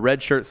 a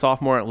redshirt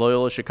sophomore at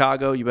Loyola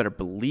Chicago. You better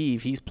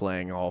believe he's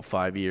playing all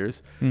 5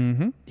 years.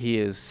 Mm-hmm. He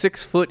is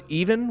 6 foot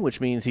even, which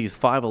means he's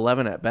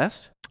 5'11" at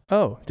best.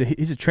 Oh,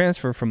 he's a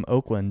transfer from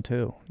Oakland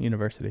too,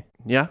 University.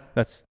 Yeah.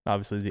 That's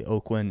obviously the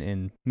Oakland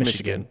in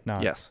Michigan.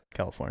 Not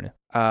California.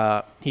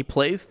 He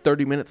plays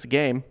 30 minutes a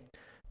game,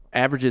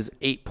 averages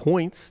 8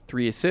 points,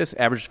 3 assists,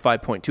 averages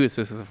 5.2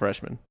 assists as a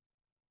freshman.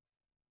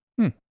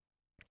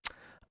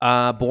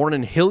 Born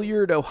in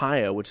Hilliard,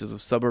 Ohio, which is a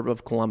suburb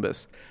of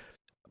Columbus.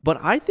 But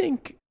I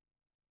think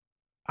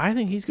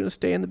he's going to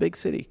stay in the big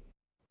city.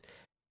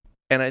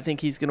 And I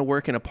think he's going to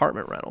work in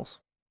apartment rentals.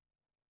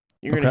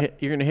 You're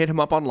going to hit him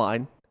up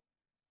online,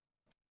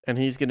 and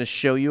he's going to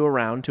show you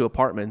around to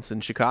apartments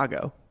in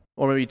Chicago,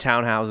 or maybe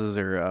townhouses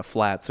or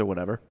flats or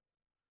whatever.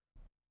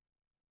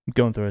 I'm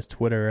going through his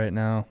Twitter right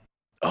now.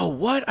 Oh,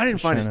 what? I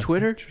didn't find his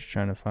Twitter. Just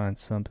trying to find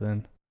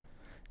something.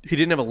 He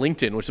didn't have a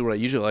LinkedIn, which is what I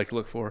usually like to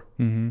look for.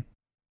 Mm-hmm.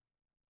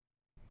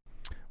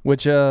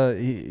 Which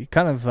he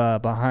kind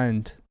of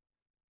behind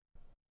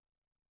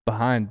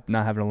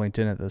not having a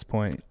LinkedIn at this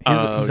point.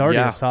 He's already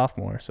a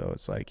sophomore, so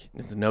it's like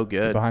it's no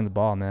good. Behind the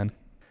ball, man.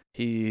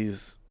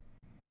 He's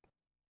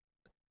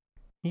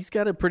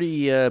got a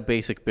pretty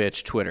basic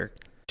bitch Twitter,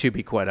 to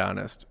be quite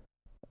honest.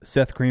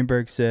 Seth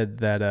Greenberg said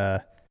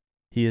that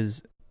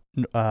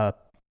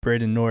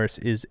Braden Norris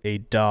is a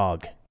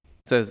dog.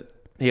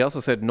 He also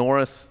said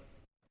Norris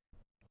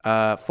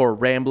for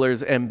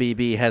Ramblers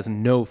MBB has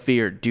no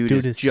fear. Dude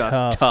is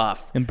just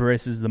tough.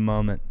 Embraces the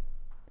moment.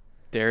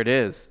 There it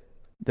is.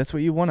 That's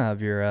what you want out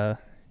of your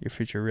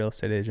future real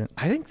estate agent.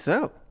 I think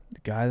so.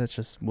 The guy that's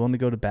just willing to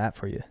go to bat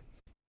for you.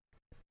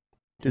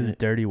 Do the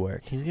dirty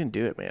work. He's going to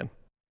do it, man.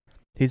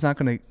 He's not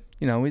going to,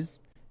 you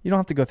don't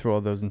have to go through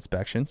all those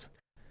inspections.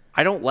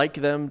 I don't like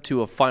them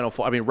to a Final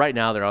Four. I mean, right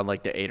now they're on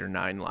like the 8 or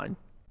 9 line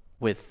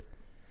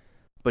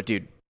but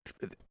dude,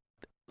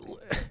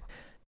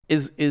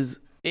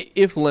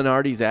 if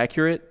Lenardi's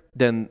accurate,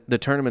 then the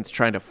tournament's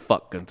trying to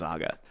fuck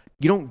Gonzaga.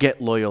 You don't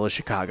get Loyola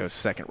Chicago's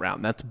second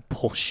round. That's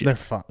bullshit. They're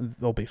fine.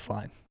 They'll be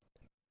fine.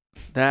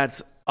 That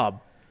is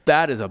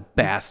a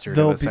bastard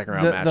of a second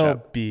round matchup.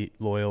 They'll beat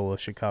Loyola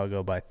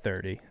Chicago by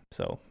 30.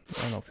 So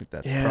I don't think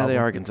that's a problem. They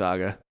are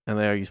Gonzaga, and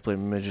they are used to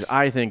playing midget.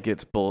 I think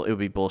it would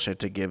be bullshit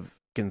to give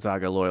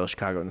Gonzaga Loyola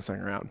Chicago in the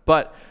second round.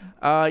 But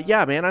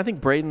yeah, man, I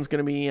think Braden's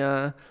going to be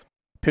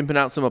pimping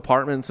out some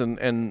apartments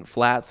and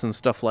flats and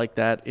stuff like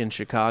that in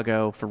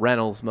Chicago for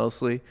rentals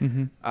mostly.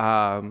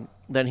 Mm-hmm.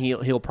 Then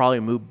he'll probably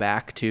move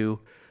back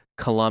to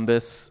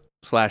Columbus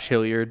 /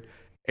 Hilliard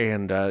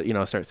and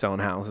start selling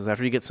houses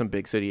after he gets some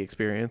big city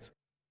experience.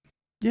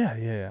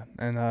 Yeah.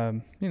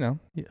 And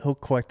he'll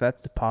collect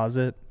that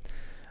deposit.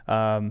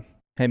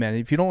 Hey man,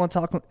 if you don't want to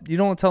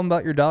tell him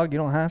about your dog, you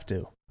don't have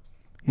to.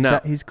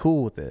 He's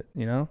cool with it,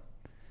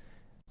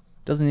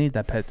 Doesn't need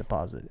that pet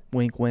deposit.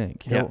 Wink,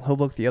 wink. Yeah. He'll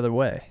look the other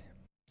way.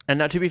 And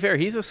now, to be fair,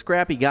 he's a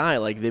scrappy guy.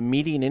 Like, the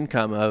median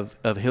income of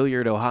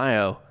Hilliard,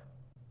 Ohio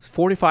is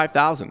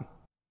 $45,000.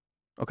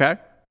 Okay?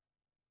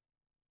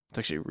 It's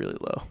actually really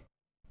low.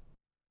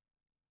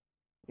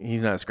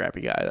 He's not a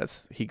scrappy guy.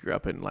 He grew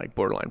up in, like,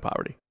 borderline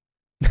poverty.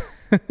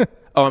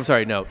 Oh, I'm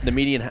sorry. No, the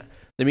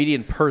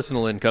median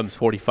personal income is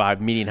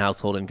 45. Median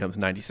household income is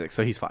 96.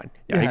 So he's fine.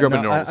 Yeah, he grew up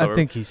in normal. I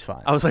think he's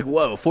fine. I was like,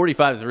 whoa,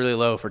 45 is really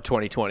low for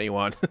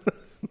 2021.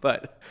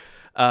 But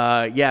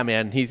yeah,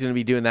 man, he's going to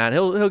be doing that.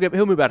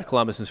 He'll move out to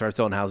Columbus and start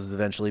selling houses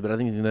eventually. But I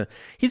think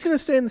he's gonna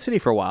stay in the city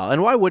for a while.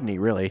 And why wouldn't he?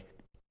 Really?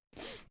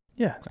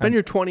 Yeah.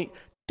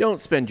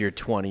 Don't spend your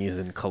 20s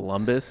in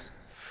Columbus.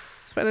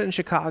 Spend it in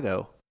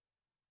Chicago.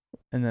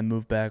 And then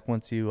move back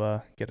once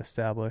you get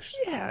established.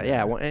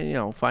 Yeah,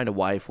 and find a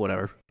wife,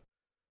 whatever.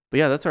 But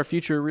yeah, that's our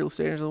future real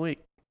estate agent of the week.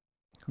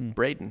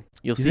 Braden.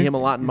 You'll see him a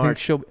lot in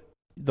March.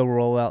 They'll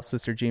roll out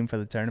Sister Jean for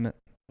the tournament?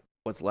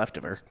 What's left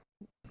of her?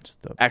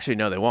 Actually,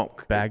 no, they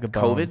won't. Bag of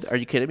bones. COVID? Are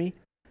you kidding me?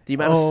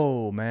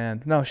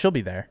 Man. No, she'll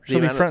be there. She'll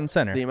be front and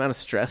center. The amount of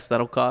stress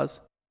that'll cause?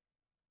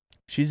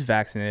 She's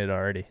vaccinated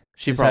already.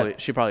 She probably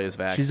is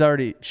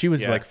vaccinated. She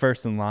was like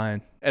first in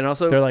line. And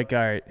also, they're like, all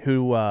right,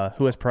 who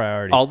has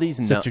priority?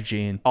 Sister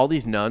Jean. All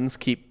these nuns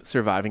keep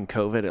surviving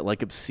COVID at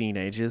like obscene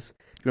ages.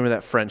 Remember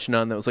that French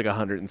nun that was like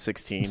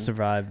 116?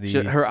 Survived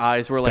her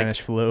eyes were Spanish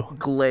like flu.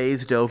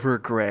 Glazed over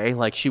gray.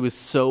 Like she was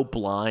so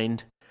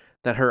blind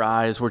that her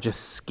eyes were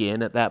just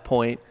skin at that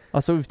point.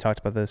 Also, we've talked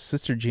about this.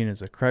 Sister Jean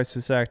is a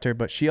crisis actor,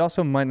 but she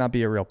also might not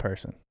be a real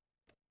person.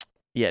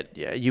 Yeah.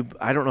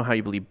 I don't know how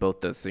you believe both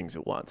those things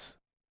at once.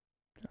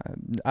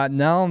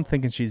 Now I'm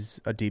thinking she's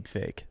a deep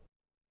fake.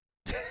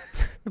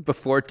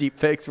 Before deep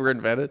fakes were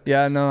invented?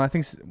 Yeah, no, I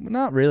think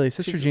not really.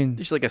 Sister Jean.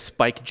 She's like a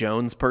Spike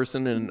Jonze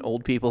person in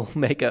old people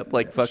makeup,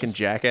 like fucking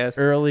Jackass.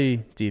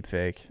 Early deep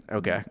fake.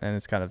 Okay. And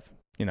it's kind of,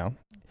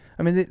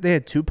 I mean, they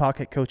had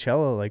Tupac at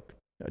Coachella like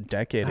a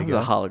decade ago. That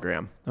was a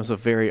hologram. That was a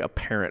very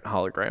apparent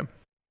hologram.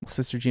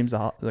 Sister Jean's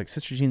a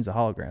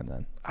hologram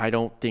then. I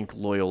don't think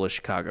Loyola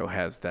Chicago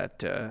has that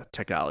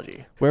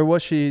technology. Where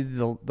was she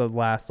the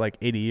last like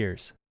 80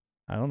 years?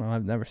 I don't know.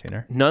 I've never seen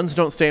her. Nuns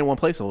don't stay in one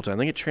place the whole time.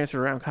 They get transferred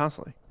around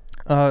constantly.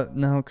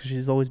 No, because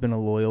she's always been a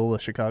Loyola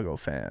Chicago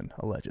fan,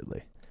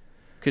 allegedly.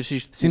 Because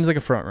she seems like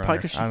a front runner. Probably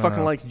because she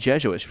fucking likes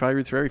Jesuits. She probably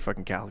roots for every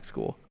fucking Catholic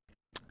school.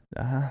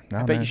 I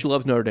bet you she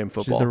loves Notre Dame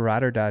football. She's a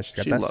ride or die. She's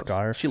got that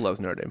scarf. She loves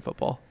Notre Dame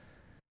football.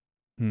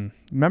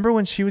 Remember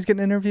when she was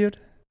getting interviewed?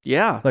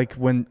 Yeah. Like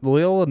when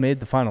Loyola made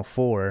the Final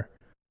Four,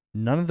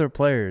 none of their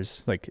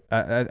players, like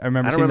I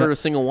remember. I don't remember a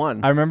single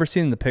one. I remember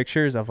seeing the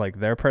pictures of like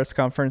their press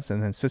conference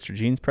and then Sister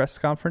Jean's press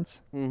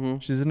conference. Mm-hmm.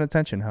 She's an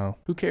attention hoe.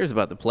 Who cares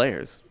about the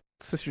players?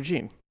 Sister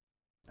Jean.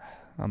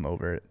 I'm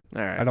over it.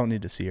 All right. I don't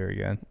need to see her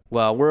again.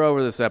 Well, we're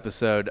over this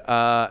episode.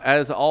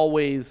 As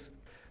always,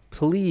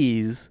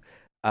 please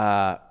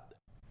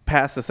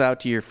pass this out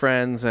to your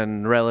friends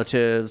and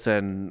relatives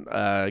and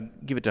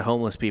give it to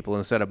homeless people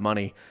instead of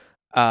money,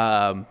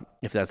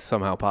 if that's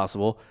somehow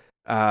possible.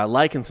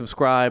 Like and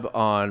subscribe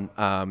on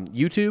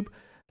YouTube.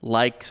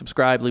 Like,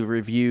 subscribe, leave a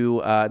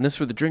review. And this is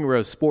for the Drinking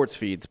Bros sports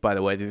feeds, by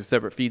the way. These are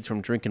separate feeds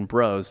from Drinking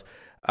Bros.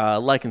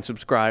 Like and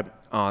subscribe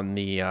on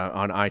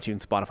on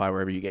iTunes, Spotify,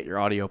 wherever you get your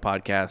audio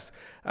podcasts.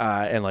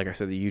 And like I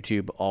said, the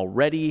YouTube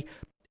already.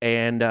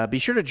 And be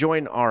sure to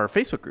join our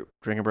Facebook group,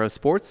 Drinking Bros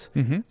Sports.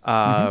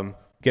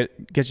 Get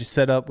you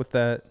set up with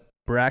that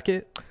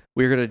bracket.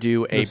 We're going to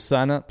do a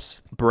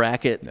signups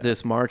bracket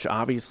this March,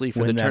 obviously, for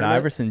the tournament. That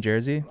Iverson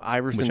jersey,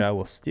 which I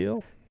will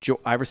steal.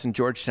 Iverson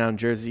Georgetown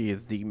jersey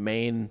is the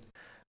main,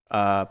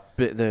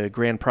 the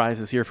grand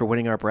prizes here for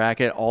winning our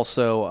bracket.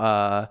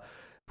 Also,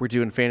 we're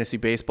doing fantasy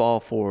baseball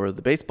for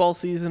the baseball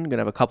season. Going to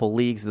have a couple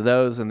leagues of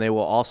those, and they will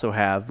also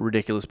have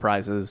ridiculous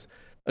prizes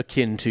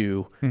akin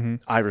to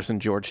Iverson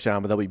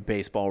Georgetown, but they'll be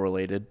baseball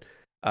related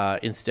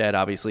instead,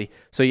 obviously.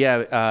 So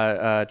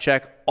yeah,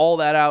 check all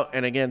that out.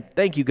 And again,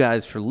 thank you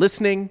guys for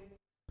listening.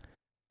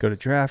 Go to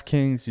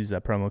DraftKings, use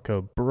that promo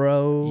code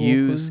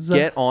BROS.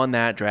 Get on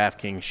that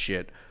DraftKings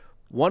shit.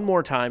 One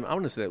more time. I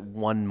want to say that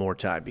one more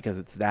time because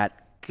it's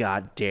that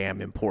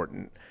goddamn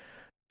important.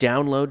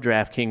 Download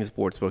DraftKings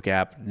Sportsbook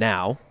app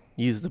now.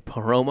 Use the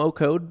promo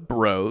code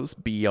BROS,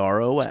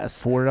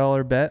 BROS.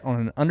 $4 bet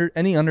on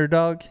any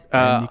underdog,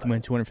 and you can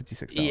win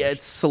 $256. Yeah,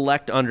 it's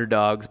select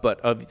underdogs, but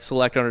of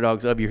select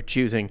underdogs of your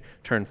choosing,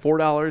 turn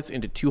 $4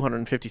 into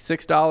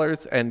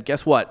 $256. And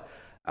guess what?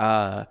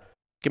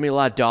 Give me a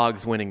lot of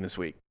dogs winning this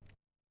week.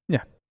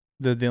 Yeah,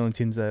 they're the only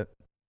teams that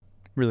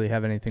really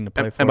have anything to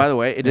play for. And by the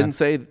way, it didn't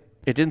say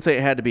it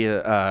had to be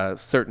a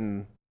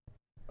certain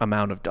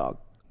amount of dog.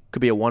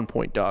 Could be a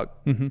 1-point dog.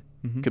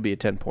 Could be a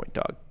 10-point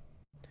dog.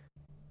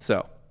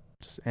 So,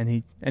 just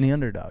any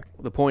underdog.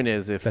 The point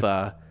is, if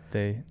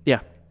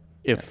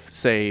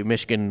say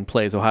Michigan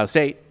plays Ohio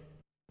State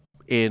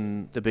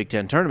in the Big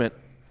Ten tournament,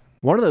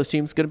 one of those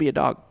teams is going to be a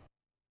dog.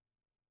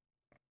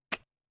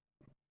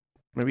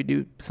 Maybe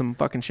do some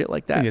fucking shit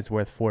like that. I think it's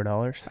worth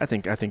 $4. I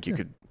think you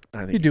could.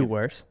 I think you do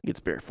worse. You could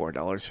spare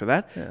 $4 for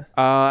that.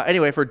 Yeah.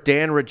 Anyway, for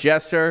Dan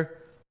Regester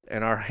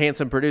and our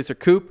handsome producer,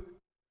 Coop.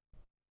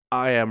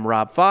 I am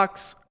Rob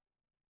Fox.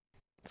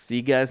 See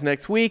you guys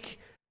next week.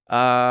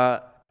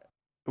 We're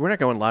not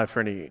going live for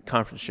any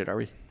conference shit, are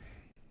we?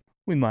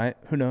 We might.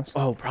 Who knows?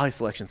 Oh, probably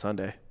Selection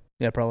Sunday.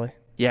 Yeah, probably.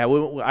 Yeah,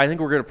 I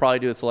think we're going to probably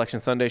do a Selection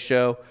Sunday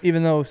show.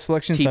 Even though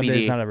Selection TBD. Sunday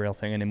is not a real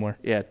thing anymore.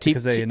 Yeah,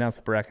 because they announced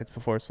the brackets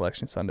before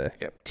Selection Sunday.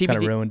 Yeah, kind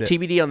of ruined it.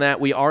 TBD on that.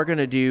 We are going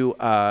to do,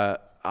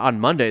 on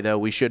Monday, though,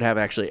 we should have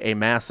actually a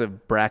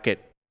massive bracket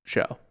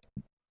show.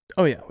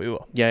 Oh, yeah, we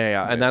will.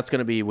 Yeah. And that's going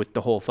to be with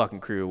the whole fucking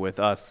crew, with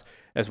us,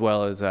 as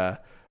well as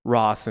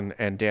Ross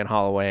and Dan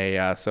Holloway,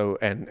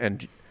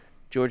 and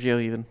Giorgio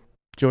even.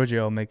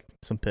 Giorgio will make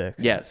some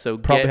picks. Yeah, so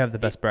probably have the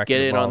best bracket.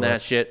 Get in on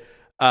that shit.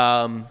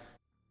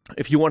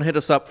 If you want to hit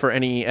us up for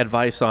any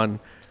advice on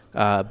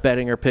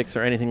betting or picks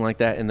or anything like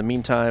that, in the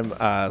meantime,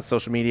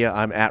 social media,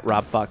 I'm at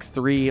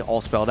RobFox3,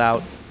 all spelled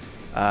out,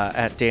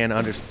 at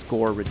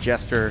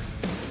Dan_Regester,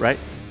 right?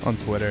 On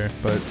Twitter,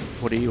 but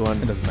what are you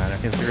on? It doesn't matter.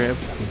 Instagram?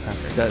 Doesn't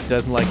matter.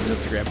 Doesn't like his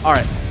Instagram. All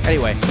right.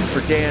 Anyway, for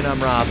Dan, I'm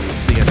Rob.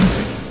 See you next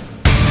week.